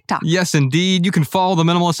from TikTok. Yes, indeed. You can follow The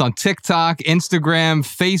Minimalists on TikTok, Instagram,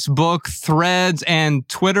 Facebook, Threads, and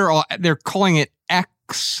Twitter. They're calling it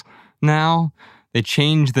X now. They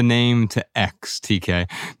changed the name to X, TK.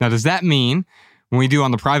 Now, does that mean when we do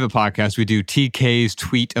on the private podcast, we do TK's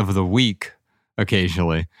Tweet of the Week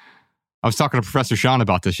occasionally? I was talking to Professor Sean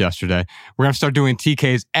about this yesterday. We're going to start doing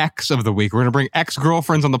TK's X of the Week. We're going to bring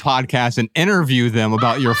ex-girlfriends on the podcast and interview them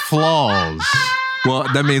about your flaws. Well,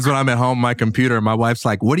 that means when I'm at home, my computer, my wife's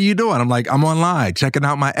like, what are you doing? I'm like, I'm online, checking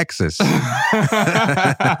out my exes.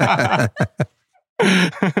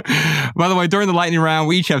 By the way, during the lightning round,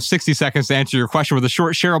 we each have 60 seconds to answer your question with a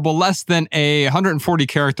short, shareable, less than a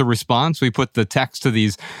 140-character response. We put the text to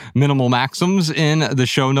these minimal maxims in the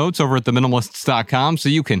show notes over at theminimalists.com, so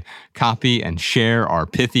you can copy and share our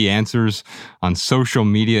pithy answers on social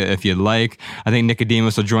media if you'd like. I think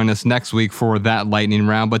Nicodemus will join us next week for that lightning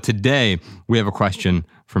round, but today we have a question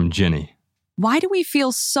from Ginny. Why do we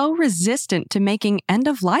feel so resistant to making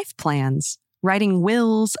end-of-life plans? Writing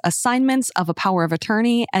wills, assignments of a power of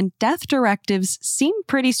attorney, and death directives seem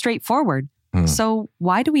pretty straightforward. So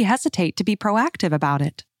why do we hesitate to be proactive about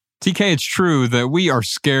it? TK, it's true that we are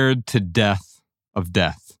scared to death of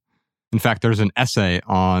death. In fact, there's an essay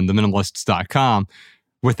on theminimalists.com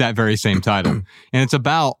with that very same title. And it's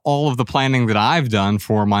about all of the planning that I've done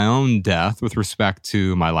for my own death with respect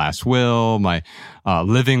to my last will, my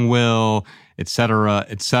living will, et cetera,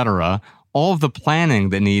 et cetera. All of the planning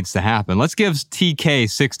that needs to happen. Let's give TK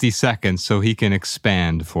 60 seconds so he can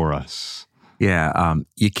expand for us. Yeah,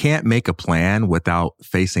 you can't make a plan without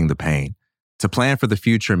facing the pain. To plan for the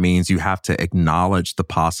future means you have to acknowledge the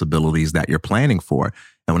possibilities that you're planning for.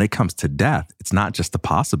 And when it comes to death, it's not just a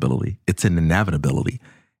possibility, it's an inevitability.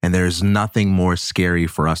 And there's nothing more scary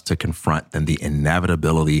for us to confront than the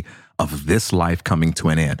inevitability of this life coming to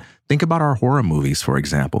an end. Think about our horror movies, for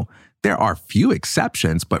example. There are few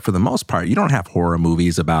exceptions, but for the most part, you don't have horror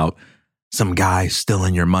movies about some guy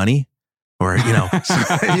stealing your money or, you know what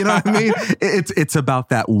I mean? It's about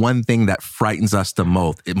that one thing that frightens us the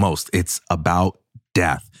most. It's about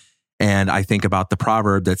death. And I think about the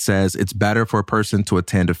proverb that says it's better for a person to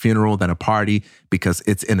attend a funeral than a party because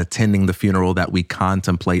it's in attending the funeral that we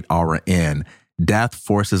contemplate our end. Death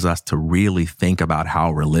forces us to really think about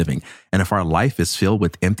how we're living. And if our life is filled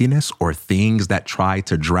with emptiness or things that try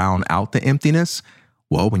to drown out the emptiness,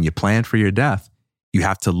 well, when you plan for your death, you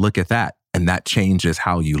have to look at that, and that changes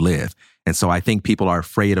how you live. And so I think people are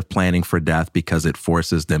afraid of planning for death because it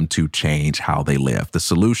forces them to change how they live. The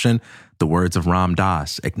solution, the words of Ram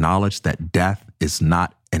Dass, acknowledge that death is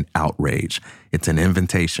not an outrage. It's an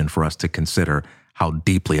invitation for us to consider how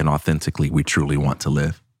deeply and authentically we truly want to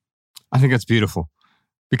live. I think that's beautiful.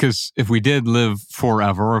 Because if we did live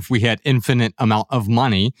forever, or if we had infinite amount of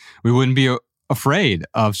money, we wouldn't be afraid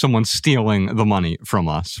of someone stealing the money from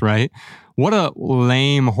us, right? What a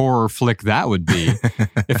lame horror flick that would be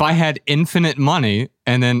if I had infinite money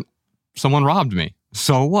and then someone robbed me.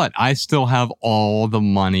 So what? I still have all the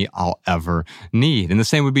money I'll ever need. And the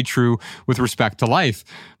same would be true with respect to life.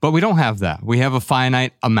 But we don't have that. We have a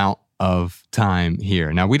finite amount of time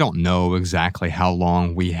here. Now, we don't know exactly how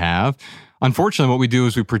long we have. Unfortunately, what we do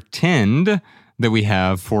is we pretend that we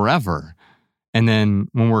have forever. And then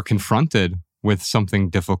when we're confronted with something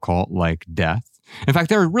difficult like death, in fact,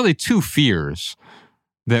 there are really two fears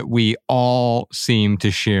that we all seem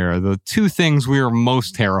to share. The two things we are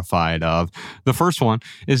most terrified of. The first one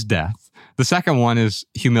is death. The second one is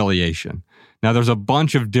humiliation. Now, there's a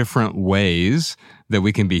bunch of different ways that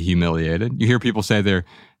we can be humiliated. You hear people say they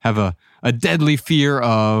have a deadly fear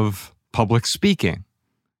of public speaking.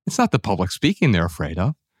 It's not the public speaking they're afraid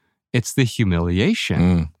of. It's the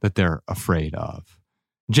humiliation that they're afraid of.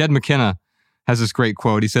 Jed McKenna has this great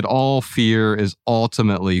quote. He said, all fear is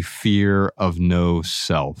ultimately fear of no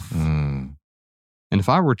self. And if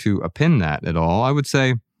I were to append that at all, I would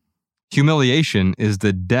say humiliation is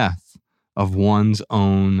the death of one's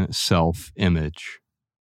own self-image.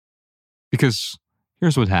 Because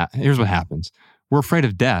here's what happens. We're afraid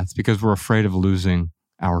of death because we're afraid of losing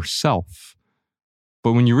ourself.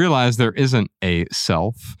 But when you realize there isn't a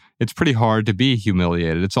self, it's pretty hard to be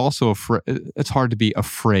humiliated. It's also it's hard to be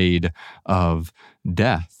afraid of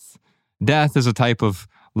death. Death is a type of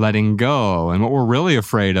letting go. And what we're really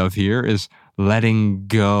afraid of here is letting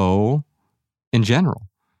go in general.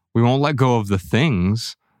 We won't let go of the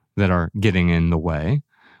things that are getting in the way.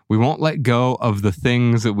 We won't let go of the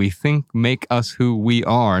things that we think make us who we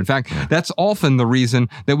are. In fact, that's often the reason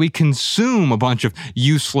that we consume a bunch of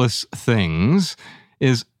useless things,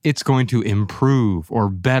 is it's going to improve or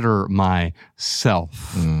better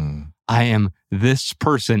myself. I am this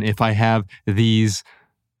person if I have these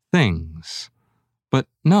things. But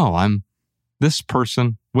no, I'm this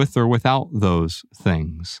person with or without those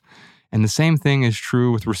things. And the same thing is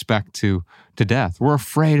true with respect to death. We're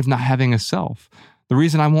afraid of not having a self. The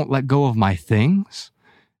reason I won't let go of my things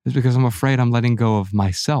is because I'm afraid I'm letting go of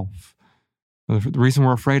myself. The reason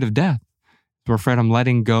we're afraid of death is we're afraid I'm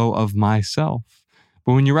letting go of myself.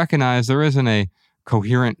 But when you recognize there isn't a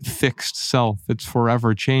coherent, fixed self, it's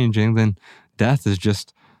forever changing, then death is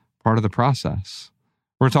just part of the process.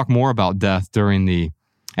 We're going to talk more about death during the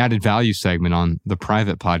added value segment on the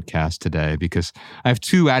private podcast today, because I have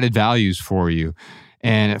two added values for you.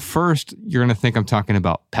 And at first, you're going to think I'm talking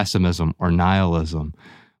about pessimism or nihilism,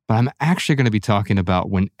 but I'm actually going to be talking about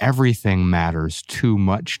when everything matters too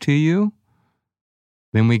much to you,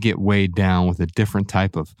 then we get weighed down with a different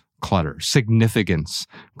type of clutter, significance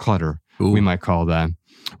clutter, we might call that.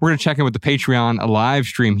 We're going to check in with the Patreon live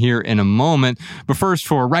stream here in a moment. But first,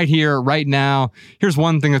 for right here, right now, here's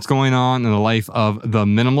one thing that's going on in the life of the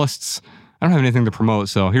minimalists. I don't have anything to promote,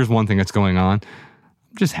 so here's one thing that's going on.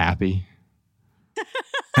 I'm just happy.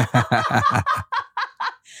 That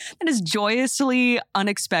is joyously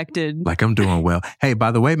unexpected. Like I'm doing well. Hey,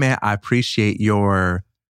 by the way, man, I appreciate your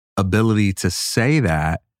ability to say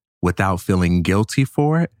that without feeling guilty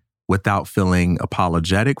for it, without feeling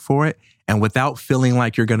apologetic for it, and without feeling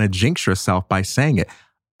like you're going to jinx yourself by saying it.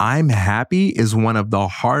 I'm happy is one of the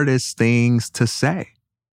hardest things to say,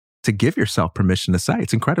 to give yourself permission to say.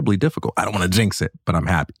 It's incredibly difficult. I don't want to jinx it, but I'm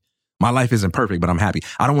happy. My life isn't perfect, but I'm happy.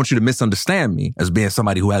 I don't want you to misunderstand me as being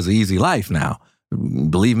somebody who has an easy life now.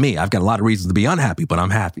 Believe me, I've got a lot of reasons to be unhappy, but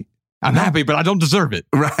I'm happy. I'm happy, but I don't deserve it.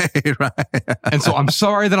 Right. And so I'm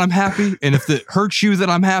sorry that I'm happy. And if it hurts you that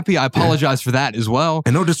I'm happy, I apologize for that as well.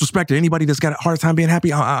 And no disrespect to anybody that's got a hard time being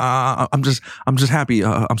happy. I'm just happy.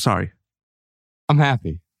 I'm sorry. I'm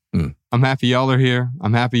happy. I'm happy y'all are here.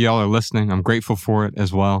 I'm happy y'all are listening. I'm grateful for it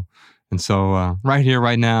as well. And so right here,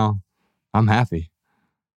 right now, I'm happy.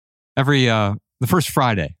 The first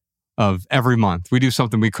Friday of every month, we do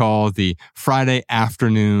something we call the Friday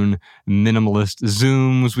Afternoon Minimalist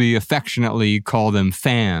Zooms. We affectionately call them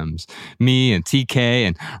FAMs. Me and TK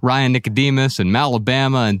and Ryan Nicodemus and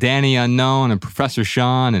Malabama and Danny Unknown and Professor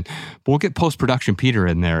Sean. And we'll get post-production Peter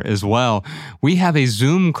in there as well. We have a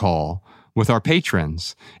Zoom call with our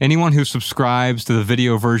patrons. Anyone who subscribes to the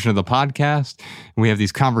video version of the podcast, and we have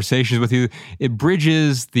these conversations with you, it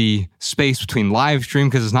bridges the space between live stream,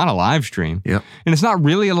 because it's not a live stream. Yep. And it's not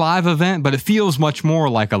really a live event, but it feels much more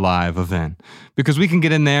like a live event because we can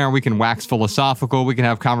get in there, we can wax philosophical, we can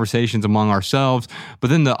have conversations among ourselves, but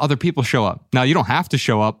then the other people show up. Now, you don't have to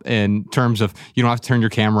show up in terms of, you don't have to turn your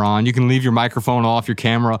camera on. You can leave your microphone off, your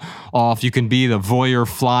camera off. You can be the voyeur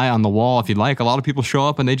fly on the wall if you'd like. A lot of people show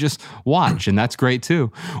up and they just watch, and that's great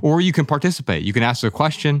too. Or you can participate. You can ask a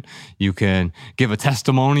question. You can give a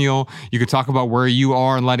testimonial. You can talk about where you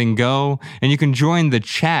are and letting go. And you can join the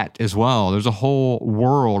chat as well. There's a whole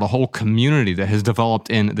world, a whole community that has developed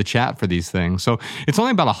in the chat for these things. So it's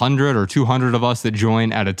only about 100 or 200 of us that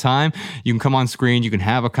join at a time. You can come on screen. You can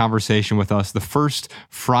have a conversation with us the first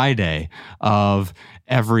Friday of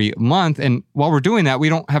every month. And while we're doing that, we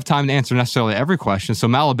don't have time to answer necessarily every question. So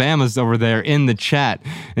Malabama's over there in the chat,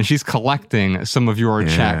 and she's collecting some of your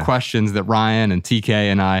chat questions that Ryan and TK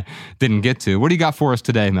and I didn't get to. What do you got for us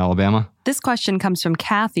today, Malabama? This question comes from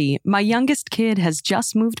Kathy. My youngest kid has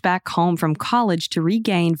just moved back home from college to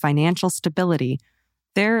regain financial stability.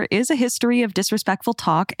 There is a history of disrespectful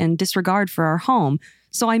talk and disregard for our home,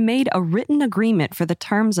 so I made a written agreement for the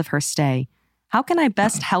terms of her stay. How can I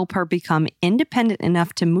best help her become independent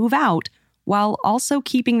enough to move out while also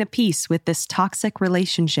keeping the peace with this toxic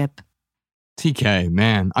relationship? TK,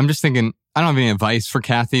 man, I'm just thinking, I don't have any advice for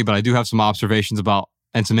Kathy, but I do have some observations about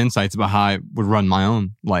and some insights about how I would run my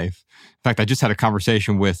own life. In fact, I just had a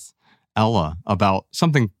conversation with Ella about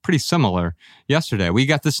something pretty similar yesterday. We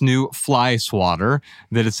got this new fly swatter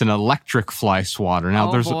that it's an electric fly swatter.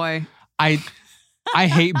 Now, I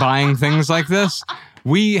hate buying things like this.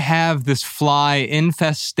 We have this fly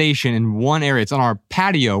infestation in one area. It's on our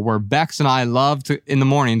patio where Bex and I love to, in the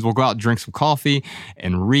mornings, we'll go out and drink some coffee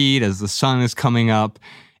and read as the sun is coming up.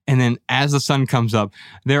 And then as the sun comes up,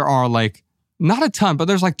 there are like, not a ton, but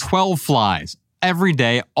there's like 12 flies every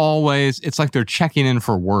day, always. It's like they're checking in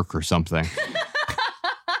for work or something.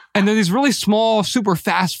 And they're these really small, super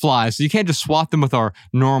fast flies. So you can't just swat them with our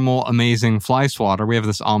normal, amazing fly swatter. We have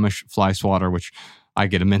this Amish fly swatter, which I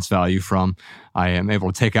get immense value from. I am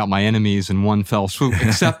able to take out my enemies in one fell swoop,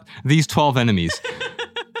 except these 12 enemies.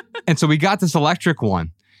 And so we got this electric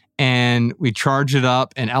one, and we charge it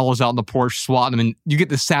up, and Ella's out on the porch swatting them, and you get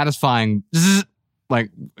this satisfying zzz, like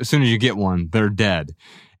as soon as you get one, they're dead.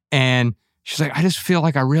 And she's like, I just feel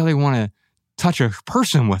like I really want to touch a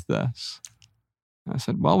person with this. I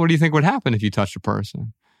said, well, what do you think would happen if you touched a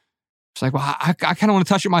person? She's like, well, I kind of want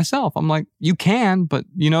to touch it myself. I'm like, you can, but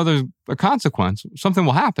you know, there's a consequence. Something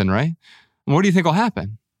will happen, right? And what do you think will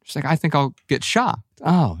happen? She's like, I think I'll get shocked.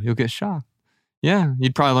 Oh, you'll get shocked. Yeah,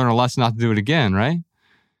 you'd probably learn a lesson not to do it again, right?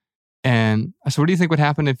 And I said, what do you think would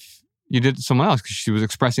happen if you did it to someone else? Because she was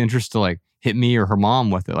expressing interest to like hit me or her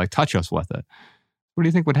mom with it, like touch us with it. What do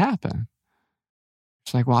you think would happen?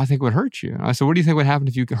 She's like, well, I think it would hurt you. And I said, what do you think would happen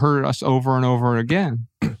if you hurt us over and over again?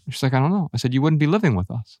 She's like, I don't know. I said, you wouldn't be living with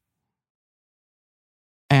us.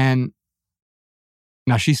 And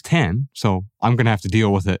now she's 10, so I'm going to have to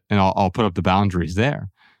deal with it, and I'll put up the boundaries there.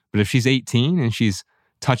 But if she's 18 and she's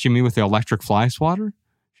touching me with the electric fly swatter,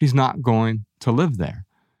 she's not going to live there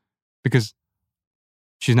because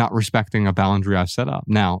she's not respecting a boundary I've set up.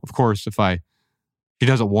 Now, of course, if she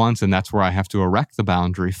does it once and that's where I have to erect the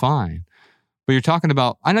boundary, fine. But you're talking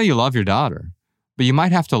about, I know you love your daughter, but you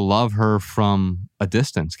might have to love her from a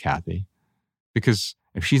distance, Kathy, because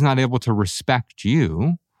if she's not able to respect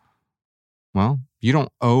you, well, you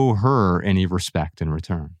don't owe her any respect in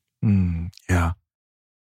return. Yeah.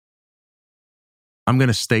 I'm going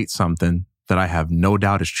to state something that I have no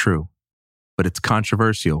doubt is true, but it's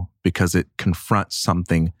controversial because it confronts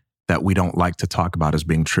something that we don't like to talk about as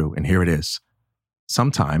being true. And here it is.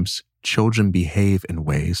 Sometimes children behave in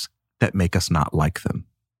ways that make us not like them.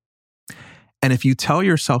 And if you tell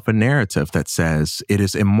yourself a narrative that says it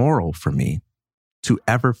is immoral for me to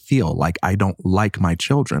ever feel like I don't like my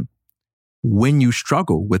children, when you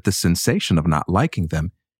struggle with the sensation of not liking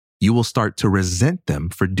them, you will start to resent them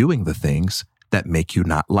for doing the things that make you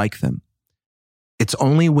not like them. It's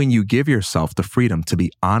only when you give yourself the freedom to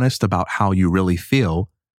be honest about how you really feel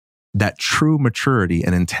that true maturity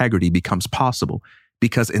and integrity becomes possible.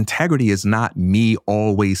 Because integrity is not me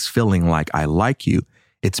always feeling like I like you.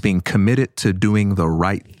 It's being committed to doing the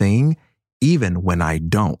right thing, even when I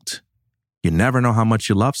don't. You never know how much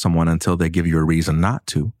you love someone until they give you a reason not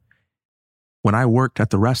to. When I worked at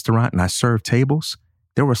the restaurant and I served tables,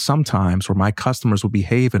 there were some times where my customers would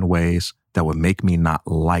behave in ways that would make me not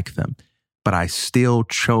like them. But I still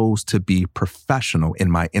chose to be professional in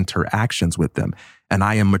my interactions with them. and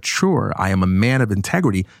I am mature. I am a man of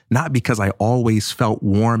integrity, not because I always felt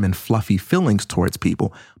warm and fluffy feelings towards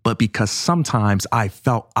people, but because sometimes I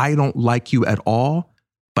felt I don't like you at all,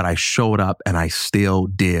 but I showed up and I still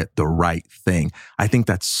did the right thing. I think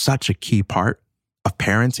that's such a key part of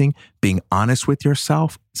parenting, being honest with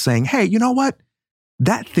yourself, saying, hey, you know what?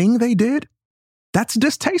 That thing they did, that's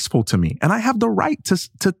distasteful to me. And I have the right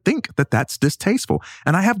to think that that's distasteful.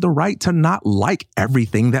 And I have the right to not like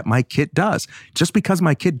everything that my kid does. Just because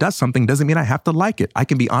my kid does something doesn't mean I have to like it. I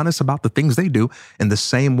can be honest about the things they do in the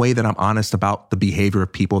same way that I'm honest about the behavior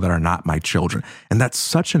of people that are not my children. And that's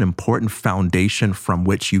such an important foundation from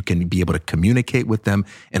which you can be able to communicate with them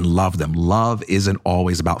and love them. Love isn't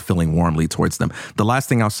always about feeling warmly towards them. The last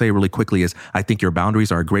thing I'll say really quickly is I think your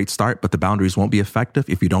boundaries are a great start, but the boundaries won't be effective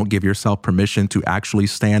if you don't give yourself permission to actually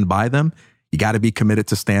stand by them. You got to be committed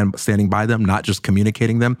to standing by them, not just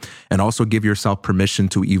communicating them, and also give yourself permission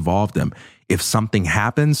to evolve them. If something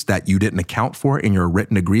happens that you didn't account for in your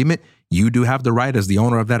written agreement, you do have the right as the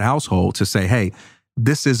owner of that household to say, hey,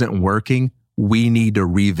 this isn't working. We need to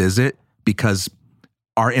revisit because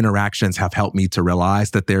our interactions have helped me to realize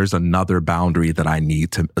that there's another boundary that I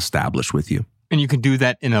need to establish with you. And you can do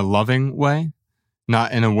that in a loving way,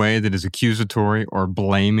 not in a way that is accusatory or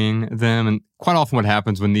blaming them. And quite often what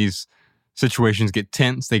happens when these situations get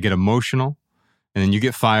tense, they get emotional, and then you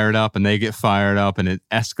get fired up and they get fired up, and it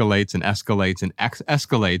escalates and escalates and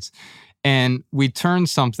escalates. And we turn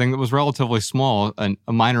something that was relatively small,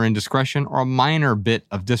 a minor indiscretion or a minor bit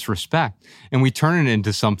of disrespect, and we turn it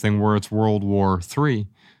into something where it's World War III.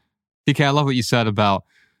 TK, I love what you said about,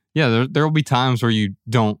 there will be times where you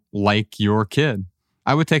don't like your kid.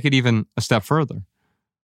 I would take it even a step further.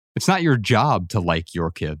 It's not your job to like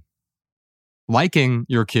your kid. Liking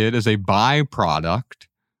your kid is a byproduct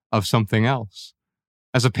of something else.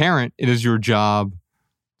 As a parent, it is your job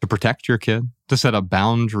to protect your kid, to set up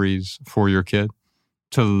boundaries for your kid,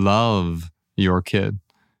 to love your kid.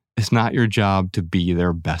 It's not your job to be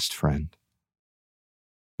their best friend.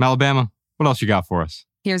 Alabama, what else you got for us?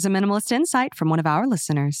 Here's a minimalist insight from one of our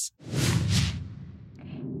listeners.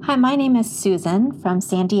 Hi, my name is Susan from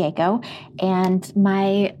San Diego, and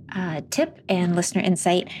my tip and listener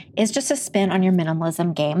insight is just a spin on your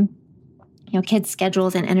minimalism game. You know, kids'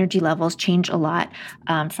 schedules and energy levels change a lot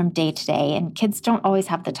from day to day, and kids don't always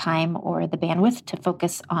have the time or the bandwidth to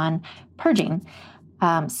focus on purging.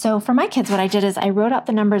 So for my kids, what I did is I wrote out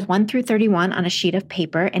the numbers 1 through 31 on a sheet of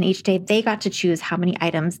paper, and each day they got to choose how many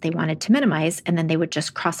items they wanted to minimize, and then they would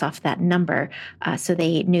just cross off that number so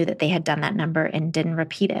they knew that they had done that number and didn't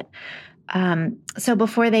repeat it. So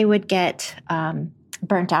before they would get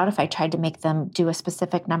burnt out, if I tried to make them do a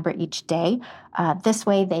specific number each day, this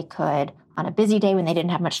way they could, on a busy day when they didn't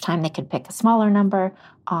have much time, they could pick a smaller number.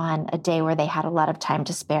 On a day where they had a lot of time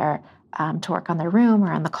to spare to work on their room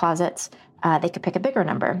or on the closets, they could pick a bigger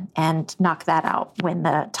number and knock that out when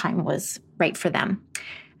the time was right for them.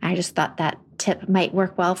 I just thought that tip might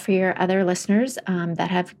work well for your other listeners that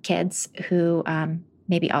have kids who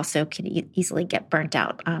maybe also could easily get burnt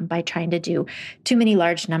out by trying to do too many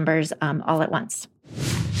large numbers all at once.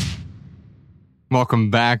 Welcome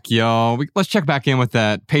back, y'all. Let's check back in with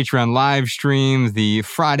that Patreon live stream, the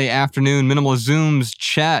Friday afternoon Minimalist Zooms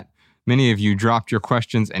chat. Many of you dropped your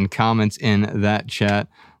questions and comments in that chat.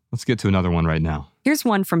 Let's get to another one right now. Here's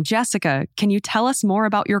one from Jessica. Can you tell us more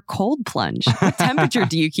about your cold plunge? What temperature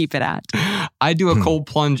do you keep it at? I do a cold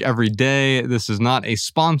plunge every day. This is not a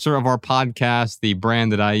sponsor of our podcast. The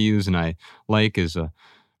brand that I use and I like is a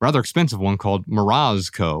rather expensive one called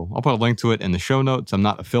Mrazco. I'll put a link to it in the show notes. I'm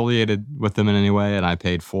not affiliated with them in any way, and I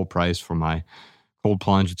paid full price for my cold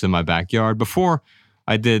plunge. It's in my backyard. Before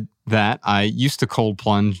I did that, I used to cold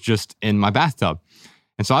plunge just in my bathtub.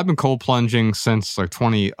 And so I've been cold plunging since like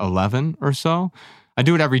 2011 or so. I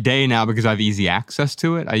do it every day now because I have easy access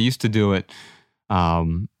to it. I used to do it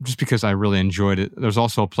just because I really enjoyed it. There's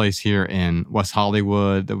also a place here in West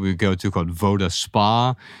Hollywood that we go to called Voda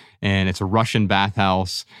Spa, and it's a Russian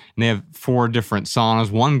bathhouse. And they have 4 different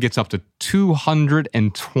saunas. One gets up to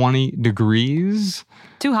 220 degrees.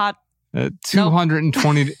 Too hot.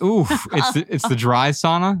 220. Nope. Oof! It's the dry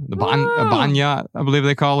sauna, the banya, I believe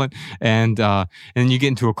they call it, and you get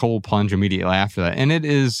into a cold plunge immediately after that, and it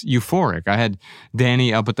is euphoric. I had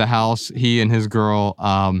Danny up at the house, he and his girl,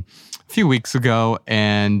 a few weeks ago,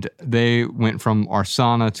 and they went from our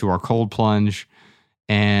sauna to our cold plunge,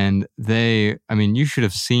 and you should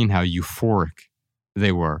have seen how euphoric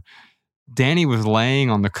they were. Danny was laying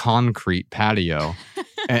on the concrete patio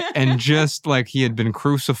and just like he had been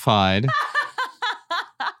crucified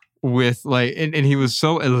with like, and he was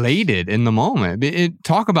so elated in the moment.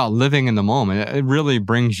 Talk about living in the moment. It really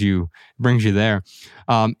brings you there.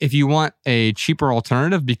 If you want a cheaper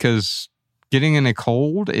alternative, because getting in a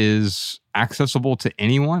cold is accessible to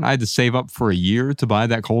anyone. I had to save up for a year to buy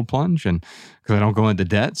that cold plunge, and because I don't go into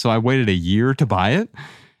debt, so I waited a year to buy it.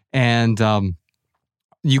 And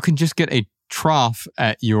you can just get a trough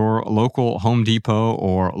at your local Home Depot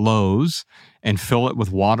or Lowe's and fill it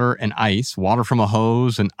with water and ice, water from a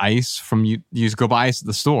hose and ice from you just go buy ice at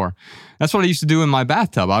the store. That's what I used to do in my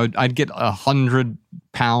bathtub. I'd get 100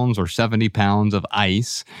 pounds or 70 pounds of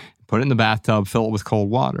ice, put it in the bathtub, fill it with cold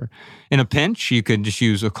water. In a pinch, you could just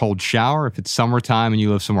use a cold shower. If it's summertime and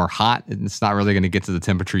you live somewhere hot, it's not really going to get to the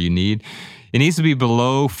temperature you need. It needs to be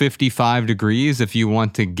below 55 degrees if you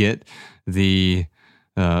want to get the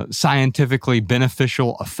scientifically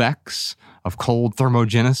beneficial effects of cold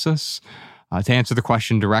thermogenesis. To answer the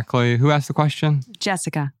question directly, who asked the question?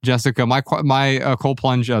 Jessica. My cold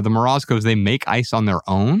plunge, the Morozzcos, they make ice on their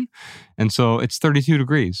own, and so it's 32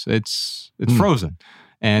 degrees. It's frozen,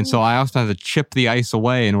 and so I also have to chip the ice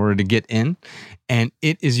away in order to get in, and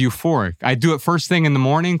it is euphoric. I do it first thing in the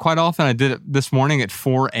morning quite often. I did it this morning at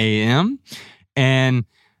 4 a.m., and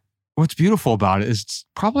what's beautiful about it is it's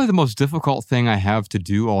probably the most difficult thing I have to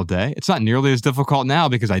do all day. It's not nearly as difficult now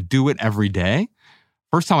because I do it every day.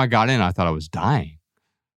 First time I got in, I thought I was dying.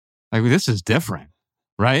 Like, this is different,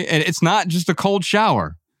 right? And it's not just a cold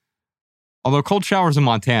shower. Although cold showers in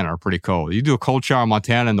Montana are pretty cold. You do a cold shower in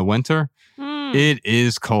Montana in the winter, it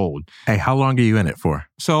is cold. Hey, how long are you in it for?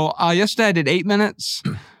 So yesterday I did 8 minutes.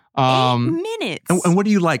 8 minutes? And what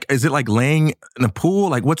do you like? Is it like laying in a pool?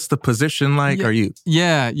 Like, what's the position like? Yeah, Are you?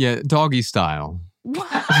 Yeah, doggy style.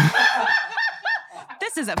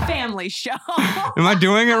 This is a family show. Am I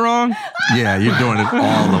doing it wrong? Yeah, you're doing it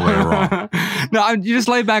all the way wrong. No, you just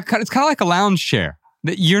lay back. It's kind of like a lounge chair.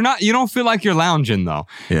 You don't feel like you're lounging though.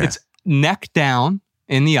 Yeah. It's neck down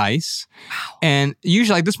in the ice. Wow. And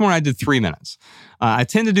usually, like this morning, I did 3 minutes. I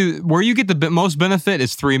tend to do, where you get the most benefit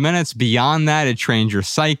is 3 minutes. Beyond that, it trains your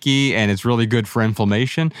psyche and it's really good for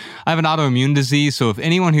inflammation. I have an autoimmune disease, so if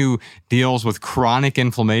anyone who deals with chronic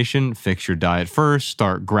inflammation, fix your diet first,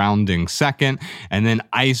 start grounding second, and then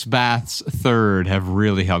ice baths third have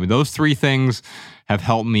really helped me. Those three things have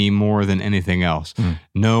helped me more than anything else.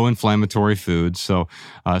 No inflammatory foods. So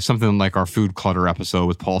something like our food clutter episode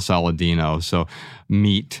with Paul Saladino. So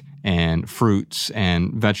meat and fruits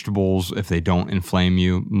and vegetables, if they don't inflame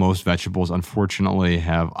you. Most vegetables, unfortunately,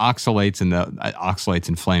 have oxalates, and the oxalates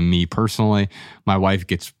inflame me personally. My wife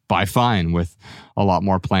gets by fine with a lot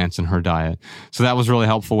more plants in her diet. So that was really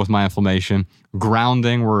helpful with my inflammation.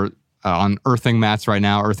 Grounding, we're on earthing mats right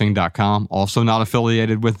now, earthing.com. Also not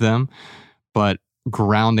affiliated with them, but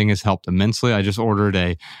grounding has helped immensely. I just ordered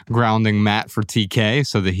a grounding mat for TK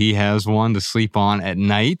so that he has one to sleep on at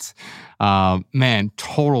night. Man,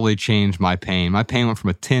 totally changed my pain. My pain went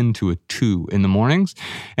from a 10 to a 2 in the mornings.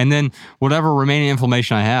 And then whatever remaining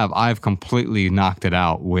inflammation I have, I've completely knocked it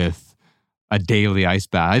out with a daily ice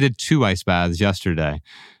bath. I did 2 ice baths yesterday.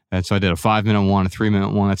 And so I did a 5-minute one, a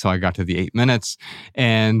 3-minute one. That's how I got to the 8 minutes.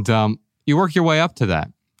 And you work your way up to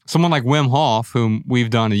that. Someone like Wim Hof, whom we've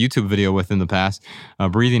done a YouTube video with in the past, a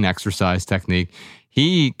breathing exercise technique,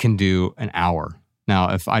 he can do an hour.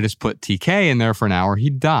 Now, if I just put TK in there for an hour,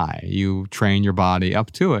 he'd die. You train your body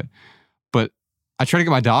up to it. But I try to get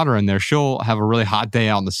my daughter in there. She'll have a really hot day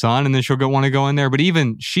out in the sun, and then she'll want to go in there. But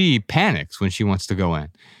even she panics when she wants to go in.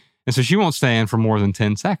 And so she won't stay in for more than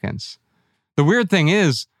 10 seconds. The weird thing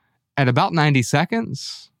is, at about 90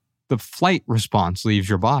 seconds, the flight response leaves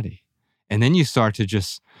your body. And then you start to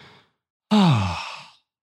just,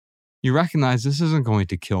 you recognize this isn't going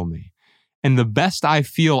to kill me. And the best I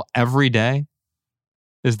feel every day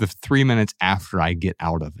is the 3 minutes after I get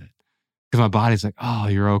out of it. Because my body's like, oh,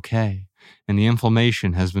 you're okay. And the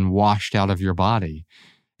inflammation has been washed out of your body.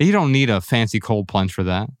 You don't need a fancy cold plunge for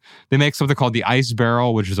that. They make something called the Ice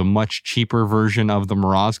Barrel, which is a much cheaper version of the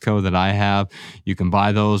Morozzco that I have. You can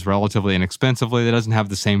buy those relatively inexpensively. That doesn't have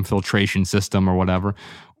the same filtration system or whatever.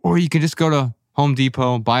 Or you can just go to Home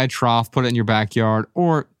Depot, buy a trough, put it in your backyard,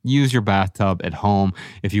 or use your bathtub at home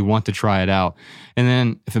if you want to try it out. And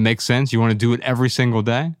then if it makes sense, you want to do it every single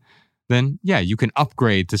day, then yeah, you can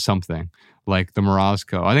upgrade to something like the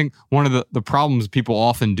Morozzco. I think one of the problems people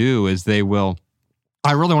often do is they will,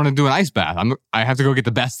 I really want to do an ice bath. I have to go get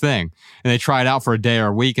the best thing. And they try it out for a day or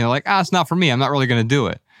a week and they're like, it's not for me. I'm not really going to do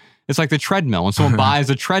it. It's like the treadmill. When someone buys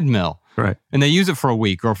a treadmill, right, and they use it for a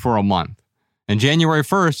week or for a month. And January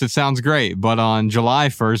 1st, it sounds great. But on July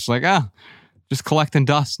 1st, like, just collecting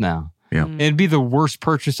dust now. Yeah. It'd be the worst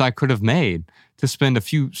purchase I could have made to spend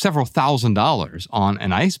several $1,000s on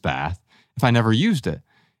an ice bath if I never used it.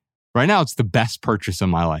 Right now, it's the best purchase of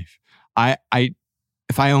my life.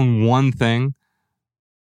 If I own one thing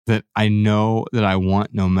that I know that I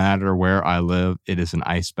want no matter where I live, it is an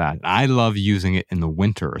ice bath. I love using it in the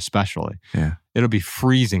winter, especially. Yeah. It'll be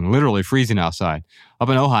freezing, literally freezing outside. Up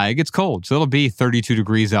in Ojai, it gets cold. So it'll be 32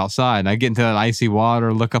 degrees outside. And I get into that icy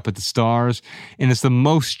water, look up at the stars, and it's the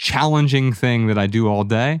most challenging thing that I do all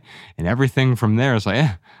day. And everything from there is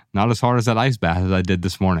like, not as hard as that ice bath as I did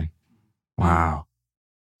this morning. Wow.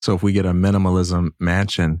 So if we get a minimalism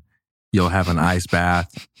mansion, you'll have an ice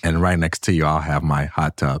bath, and right next to you, I'll have my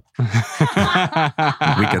hot tub. We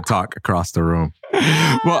could talk across the room.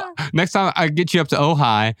 Well, next time I get you up to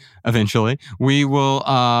Ojai, eventually, we will,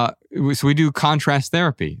 so we do contrast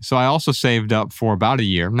therapy. So I also saved up for about a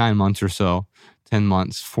year, 9 months or so, 10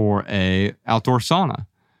 months for a outdoor sauna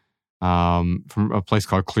from a place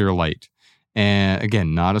called Clear Light. And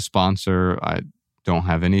again, not a sponsor. I don't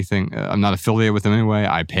have anything. I'm not affiliated with them anyway.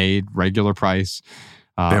 I paid regular price.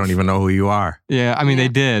 They don't even know who you are. Yeah, I mean, they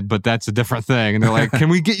did, but that's a different thing. And they're like, can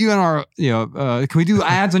we get you on our, can we do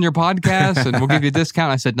ads on your podcast and we'll give you a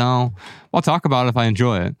discount? I said, no, I'll talk about it if I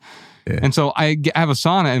enjoy it. Yeah. And so I have a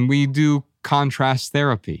sauna and we do contrast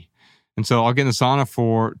therapy. And so I'll get in the sauna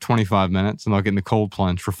for 25 minutes and I'll get in the cold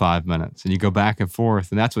plunge for 5 minutes. And you go back and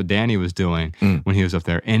forth. And that's what Danny was doing when he was up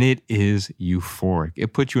there. And it is euphoric.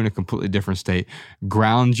 It puts you in a completely different state,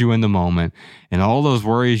 grounds you in the moment. And all those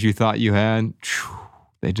worries you thought you had,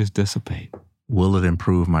 they just dissipate. Will it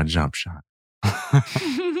improve my jump shot?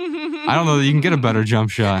 I don't know that you can get a better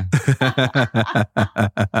jump shot.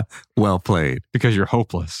 Well played. Because you're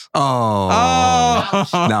hopeless. Oh.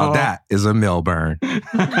 Now that is a Milburn.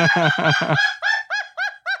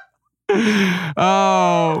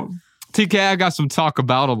 Oh. TK, I got some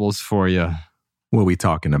talk-aboutables for you. What are we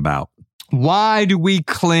talking about? Why do we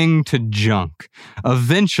cling to junk?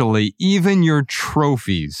 Eventually, even your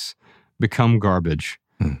trophies become garbage.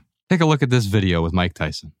 Take a look at this video with Mike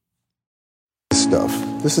Tyson. Stuff.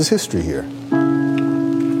 This is history here.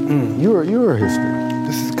 You're history.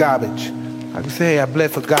 This is garbage. I can say I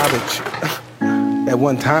bled for garbage. At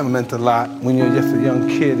one time, it meant a lot. When you're just a young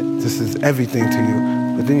kid, this is everything to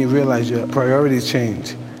you. But then you realize your priorities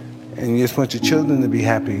change. And you just want your children to be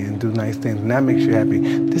happy and do nice things. And that makes you happy.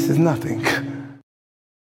 This is nothing.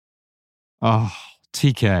 Oh,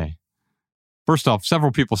 TK. First off,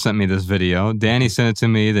 several people sent me this video. Danny sent it to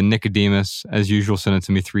me. Then Nicodemus, as usual, sent it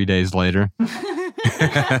to me 3 days later.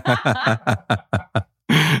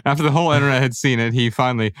 After the whole internet had seen it, he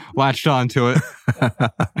finally latched on to it.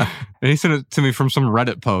 And he sent it to me from some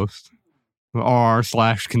Reddit post.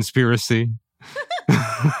 r/conspiracy. No,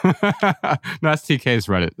 that's TK's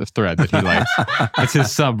Reddit, the thread that he likes. It's his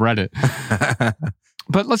subreddit.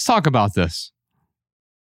 But let's talk about this.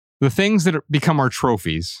 The things that become our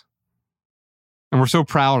trophies and we're so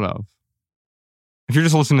proud of. If you're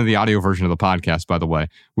just listening to the audio version of the podcast, by the way,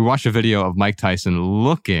 we watched a video of Mike Tyson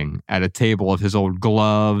looking at a table of his old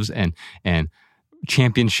gloves and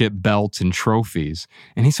championship belts and trophies.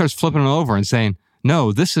 And he starts flipping them over and saying,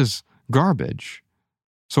 no, this is garbage.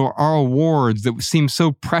 So our awards that seem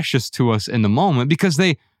so precious to us in the moment, because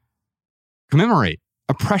they commemorate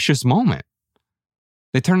a precious moment,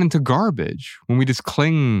 they turn into garbage when we just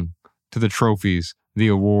cling to the trophies, the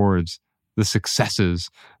awards, the successes,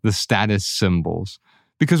 the status symbols,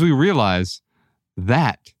 because we realize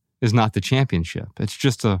that is not the championship. It's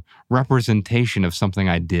just a representation of something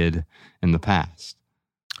I did in the past.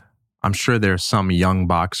 I'm sure there's some young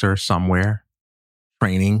boxer somewhere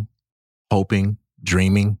training, hoping,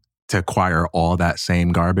 dreaming to acquire all that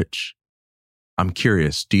same garbage. I'm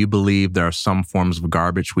curious, do you believe there are some forms of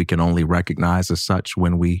garbage we can only recognize as such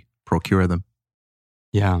when we procure them?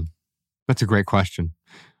 Yeah, that's a great question.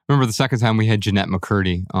 Remember the second time we had Jeanette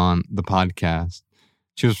McCurdy on the podcast,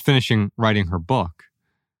 she was finishing writing her book,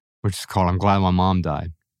 which is called I'm Glad My Mom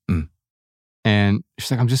Died. And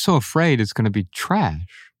she's like, I'm just so afraid it's going to be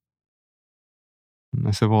trash. And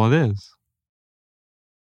I said, well, it is.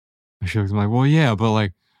 And she was like, well, yeah,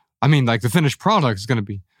 but the finished product is going to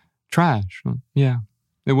be trash. Well, yeah,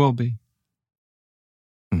 it will be.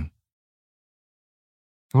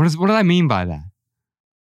 What did I mean by that?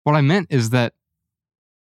 What I meant is that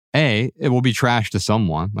A, it will be trash to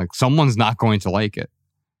someone. Like someone's not going to like it.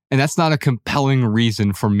 And that's not a compelling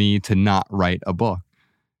reason for me to not write a book.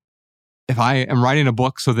 If I am writing a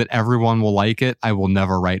book so that everyone will like it, I will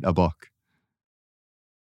never write a book.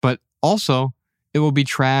 But also, it will be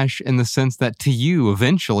trash in the sense that to you,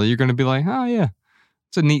 eventually, you're going to be like, oh yeah,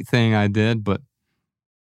 it's a neat thing I did, but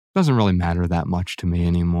it doesn't really matter that much to me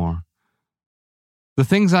anymore. The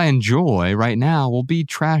things I enjoy right now will be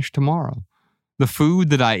trash tomorrow. The food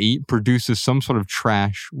that I eat produces some sort of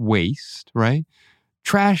trash waste, right?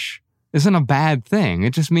 Trash isn't a bad thing.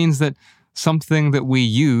 It just means that something that we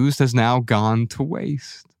used has now gone to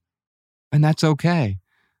waste. And that's okay.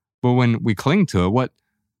 But when we cling to it, what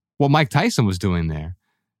Mike Tyson was doing there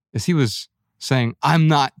is he was saying, I'm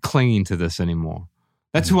not clinging to this anymore.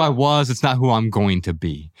 That's who I was. It's not who I'm going to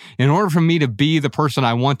be. In order for me to be the person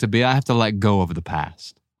I want to be, I have to let go of the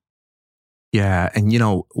past. Yeah. And,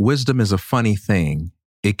 wisdom is a funny thing.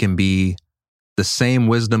 It can be the same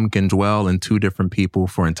wisdom can dwell in two different people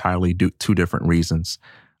for entirely two different reasons,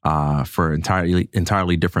 for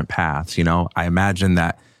entirely different paths. I imagine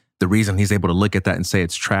that the reason he's able to look at that and say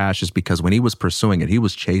it's trash is because when he was pursuing it, he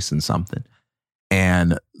was chasing something.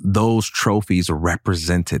 And those trophies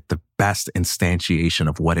represented the best instantiation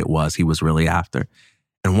of what it was he was really after.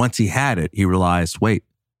 And once he had it, he realized, wait,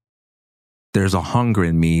 there's a hunger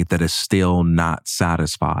in me that is still not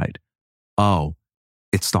satisfied. Oh,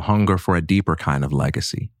 it's the hunger for a deeper kind of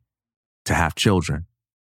legacy, to have children,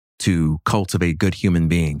 to cultivate good human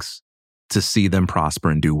beings, to see them prosper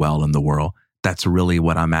and do well in the world. That's really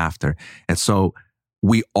what I'm after. And so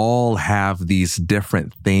we all have these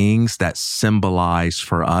different things that symbolize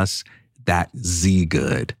for us that Z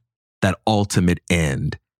good, that ultimate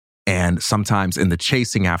end. And sometimes in the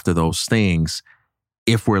chasing after those things,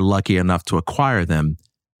 if we're lucky enough to acquire them,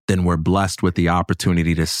 then we're blessed with the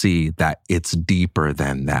opportunity to see that it's deeper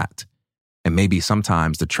than that. And maybe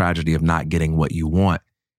sometimes the tragedy of not getting what you want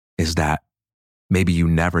is that maybe you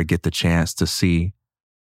never get the chance to see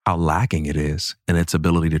how lacking it is in its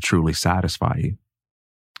ability to truly satisfy you.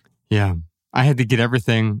 Yeah. I had to get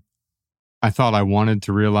everything I thought I wanted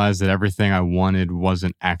to realize that everything I wanted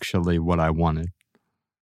wasn't actually what I wanted.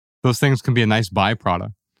 Those things can be a nice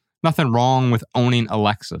byproduct. Nothing wrong with owning a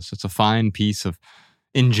Lexus. It's a fine piece of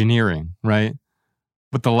engineering, right?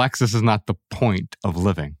 But the Lexus is not the point of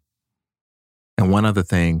living. And one other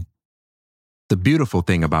thing, the beautiful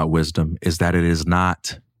thing about wisdom is that it does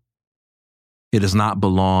not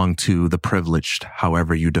belong to the privileged,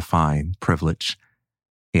 however you define privilege.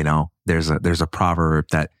 There's a proverb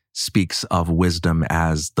that speaks of wisdom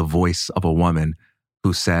as the voice of a woman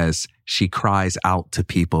who says she cries out to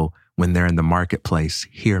people when they're in the marketplace,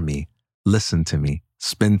 hear me, listen to me,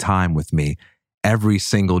 spend time with me. Every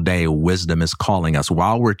single day, wisdom is calling us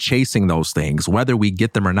while we're chasing those things, whether we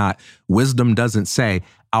get them or not. Wisdom doesn't say,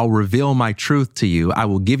 I'll reveal my truth to you. I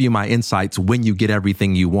will give you my insights when you get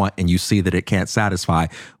everything you want and you see that it can't satisfy.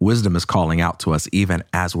 Wisdom is calling out to us even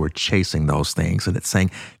as we're chasing those things. And it's saying,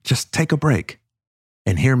 just take a break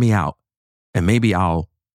and hear me out. And maybe I'll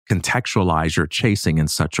contextualize your chasing in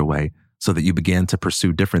such a way so that you begin to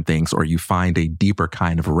pursue different things, or you find a deeper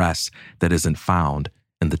kind of rest that isn't found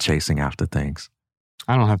in the chasing after things.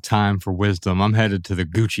 I don't have time for wisdom. I'm headed to the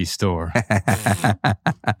Gucci store.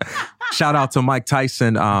 Shout out to Mike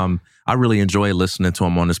Tyson. I really enjoy listening to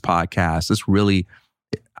him on this podcast. It's really,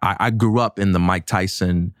 I grew up in the Mike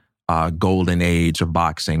Tyson golden age of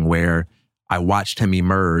boxing, where I watched him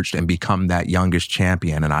emerge and become that youngest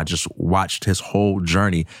champion. And I just watched his whole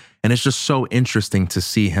journey. And it's just so interesting to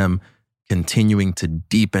see him continuing to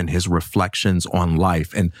deepen his reflections on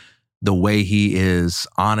life and the way he is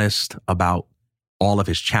honest about all of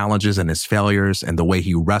his challenges and his failures and the way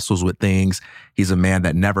he wrestles with things. He's a man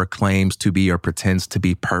that never claims to be or pretends to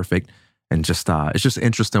be perfect. And just it's just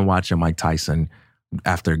interesting watching Mike Tyson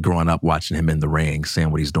after growing up, watching him in the ring,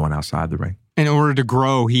 seeing what he's doing outside the ring. In order to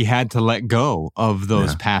grow, he had to let go of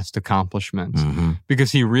those past accomplishments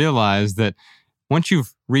because he realized that once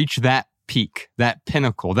you've reached that peak, that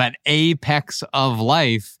pinnacle, that apex of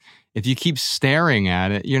life, if you keep staring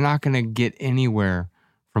at it, you're not going to get anywhere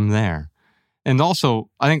from there. And also,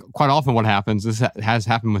 I think quite often what happens, this has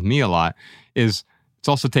happened with me a lot, is it's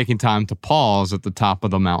also taking time to pause at the top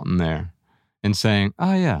of the mountain there and saying,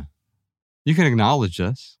 oh yeah, you can acknowledge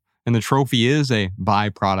this. And the trophy is a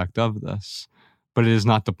byproduct of this, but it is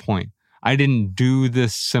not the point. I didn't do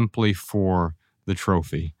this simply for the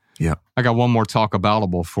trophy. Yeah. I got one more talk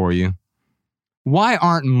aboutable for you. Why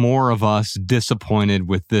aren't more of us disappointed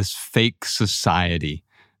with this fake society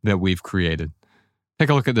that we've created? Take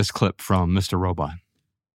a look at this clip from Mr. Robot.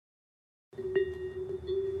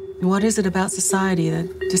 What is it about society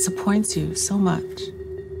that disappoints you so much?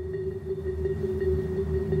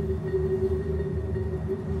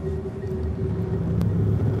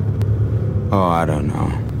 Oh, I don't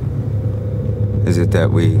know. Is it that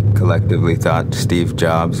we collectively thought Steve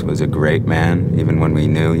Jobs was a great man, even when we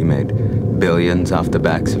knew he made billions off the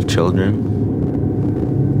backs of children?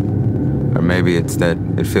 Or maybe it's that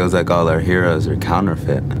it feels like all our heroes are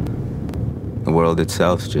counterfeit. The world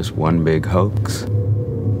itself's just one big hoax.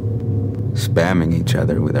 Spamming each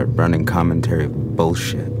other with our burning commentary of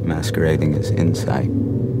bullshit masquerading as insight.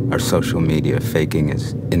 Our social media faking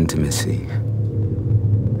as intimacy.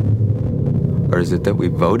 Or is it that we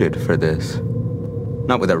voted for this?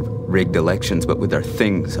 Not with our rigged elections, but with our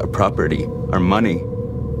things, our property, our money.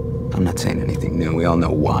 I'm not saying anything new. We all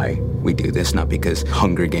know why we do this, not because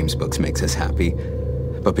Hunger Games books makes us happy,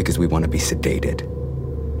 but because we want to be sedated.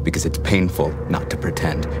 Because it's painful not to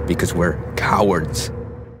pretend. Because we're cowards.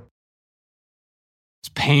 It's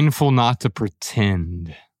painful not to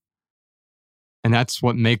pretend. And that's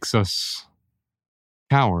what makes us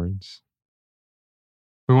cowards.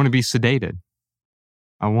 We want to be sedated.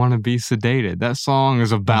 I want to be sedated. That song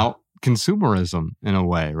is about consumerism in a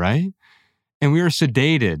way, right? And we are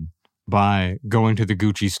sedated by going to the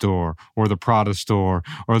Gucci store or the Prada store.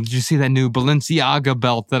 Or did you see that new Balenciaga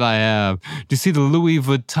belt that I have? Did you see the Louis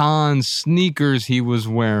Vuitton sneakers he was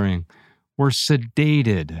wearing? We're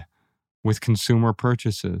sedated with consumer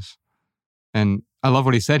purchases. And I love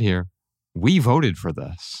what he said here. We voted for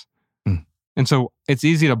this. And so it's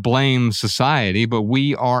easy to blame society, but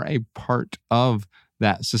we are a part of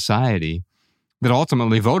that society that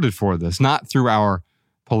ultimately voted for this, not through our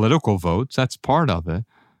political votes, that's part of it,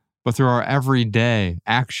 but through our everyday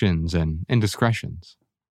actions and indiscretions.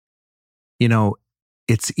 You know,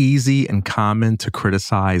 it's easy and common to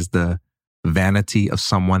criticize the vanity of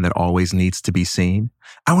someone that always needs to be seen.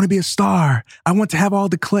 I want to be a star. I want to have all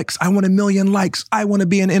the clicks. I want 1 million likes. I want to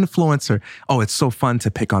be an influencer. Oh, it's so fun to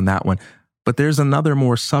pick on that one. But there's another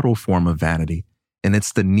more subtle form of vanity, and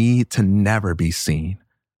it's the need to never be seen,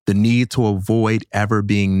 the need to avoid ever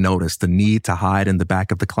being noticed, the need to hide in the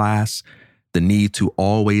back of the class, the need to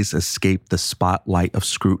always escape the spotlight of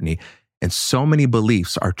scrutiny. And so many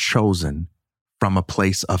beliefs are chosen from a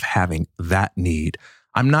place of having that need.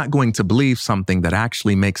 I'm not going to believe something that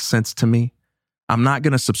actually makes sense to me. I'm not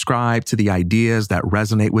going to subscribe to the ideas that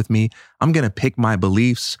resonate with me. I'm going to pick my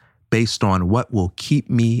beliefs based on what will keep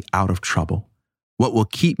me out of trouble, what will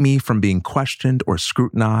keep me from being questioned or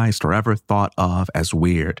scrutinized or ever thought of as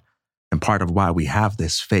weird. And part of why we have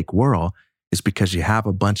this fake world is because you have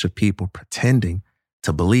a bunch of people pretending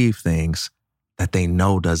to believe things that they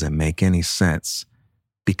know doesn't make any sense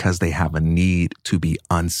because they have a need to be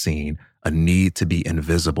unseen, a need to be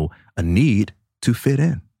invisible, a need to fit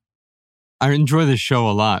in. I enjoy this show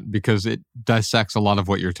a lot because it dissects a lot of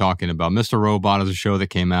what you're talking about. Mr. Robot is a show that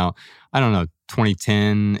came out,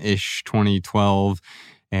 2010-ish, 2012.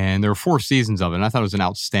 And there were 4 seasons of it. And I thought it was an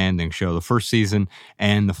outstanding show. The first season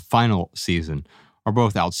and the final season are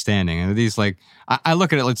both outstanding. And these I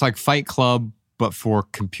look at it, it's like Fight Club, but for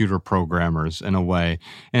computer programmers in a way.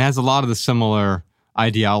 And it has a lot of the similar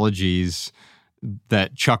ideologies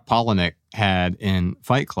that Chuck Palahniuk had in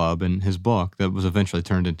Fight Club in his book that was eventually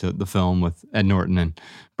turned into the film with Ed Norton and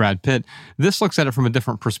Brad Pitt. This looks at it from a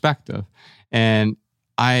different perspective. And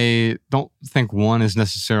I don't think one is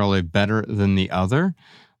necessarily better than the other,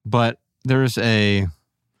 but there's a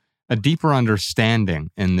deeper understanding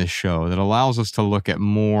in this show that allows us to look at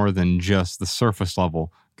more than just the surface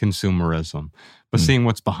level consumerism, but seeing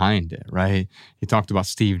what's behind it, right? He talked about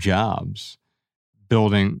Steve Jobs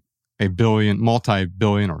building a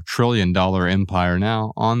multi-billion or trillion-dollar empire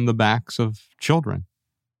now on the backs of children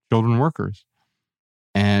workers.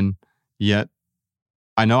 And yet,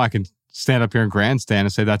 I know I can stand up here and grandstand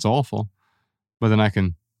and say that's awful, but then I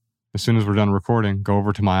can, as soon as we're done recording, go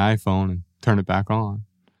over to my iPhone and turn it back on,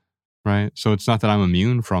 right? So it's not that I'm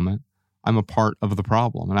immune from it. I'm a part of the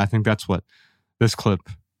problem. And I think that's what this clip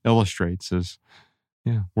illustrates is,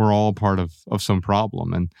 we're all part of some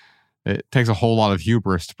problem. And it takes a whole lot of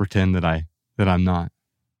hubris to pretend that I'm not.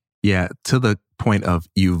 Yeah, to the point of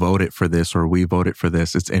you voted for this or we voted for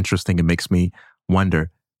this, it's interesting. It makes me wonder,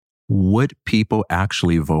 would people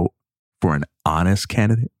actually vote for an honest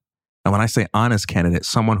candidate? And when I say honest candidate,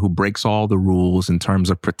 someone who breaks all the rules in terms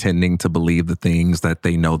of pretending to believe the things that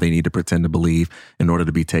they know they need to pretend to believe in order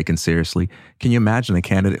to be taken seriously. Can you imagine a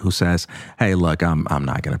candidate who says, hey, look, I'm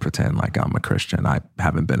not going to pretend like I'm a Christian. I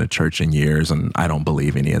haven't been to church in years and I don't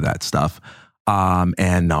believe any of that stuff.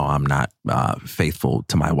 And no, I'm not faithful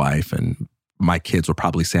to my wife, and my kids will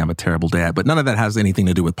probably say I'm a terrible dad. But none of that has anything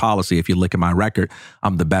to do with policy. If you look at my record,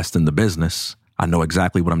 I'm the best in the business. I know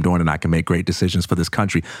exactly what I'm doing and I can make great decisions for this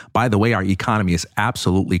country. By the way, our economy is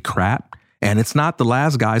absolutely crap. And it's not the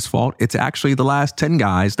last guy's fault. It's actually the last 10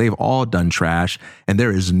 guys. They've all done trash. And there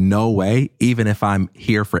is no way, even if I'm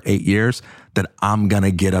here for 8 years, that I'm going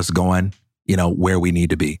to get us going, where we need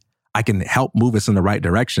to be. I can help move us in the right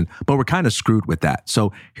direction, but we're kind of screwed with that.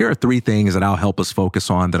 So here are 3 things that I'll help us focus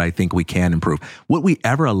on that I think we can improve. Would we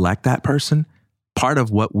ever elect that person? part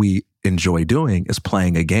of what we enjoy doing is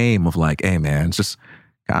playing a game of like, hey man, just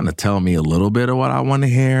kind of tell me a little bit of what I want to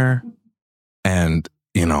hear and,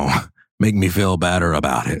 make me feel better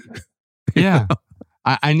about it. Yeah.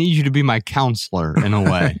 I need you to be my counselor in a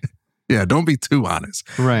way. Yeah, don't be too honest.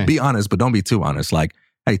 Right. Be honest, but don't be too honest. Like,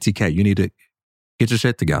 hey, TK, you need to get your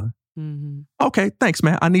shit together. Mm-hmm. Okay, thanks,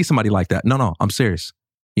 man. I need somebody like that. No, I'm serious.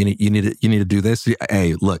 You need to do this.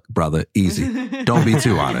 Hey, look, brother, easy. Don't be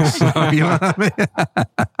too honest. You know what I mean?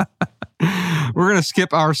 We're going to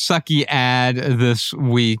skip our sucky ad this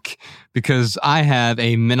week because I have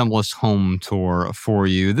a Minimalist Home Tour for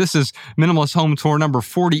you. This is Minimalist Home Tour number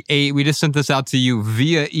 48. We just sent this out to you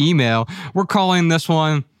via email. We're calling this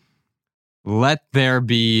one Let There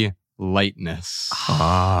Be Lightness.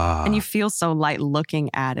 And you feel so light looking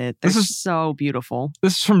at it. This is so beautiful.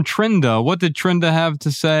 This is from Trinda. What did Trinda have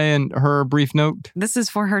to say in her brief note? This is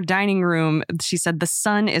for her dining room. She said, the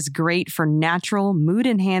sun is great for natural,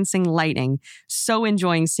 mood-enhancing lighting. So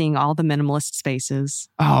enjoying seeing all the minimalist spaces.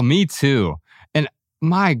 Oh, me too. And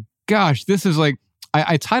my gosh, this is like,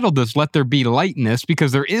 I titled this Let There Be Lightness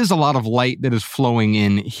because there is a lot of light that is flowing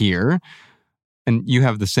in here. And you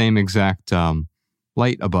have the same exact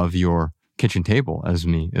light above your kitchen table as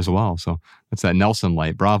me as well. So that's that Nelson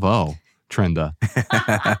light. Bravo, Trinda.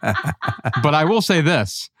 But I will say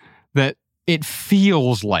this, that it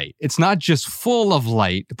feels light. It's not just full of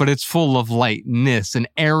light, but it's full of lightness and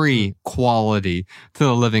airy quality to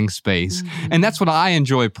the living space. Mm-hmm. And that's what I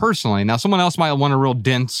enjoy personally. Now, someone else might want a real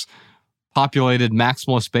dense, populated,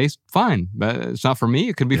 maximalist space. Fine. But it's not for me.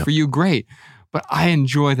 It could be for you. Great. But I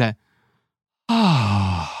enjoy that.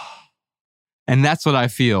 And that's what I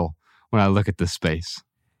feel when I look at this space.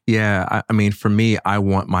 Yeah, I mean, for me, I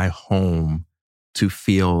want my home to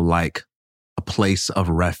feel like a place of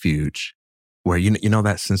refuge where, you know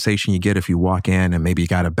that sensation you get if you walk in and maybe you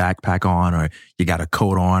got a backpack on or you got a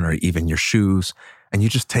coat on or even your shoes and you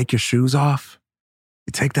just take your shoes off.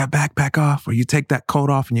 You take that backpack off or you take that coat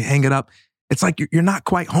off and you hang it up. It's like you're not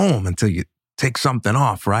quite home until you take something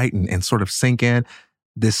off, right? And sort of sink in.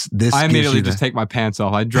 This I immediately just take my pants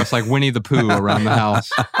off. I dress like Winnie the Pooh around the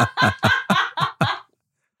house.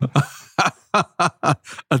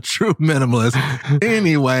 A true minimalist.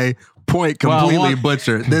 Anyway, point completely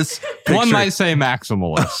butchered. This picture, one might say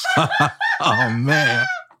maximalist. Oh man.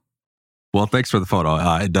 Well, thanks for the photo.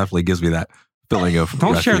 It definitely gives me that feeling of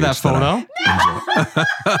don't share that photo.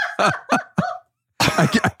 I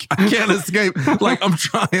can't escape. Like I'm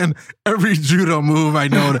trying every judo move I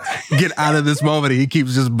know to get out of this moment. He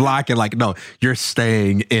keeps just blocking like, no, you're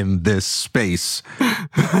staying in this space.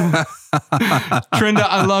 Trinda,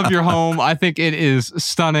 I love your home. I think it is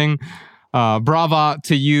stunning. Brava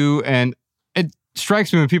to you. And it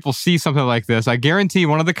strikes me when people see something like this, I guarantee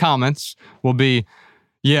one of the comments will be,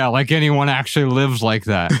 yeah, like anyone actually lives like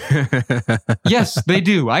that. Yes, they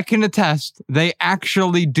do. I can attest. They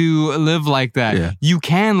actually do live like that. Yeah. You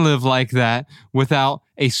can live like that without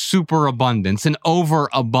a superabundance, an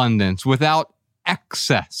overabundance, without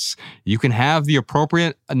excess. You can have the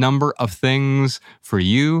appropriate number of things for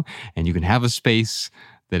you, and you can have a space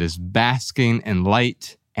that is basking in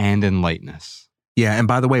light and in lightness. Yeah, and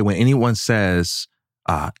by the way, when anyone says,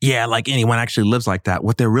 yeah, like anyone actually lives like that,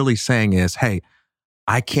 what they're really saying is, hey,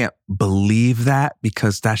 I can't believe that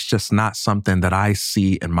because that's just not something that I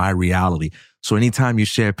see in my reality. So anytime you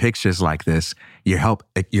share pictures like this, you're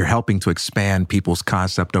helping to expand people's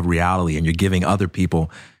concept of reality and you're giving other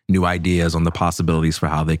people new ideas on the possibilities for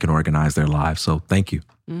how they can organize their lives. So thank you.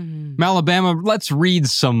 Mm-hmm. Alabama, let's read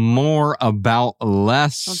some more about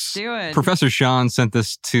less. Let's do it. Professor Sean sent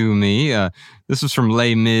this to me. This is from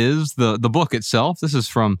Les Mis, the book itself. This is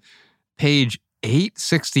from page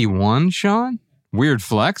 861, Sean. Weird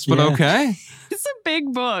flex, but okay. It's a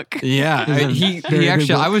big book. Yeah, he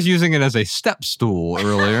actually, I was using it as a step stool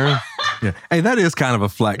earlier. Yeah. Hey, that is kind of a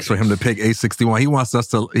flex for him to pick 861. He wants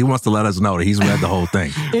to let us know that he's read the whole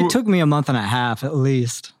thing. It took me a month and a half at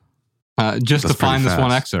least. Just to find this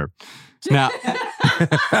one excerpt. Now,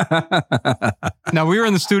 we were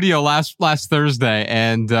in the studio last Thursday,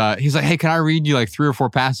 and he's like, "Hey, can I read you like 3 or 4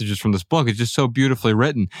 passages from this book? It's just so beautifully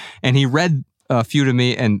written." And he read a few to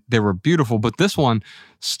me, and they were beautiful. But this one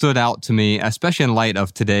stood out to me, especially in light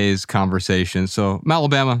of today's conversation. So,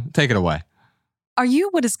 Alabama, take it away. Are you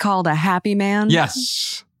what is called a happy man?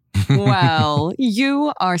 Yes. Well,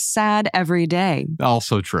 you are sad every day.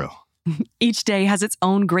 Also true. Each day has its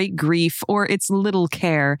own great grief or its little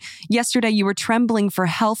care. Yesterday, you were trembling for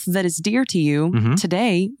health that is dear to you. Mm-hmm.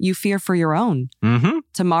 Today, you fear for your own. Mm-hmm.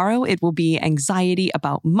 Tomorrow, it will be anxiety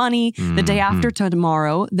about money. Mm-hmm. The day after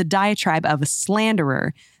tomorrow, the diatribe of a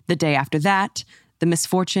slanderer. The day after that, the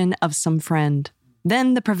misfortune of some friend.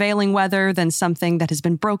 then the prevailing weather, then something that has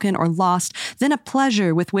been broken or lost, then a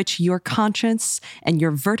pleasure with which your conscience and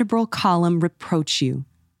your vertebral column reproach you.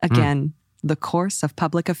 Again, the course of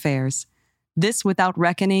public affairs. This without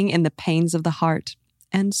reckoning in the pains of the heart.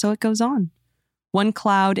 And so it goes on. One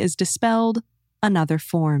cloud is dispelled, another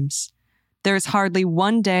forms. There is hardly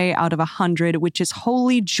one day out of 100 which is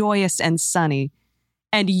wholly joyous and sunny.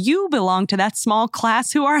 And you belong to that small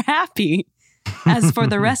class who are happy. As for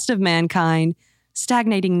the rest of mankind,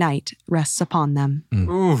 stagnating night rests upon them.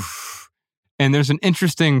 Oof. And there's an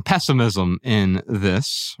interesting pessimism in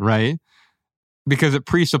this, right? Because it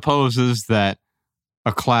presupposes that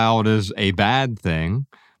a cloud is a bad thing.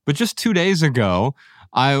 But just 2 days ago,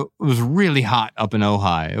 I was really hot up in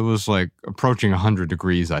Ojai. It was like approaching 100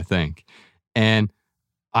 degrees, I think. And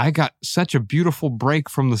I got such a beautiful break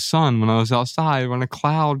from the sun when I was outside when a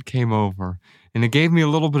cloud came over. And it gave me a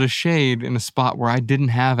little bit of shade in a spot where I didn't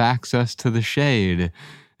have access to the shade.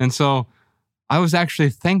 And so I was actually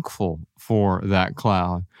thankful for that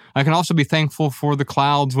cloud. I can also be thankful for the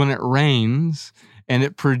clouds when it rains and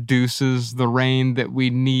it produces the rain that we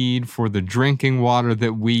need for the drinking water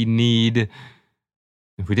that we need.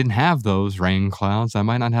 If we didn't have those rain clouds, I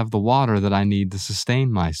might not have the water that I need to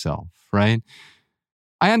sustain myself, right?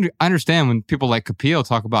 I understand when people like Kapil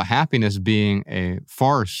talk about happiness being a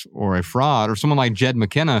farce or a fraud, or someone like Jed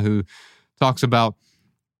McKenna who talks about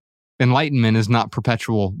enlightenment is not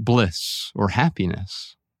perpetual bliss or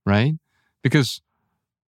happiness, right? Because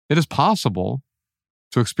it is possible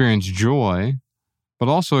to experience joy, but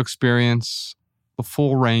also experience the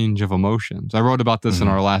full range of emotions. I wrote about this in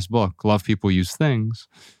our last book, Love People, Use Things,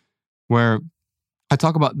 where I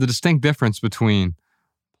talk about the distinct difference between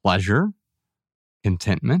pleasure,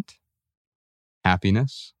 contentment,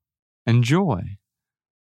 happiness, and joy.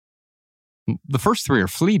 The first three are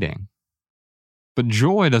fleeting, but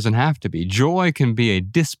joy doesn't have to be. Joy can be a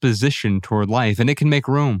disposition toward life, and it can make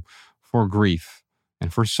room for grief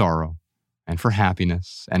and for sorrow and for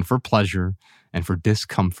happiness and for pleasure and for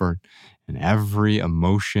discomfort and every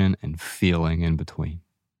emotion and feeling in between.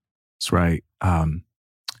 That's right.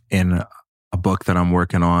 In a book that I'm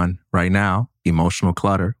working on right now, Emotional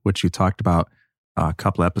Clutter, which you talked about a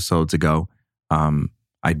couple episodes ago,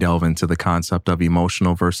 I delve into the concept of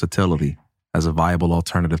emotional versatility as a viable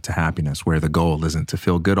alternative to happiness, where the goal isn't to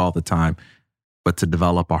feel good all the time, but to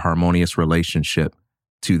develop a harmonious relationship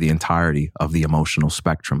to the entirety of the emotional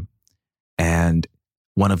spectrum. And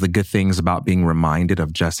one of the good things about being reminded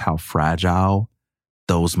of just how fragile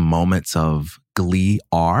those moments of glee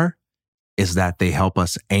are is that they help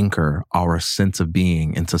us anchor our sense of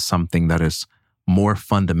being into something that is more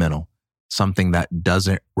fundamental, something that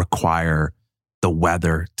doesn't require the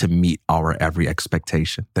weather to meet our every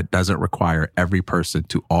expectation, that doesn't require every person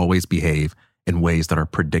to always behave in ways that are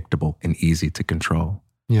predictable and easy to control.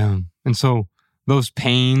 Yeah. And so those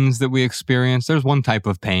pains that we experience, there's one type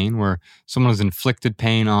of pain where someone has inflicted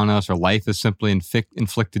pain on us, or life has simply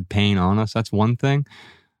inflicted pain on us. That's one thing.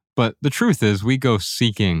 But the truth is, we go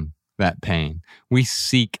seeking that pain. We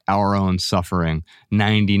seek our own suffering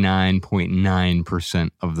 99.9%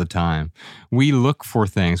 of the time. We look for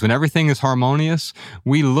things. When everything is harmonious,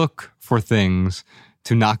 we look for things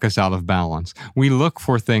to knock us out of balance. We look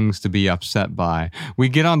for things to be upset by. We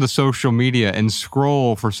get onto social media and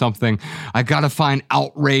scroll for something. I got to find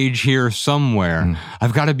outrage here somewhere.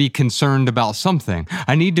 I've got to be concerned about something.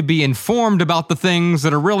 I need to be informed about the things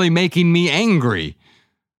that are really making me angry.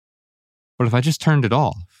 But if I just turned it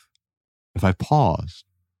off, if I paused,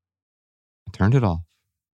 I turned it off,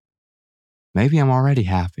 maybe I'm already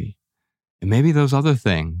happy. And maybe those other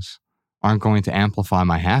things aren't going to amplify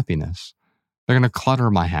my happiness. They're going to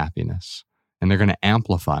clutter my happiness, and they're going to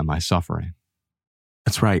amplify my suffering.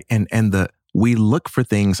 That's right. And the we look for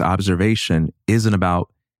things observation isn't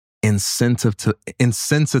about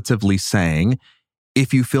insensitively saying,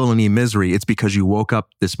 if you feel any misery, it's because you woke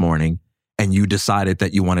up this morning and you decided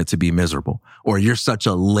that you wanted to be miserable, or you're such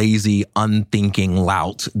a lazy, unthinking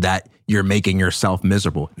lout that you're making yourself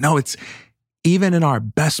miserable. No, it's even in our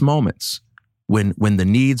best moments when the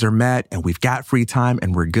needs are met and we've got free time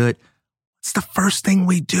and we're good. It's the first thing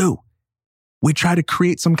we do. We try to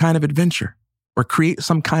create some kind of adventure, or create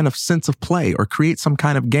some kind of sense of play, or create some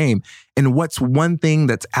kind of game. And what's one thing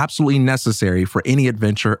that's absolutely necessary for any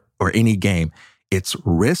adventure or any game? It's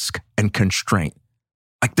risk and constraint.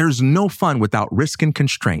 Like, there's no fun without risk and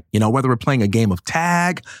constraint. You know, whether we're playing a game of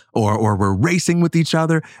tag or we're racing with each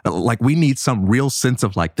other, like, we need some real sense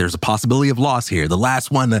of, like, there's a possibility of loss here. The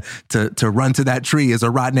last one to run to that tree is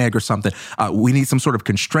a rotten egg or something. We need some sort of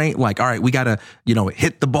constraint. Like, all right, we got to,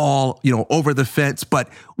 hit the ball, over the fence, but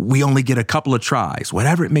we only get a couple of tries,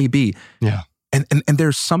 whatever it may be. Yeah. And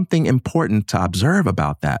there's something important to observe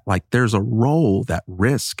about that. Like there's a role that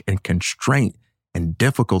risk and constraint and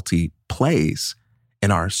difficulty plays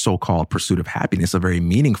in our so-called pursuit of happiness, a very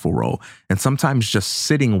meaningful role. And sometimes just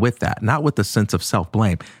sitting with that, not with a sense of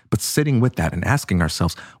self-blame, but sitting with that and asking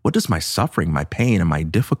ourselves, what does my suffering, my pain, and my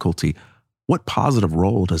difficulty, what positive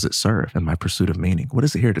role does it serve in my pursuit of meaning? What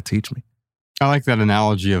is it here to teach me? I like that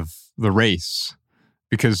analogy of the race,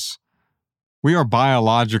 because we are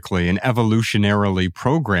biologically and evolutionarily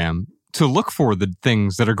programmed to look for the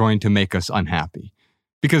things that are going to make us unhappy,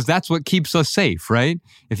 because that's what keeps us safe, right?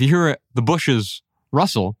 If you hear the bushes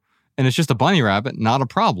rustle and it's just a bunny rabbit, not a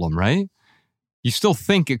problem, right? You still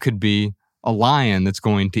think it could be a lion that's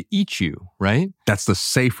going to eat you, right? That's the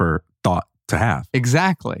safer thought to have.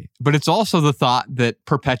 Exactly. But it's also the thought that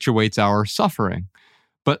perpetuates our suffering.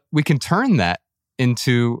 But we can turn that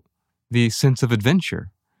into the sense of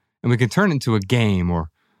adventure. And we can turn it into a game or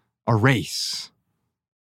a race.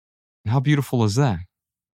 How beautiful is that?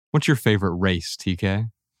 What's your favorite race,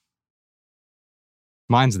 TK?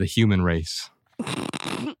 Mine's the human race.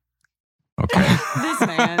 Okay. This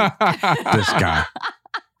man.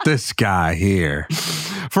 This guy here.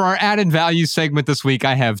 For our added value segment this week,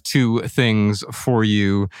 I have two things for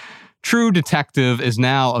you. True Detective is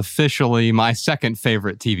now officially my second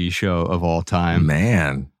favorite TV show of all time.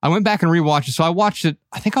 Man. I went back and rewatched it. So I watched it,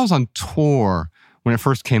 I think I was on tour when it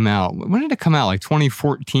first came out. When did it come out? Like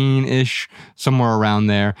 2014-ish, somewhere around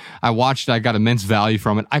there. I watched it. I got immense value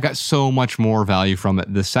from it. I got so much more value from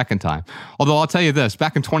it the second time. Although I'll tell you this,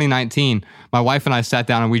 back in 2019, my wife and I sat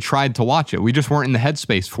down and we tried to watch it. We just weren't in the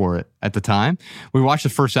headspace for it at the time. We watched the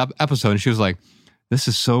first episode and she was like, this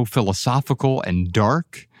is so philosophical and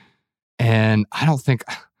dark. And I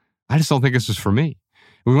just don't think this is for me.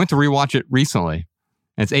 We went to rewatch it recently.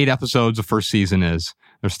 And it's 8 episodes, the first season is.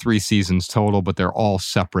 There's 3 seasons total, but they're all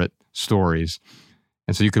separate stories.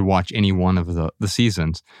 And so you could watch any one of the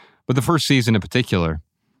seasons. But the first season in particular,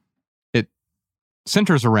 it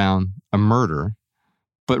centers around a murder.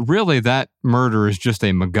 But really that murder is just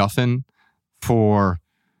a MacGuffin for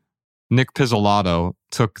Nick Pizzolatto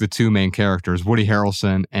took the 2 main characters, Woody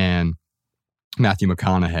Harrelson and Matthew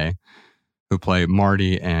McConaughey, who play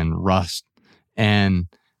Marty and Rust. And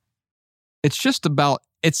it's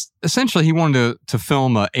essentially he wanted to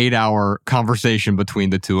film an 8-hour conversation between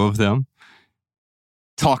the 2 of them,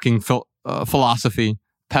 talking philosophy,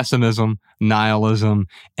 pessimism, nihilism,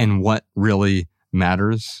 and what really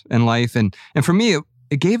matters in life. And for me,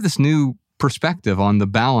 it gave this new perspective on the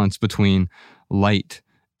balance between light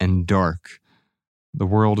and dark. The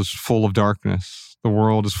world is full of darkness. The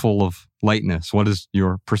world is full of lightness. What is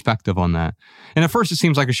your perspective on that? And at first, it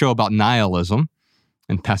seems like a show about nihilism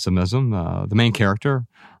and pessimism. The main character,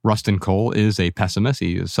 Rustin Cole, is a pessimist.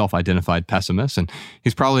 He is a self-identified pessimist, and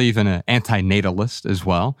he's probably even an anti-natalist as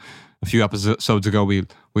well. A few episodes ago,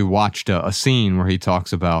 we watched a scene where he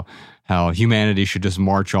talks about how humanity should just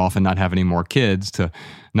march off and not have any more kids to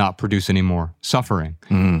not produce any more suffering.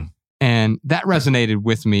 And that resonated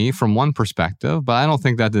with me from one perspective, but I don't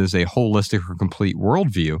think that is a holistic or complete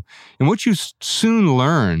worldview. And what you soon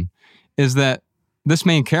learn is that this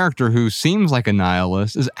main character, who seems like a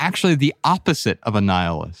nihilist, is actually the opposite of a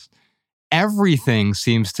nihilist. Everything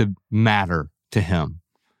seems to matter to him.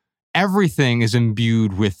 Everything is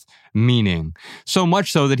imbued with meaning, so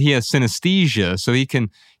much so that he has synesthesia, so he can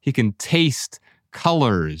taste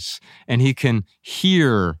colors and he can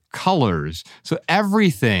hear colors. So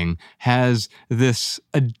everything has this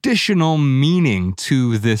additional meaning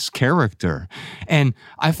to this character. And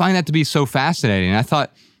I find that to be so fascinating. I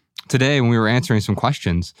thought today when we were answering some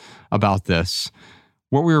questions about this,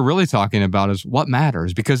 what we were really talking about is what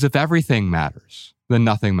matters. Because if everything matters, then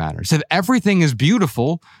nothing matters. If everything is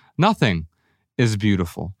beautiful, nothing is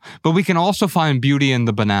beautiful. But we can also find beauty in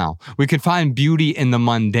the banal. We can find beauty in the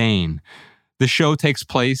mundane. The show takes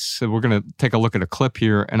place, we're going to take a look at a clip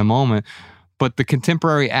here in a moment, but the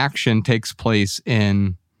contemporary action takes place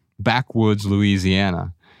in backwoods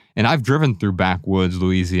Louisiana. And I've driven through backwoods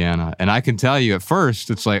Louisiana, and I can tell you at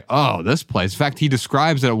first, it's like, oh, this place. In fact, he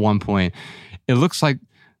describes it at one point. It looks like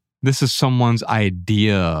this is someone's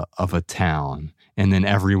idea of a town, and then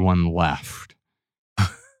everyone left.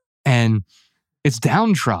 And it's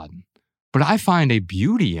downtrodden, but I find a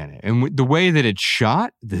beauty in it. And the way that it's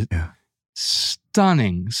shot,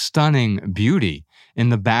 stunning beauty in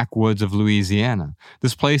the backwoods of Louisiana.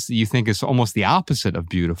 This place that you think is almost the opposite of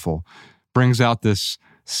beautiful brings out this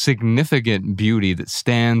significant beauty that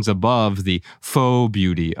stands above the faux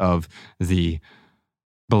beauty of the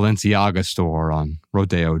Balenciaga store on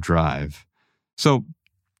Rodeo Drive. So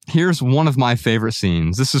here's one of my favorite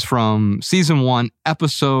scenes. This is from season 1,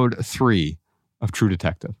 episode 3, of True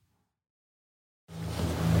Detective.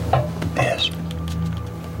 Yes.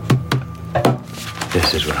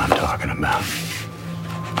 This is what I'm talking about.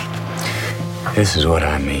 This is what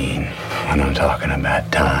I mean when I'm talking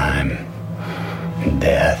about time and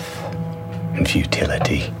death and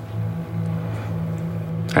futility.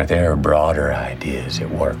 There are broader ideas at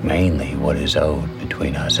work, mainly what is owed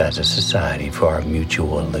between us as a society for our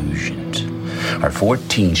mutual illusions. Our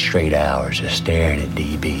 14 straight hours of staring at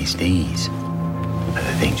DBs, these are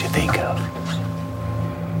the things you think of.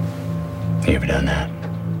 You ever done that?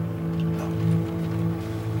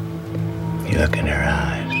 You look in their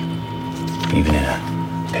eyes, even in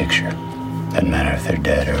a picture. Doesn't matter if they're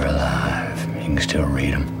dead or alive, you can still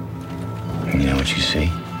read them. You know what you see?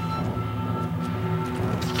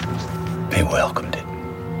 They welcomed it.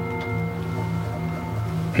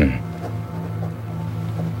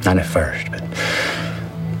 Not at first, but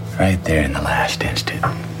right there in the last instant.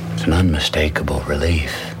 It's an unmistakable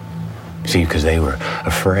relief. See, because they were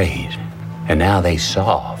afraid. And now they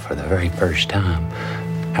saw for the very first time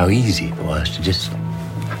how easy it was to just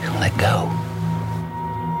let go.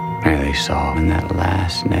 And they saw in that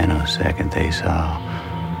last nanosecond, they saw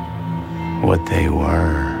what they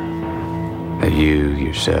were. That you,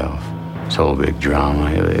 yourself, this whole big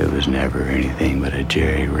drama, it was never anything but a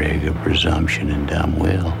jerry-rig of presumption and dumb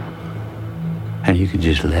will. And you could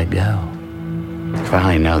just let go.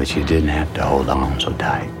 Finally know that you didn't have to hold on so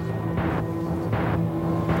tight.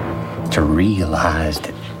 To realize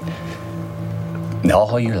that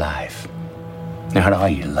all your life, not all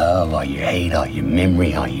your love, all your hate, all your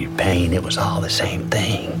memory, all your pain, it was all the same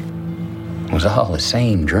thing. It was all the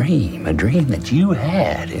same dream, a dream that you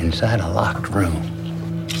had inside a locked room.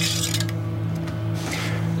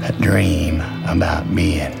 A dream about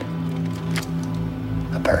being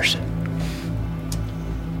a person.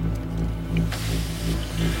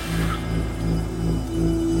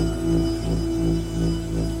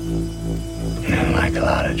 And like a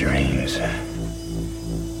lot of dreams,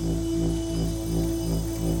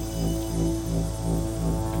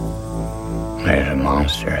 there's a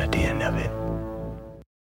monster at the end of it.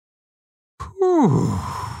 Whew.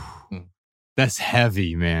 That's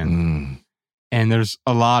heavy, man. And there's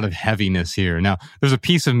a lot of heaviness here. Now, there's a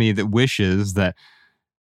piece of me that wishes that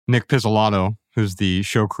Nick Pizzolatto, who's the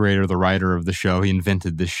show creator, the writer of the show, he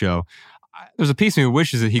invented this show. There's a piece of me that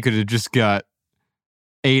wishes that he could have just got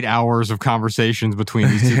 8 hours of conversations between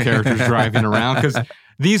these two characters driving around, because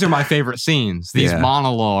these are my favorite scenes, these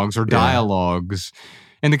monologues or dialogues.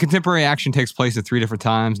 And the contemporary action takes place at 3 different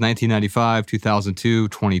times, 1995, 2002,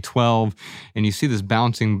 2012. And you see this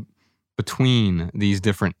bouncing between these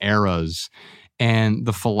different eras. And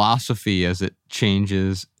the philosophy as it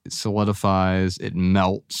changes, it solidifies, it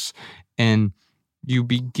melts. And you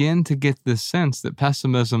begin to get this sense that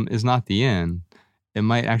pessimism is not the end. It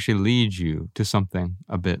might actually lead you to something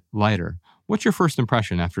a bit lighter. What's your first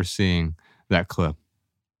impression after seeing that clip?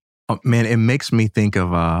 Oh, man, it makes me think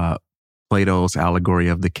of Plato's allegory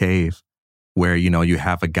of the cave, where, you know, you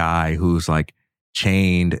have a guy who's like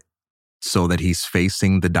chained so that he's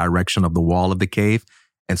facing the direction of the wall of the cave.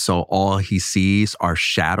 And so all he sees are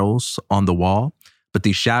shadows on the wall. But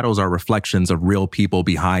these shadows are reflections of real people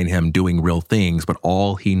behind him doing real things. But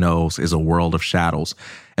all he knows is a world of shadows.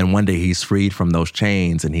 And one day he's freed from those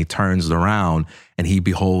chains and he turns around and he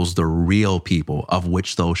beholds the real people, of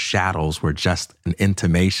which those shadows were just an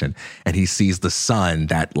intimation. And he sees the sun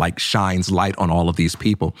that like shines light on all of these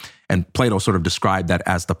people. And Plato sort of described that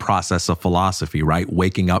as the process of philosophy, right?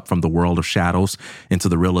 Waking up from the world of shadows into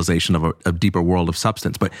the realization of a deeper world of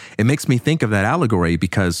substance. But it makes me think of that allegory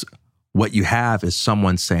because what you have is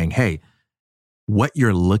someone saying, hey, what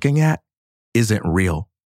you're looking at isn't real.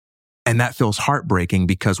 And that feels heartbreaking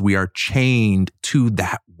because we are chained to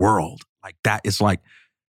that world. Like that is like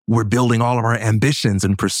we're building all of our ambitions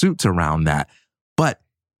and pursuits around that. But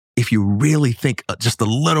if you really think just a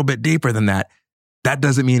little bit deeper than that, that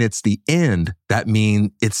doesn't mean it's the end. That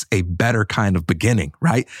means it's a better kind of beginning,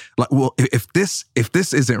 right? Like, well, if this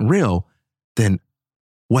isn't real, then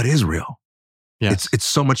what is real? Yes. It's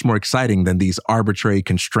so much more exciting than these arbitrary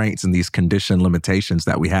constraints and these conditioned limitations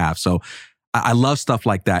that we have. So I love stuff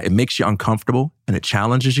like that. It makes you uncomfortable and it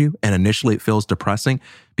challenges you. And initially it feels depressing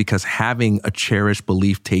because having a cherished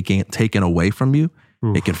belief taken away from you,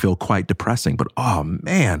 it can feel quite depressing. But oh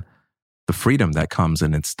man, the freedom that comes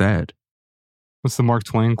in instead. What's the Mark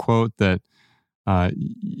Twain quote that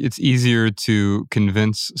it's easier to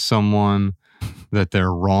convince someone that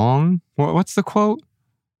they're wrong? What's the quote?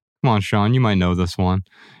 Come on, Sean, you might know this one.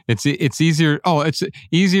 It's easier. Oh, it's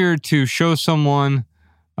easier to show someone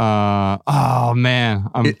Oh man,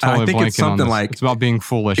 I'm totally I think blanking it's something on this. like It's about being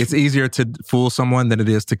foolish. It's easier to fool someone than it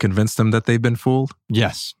is to convince them that they've been fooled.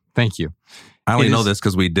 Yes, thank you. I only know this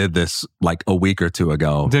because we did this like a week or two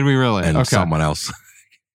ago. Did we really? And Okay. someone else.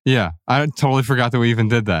 Yeah, I totally forgot that we even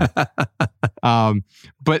did that.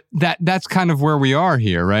 But that's kind of where we are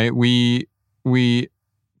here, right? We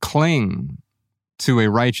cling to a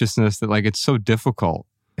righteousness that like it's so difficult.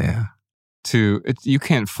 Yeah. You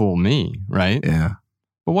can't fool me, right? Yeah.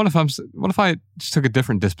 But what if I just took a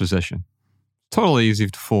different disposition? Totally easy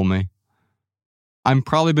to fool me. I've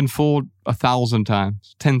probably been fooled 1,000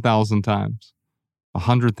 times, 10,000 times,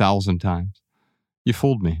 100,000 times. You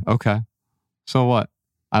fooled me. Okay. So what?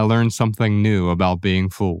 I learned something new about being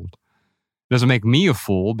fooled. It doesn't make me a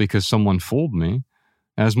fool because someone fooled me.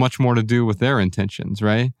 It has much more to do with their intentions,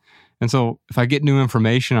 right? And so if I get new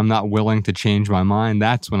information, I'm not willing to change my mind.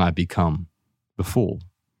 That's when I become the fool.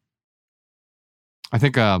 I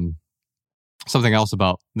think something else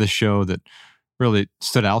about this show that really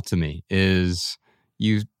stood out to me is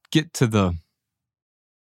you get to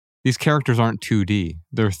these characters aren't 2D.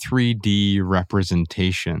 They're 3D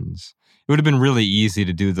representations. It would have been really easy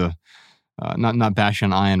to do not bash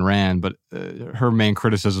on Ayn Rand, but her main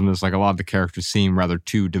criticism is like a lot of the characters seem rather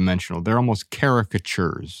two-dimensional. They're almost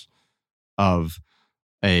caricatures of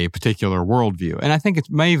a particular worldview. And I think it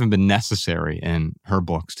may even been necessary in her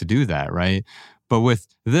books to do that, right? But with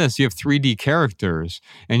this, you have 3D characters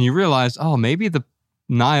and you realize, oh, maybe the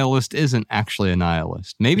nihilist isn't actually a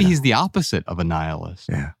nihilist. Maybe he's the opposite of a nihilist.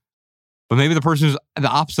 Yeah. But maybe the person who's the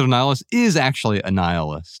opposite of a nihilist is actually a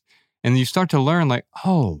nihilist. And you start to learn like,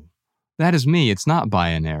 oh, that is me. It's not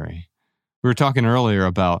binary. We were talking earlier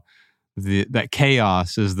about that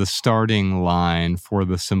chaos is the starting line for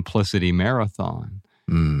the simplicity marathon.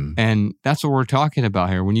 And that's what we're talking about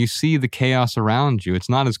here. When you see the chaos around you, it's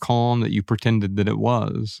not as calm that you pretended that it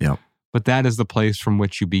was. Yep. But that is the place from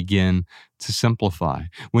which you begin to simplify.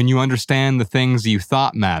 When you understand the things you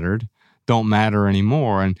thought mattered don't matter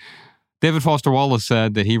anymore. And David Foster Wallace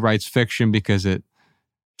said that he writes fiction because it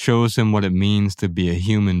shows him what it means to be a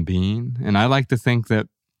human being. And I like to think that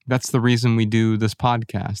that's the reason we do this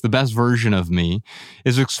podcast. The best version of me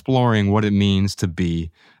is exploring what it means to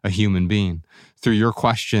be a human being through your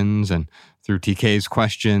questions and through TK's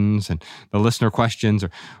questions and the listener questions or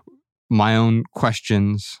my own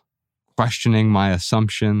questions, questioning my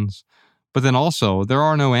assumptions. But then also, there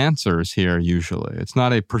are no answers here usually. It's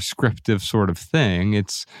not a prescriptive sort of thing.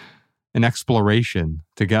 It's an exploration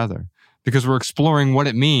together because we're exploring what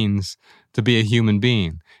it means to be a human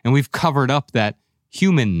being. And we've covered up that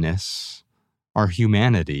humanness, our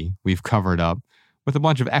humanity, we've covered up with a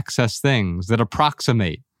bunch of excess things that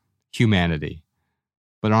approximate humanity,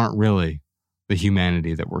 but aren't really the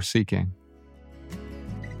humanity that we're seeking.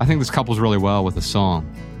 I think this couples really well with the song.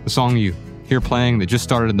 The song you hear playing that just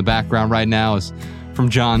started in the background right now is from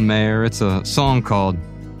John Mayer. It's a song called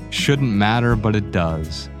Shouldn't Matter, But It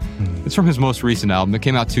Does. It's from his most recent album. It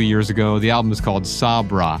came out 2 years ago. The album is called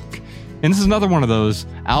Sob Rock. And this is another one of those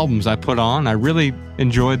albums I put on. I really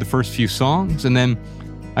enjoyed the first few songs. And then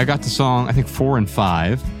I got to song, I think 4 and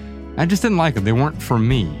 5. I just didn't like them. They weren't for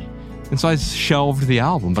me. And so I shelved the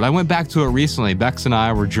album. But I went back to it recently. Bex and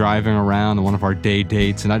I were driving around on one of our day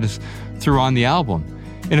dates, and I just threw on the album.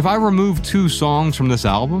 And if I remove 2 songs from this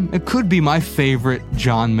album, it could be my favorite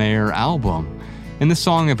John Mayer album. And this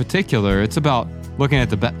song in particular, it's about looking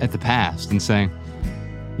at the past and saying,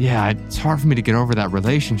 yeah, it's hard for me to get over that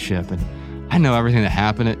relationship. And I know everything that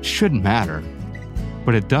happened, it shouldn't matter.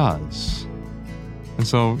 But it does. And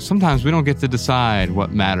so sometimes we don't get to decide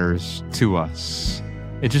what matters to us.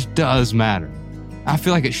 It just does matter. I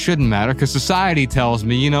feel like it shouldn't matter because society tells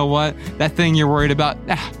me, you know what? That thing you're worried about,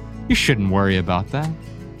 you shouldn't worry about that.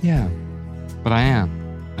 Yeah, but I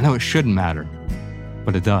am. I know it shouldn't matter,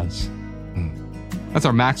 but it does. That's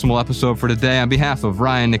our Maximal episode for today. On behalf of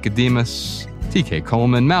Ryan Nicodemus, TK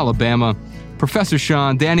Coleman, Malabama, Professor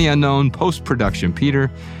Sean, Danny Unknown, Post-Production Peter,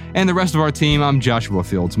 and the rest of our team, I'm Joshua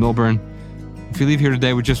Fields Milburn. If you leave here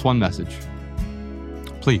today with just one message,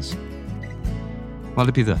 please, let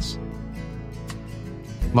it be this.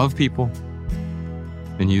 Love people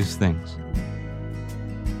and use things.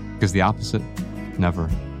 Because the opposite never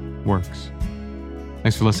works.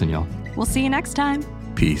 Thanks for listening, y'all. We'll see you next time.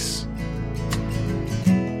 Peace.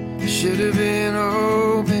 Should have been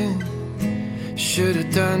open, should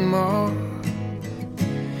have done more.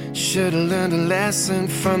 Should have learned a lesson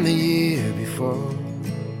from the year before.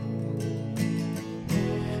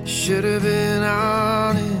 Should have been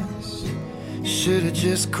honest, should have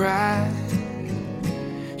just cried.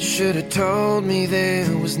 Should have told me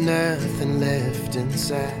there was nothing left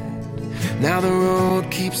inside. Now the road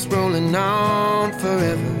keeps rolling on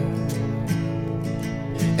forever,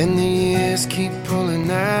 and the years keep pulling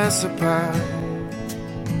us apart.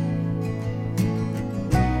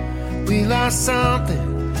 We lost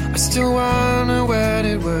something, I still wonder what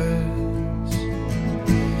it was.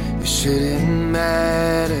 It shouldn't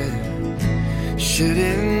matter,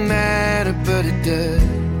 but it does.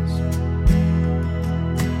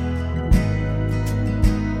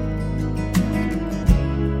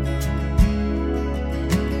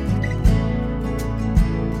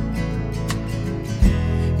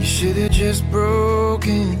 You should have just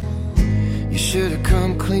broken, you should have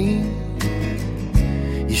come clean.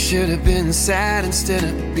 You should have been sad instead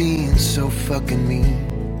of being so fucking mean.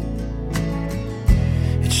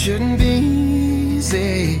 It shouldn't be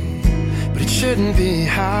easy, but it shouldn't be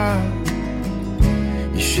hard.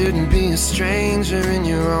 You shouldn't be a stranger in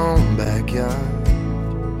your own backyard.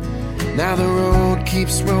 Now the road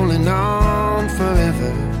keeps rolling on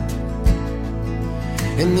forever,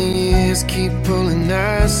 and the years keep pulling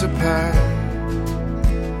us apart.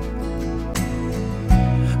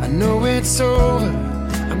 I know it's over,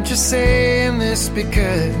 I'm just saying this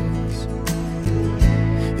because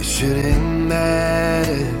it shouldn't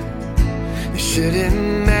matter,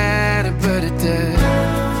 but it does.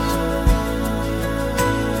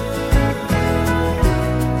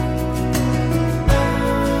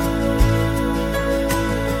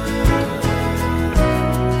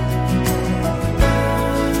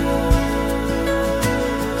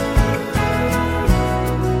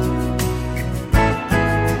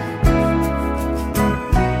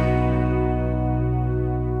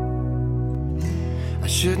 I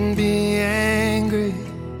shouldn't be angry,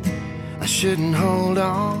 I shouldn't hold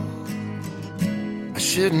on, I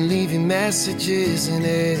shouldn't leave you messages in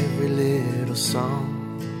every little song.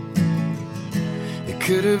 It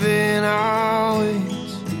could have been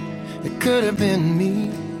always, it could have been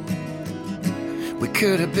me. We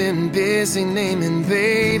could have been busy naming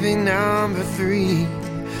baby number 3.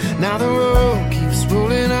 Now the road keeps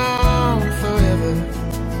rolling on forever,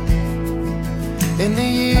 and the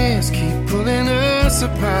years keep pulling us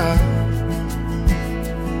apart.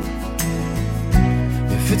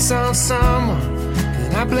 If it's on someone,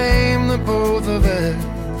 then I blame the both of us.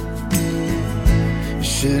 It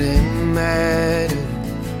shouldn't matter,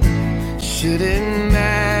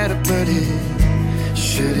 but it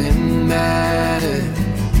shouldn't matter,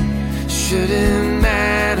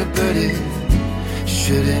 but it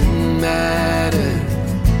shouldn't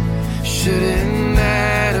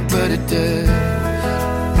matter, but it does.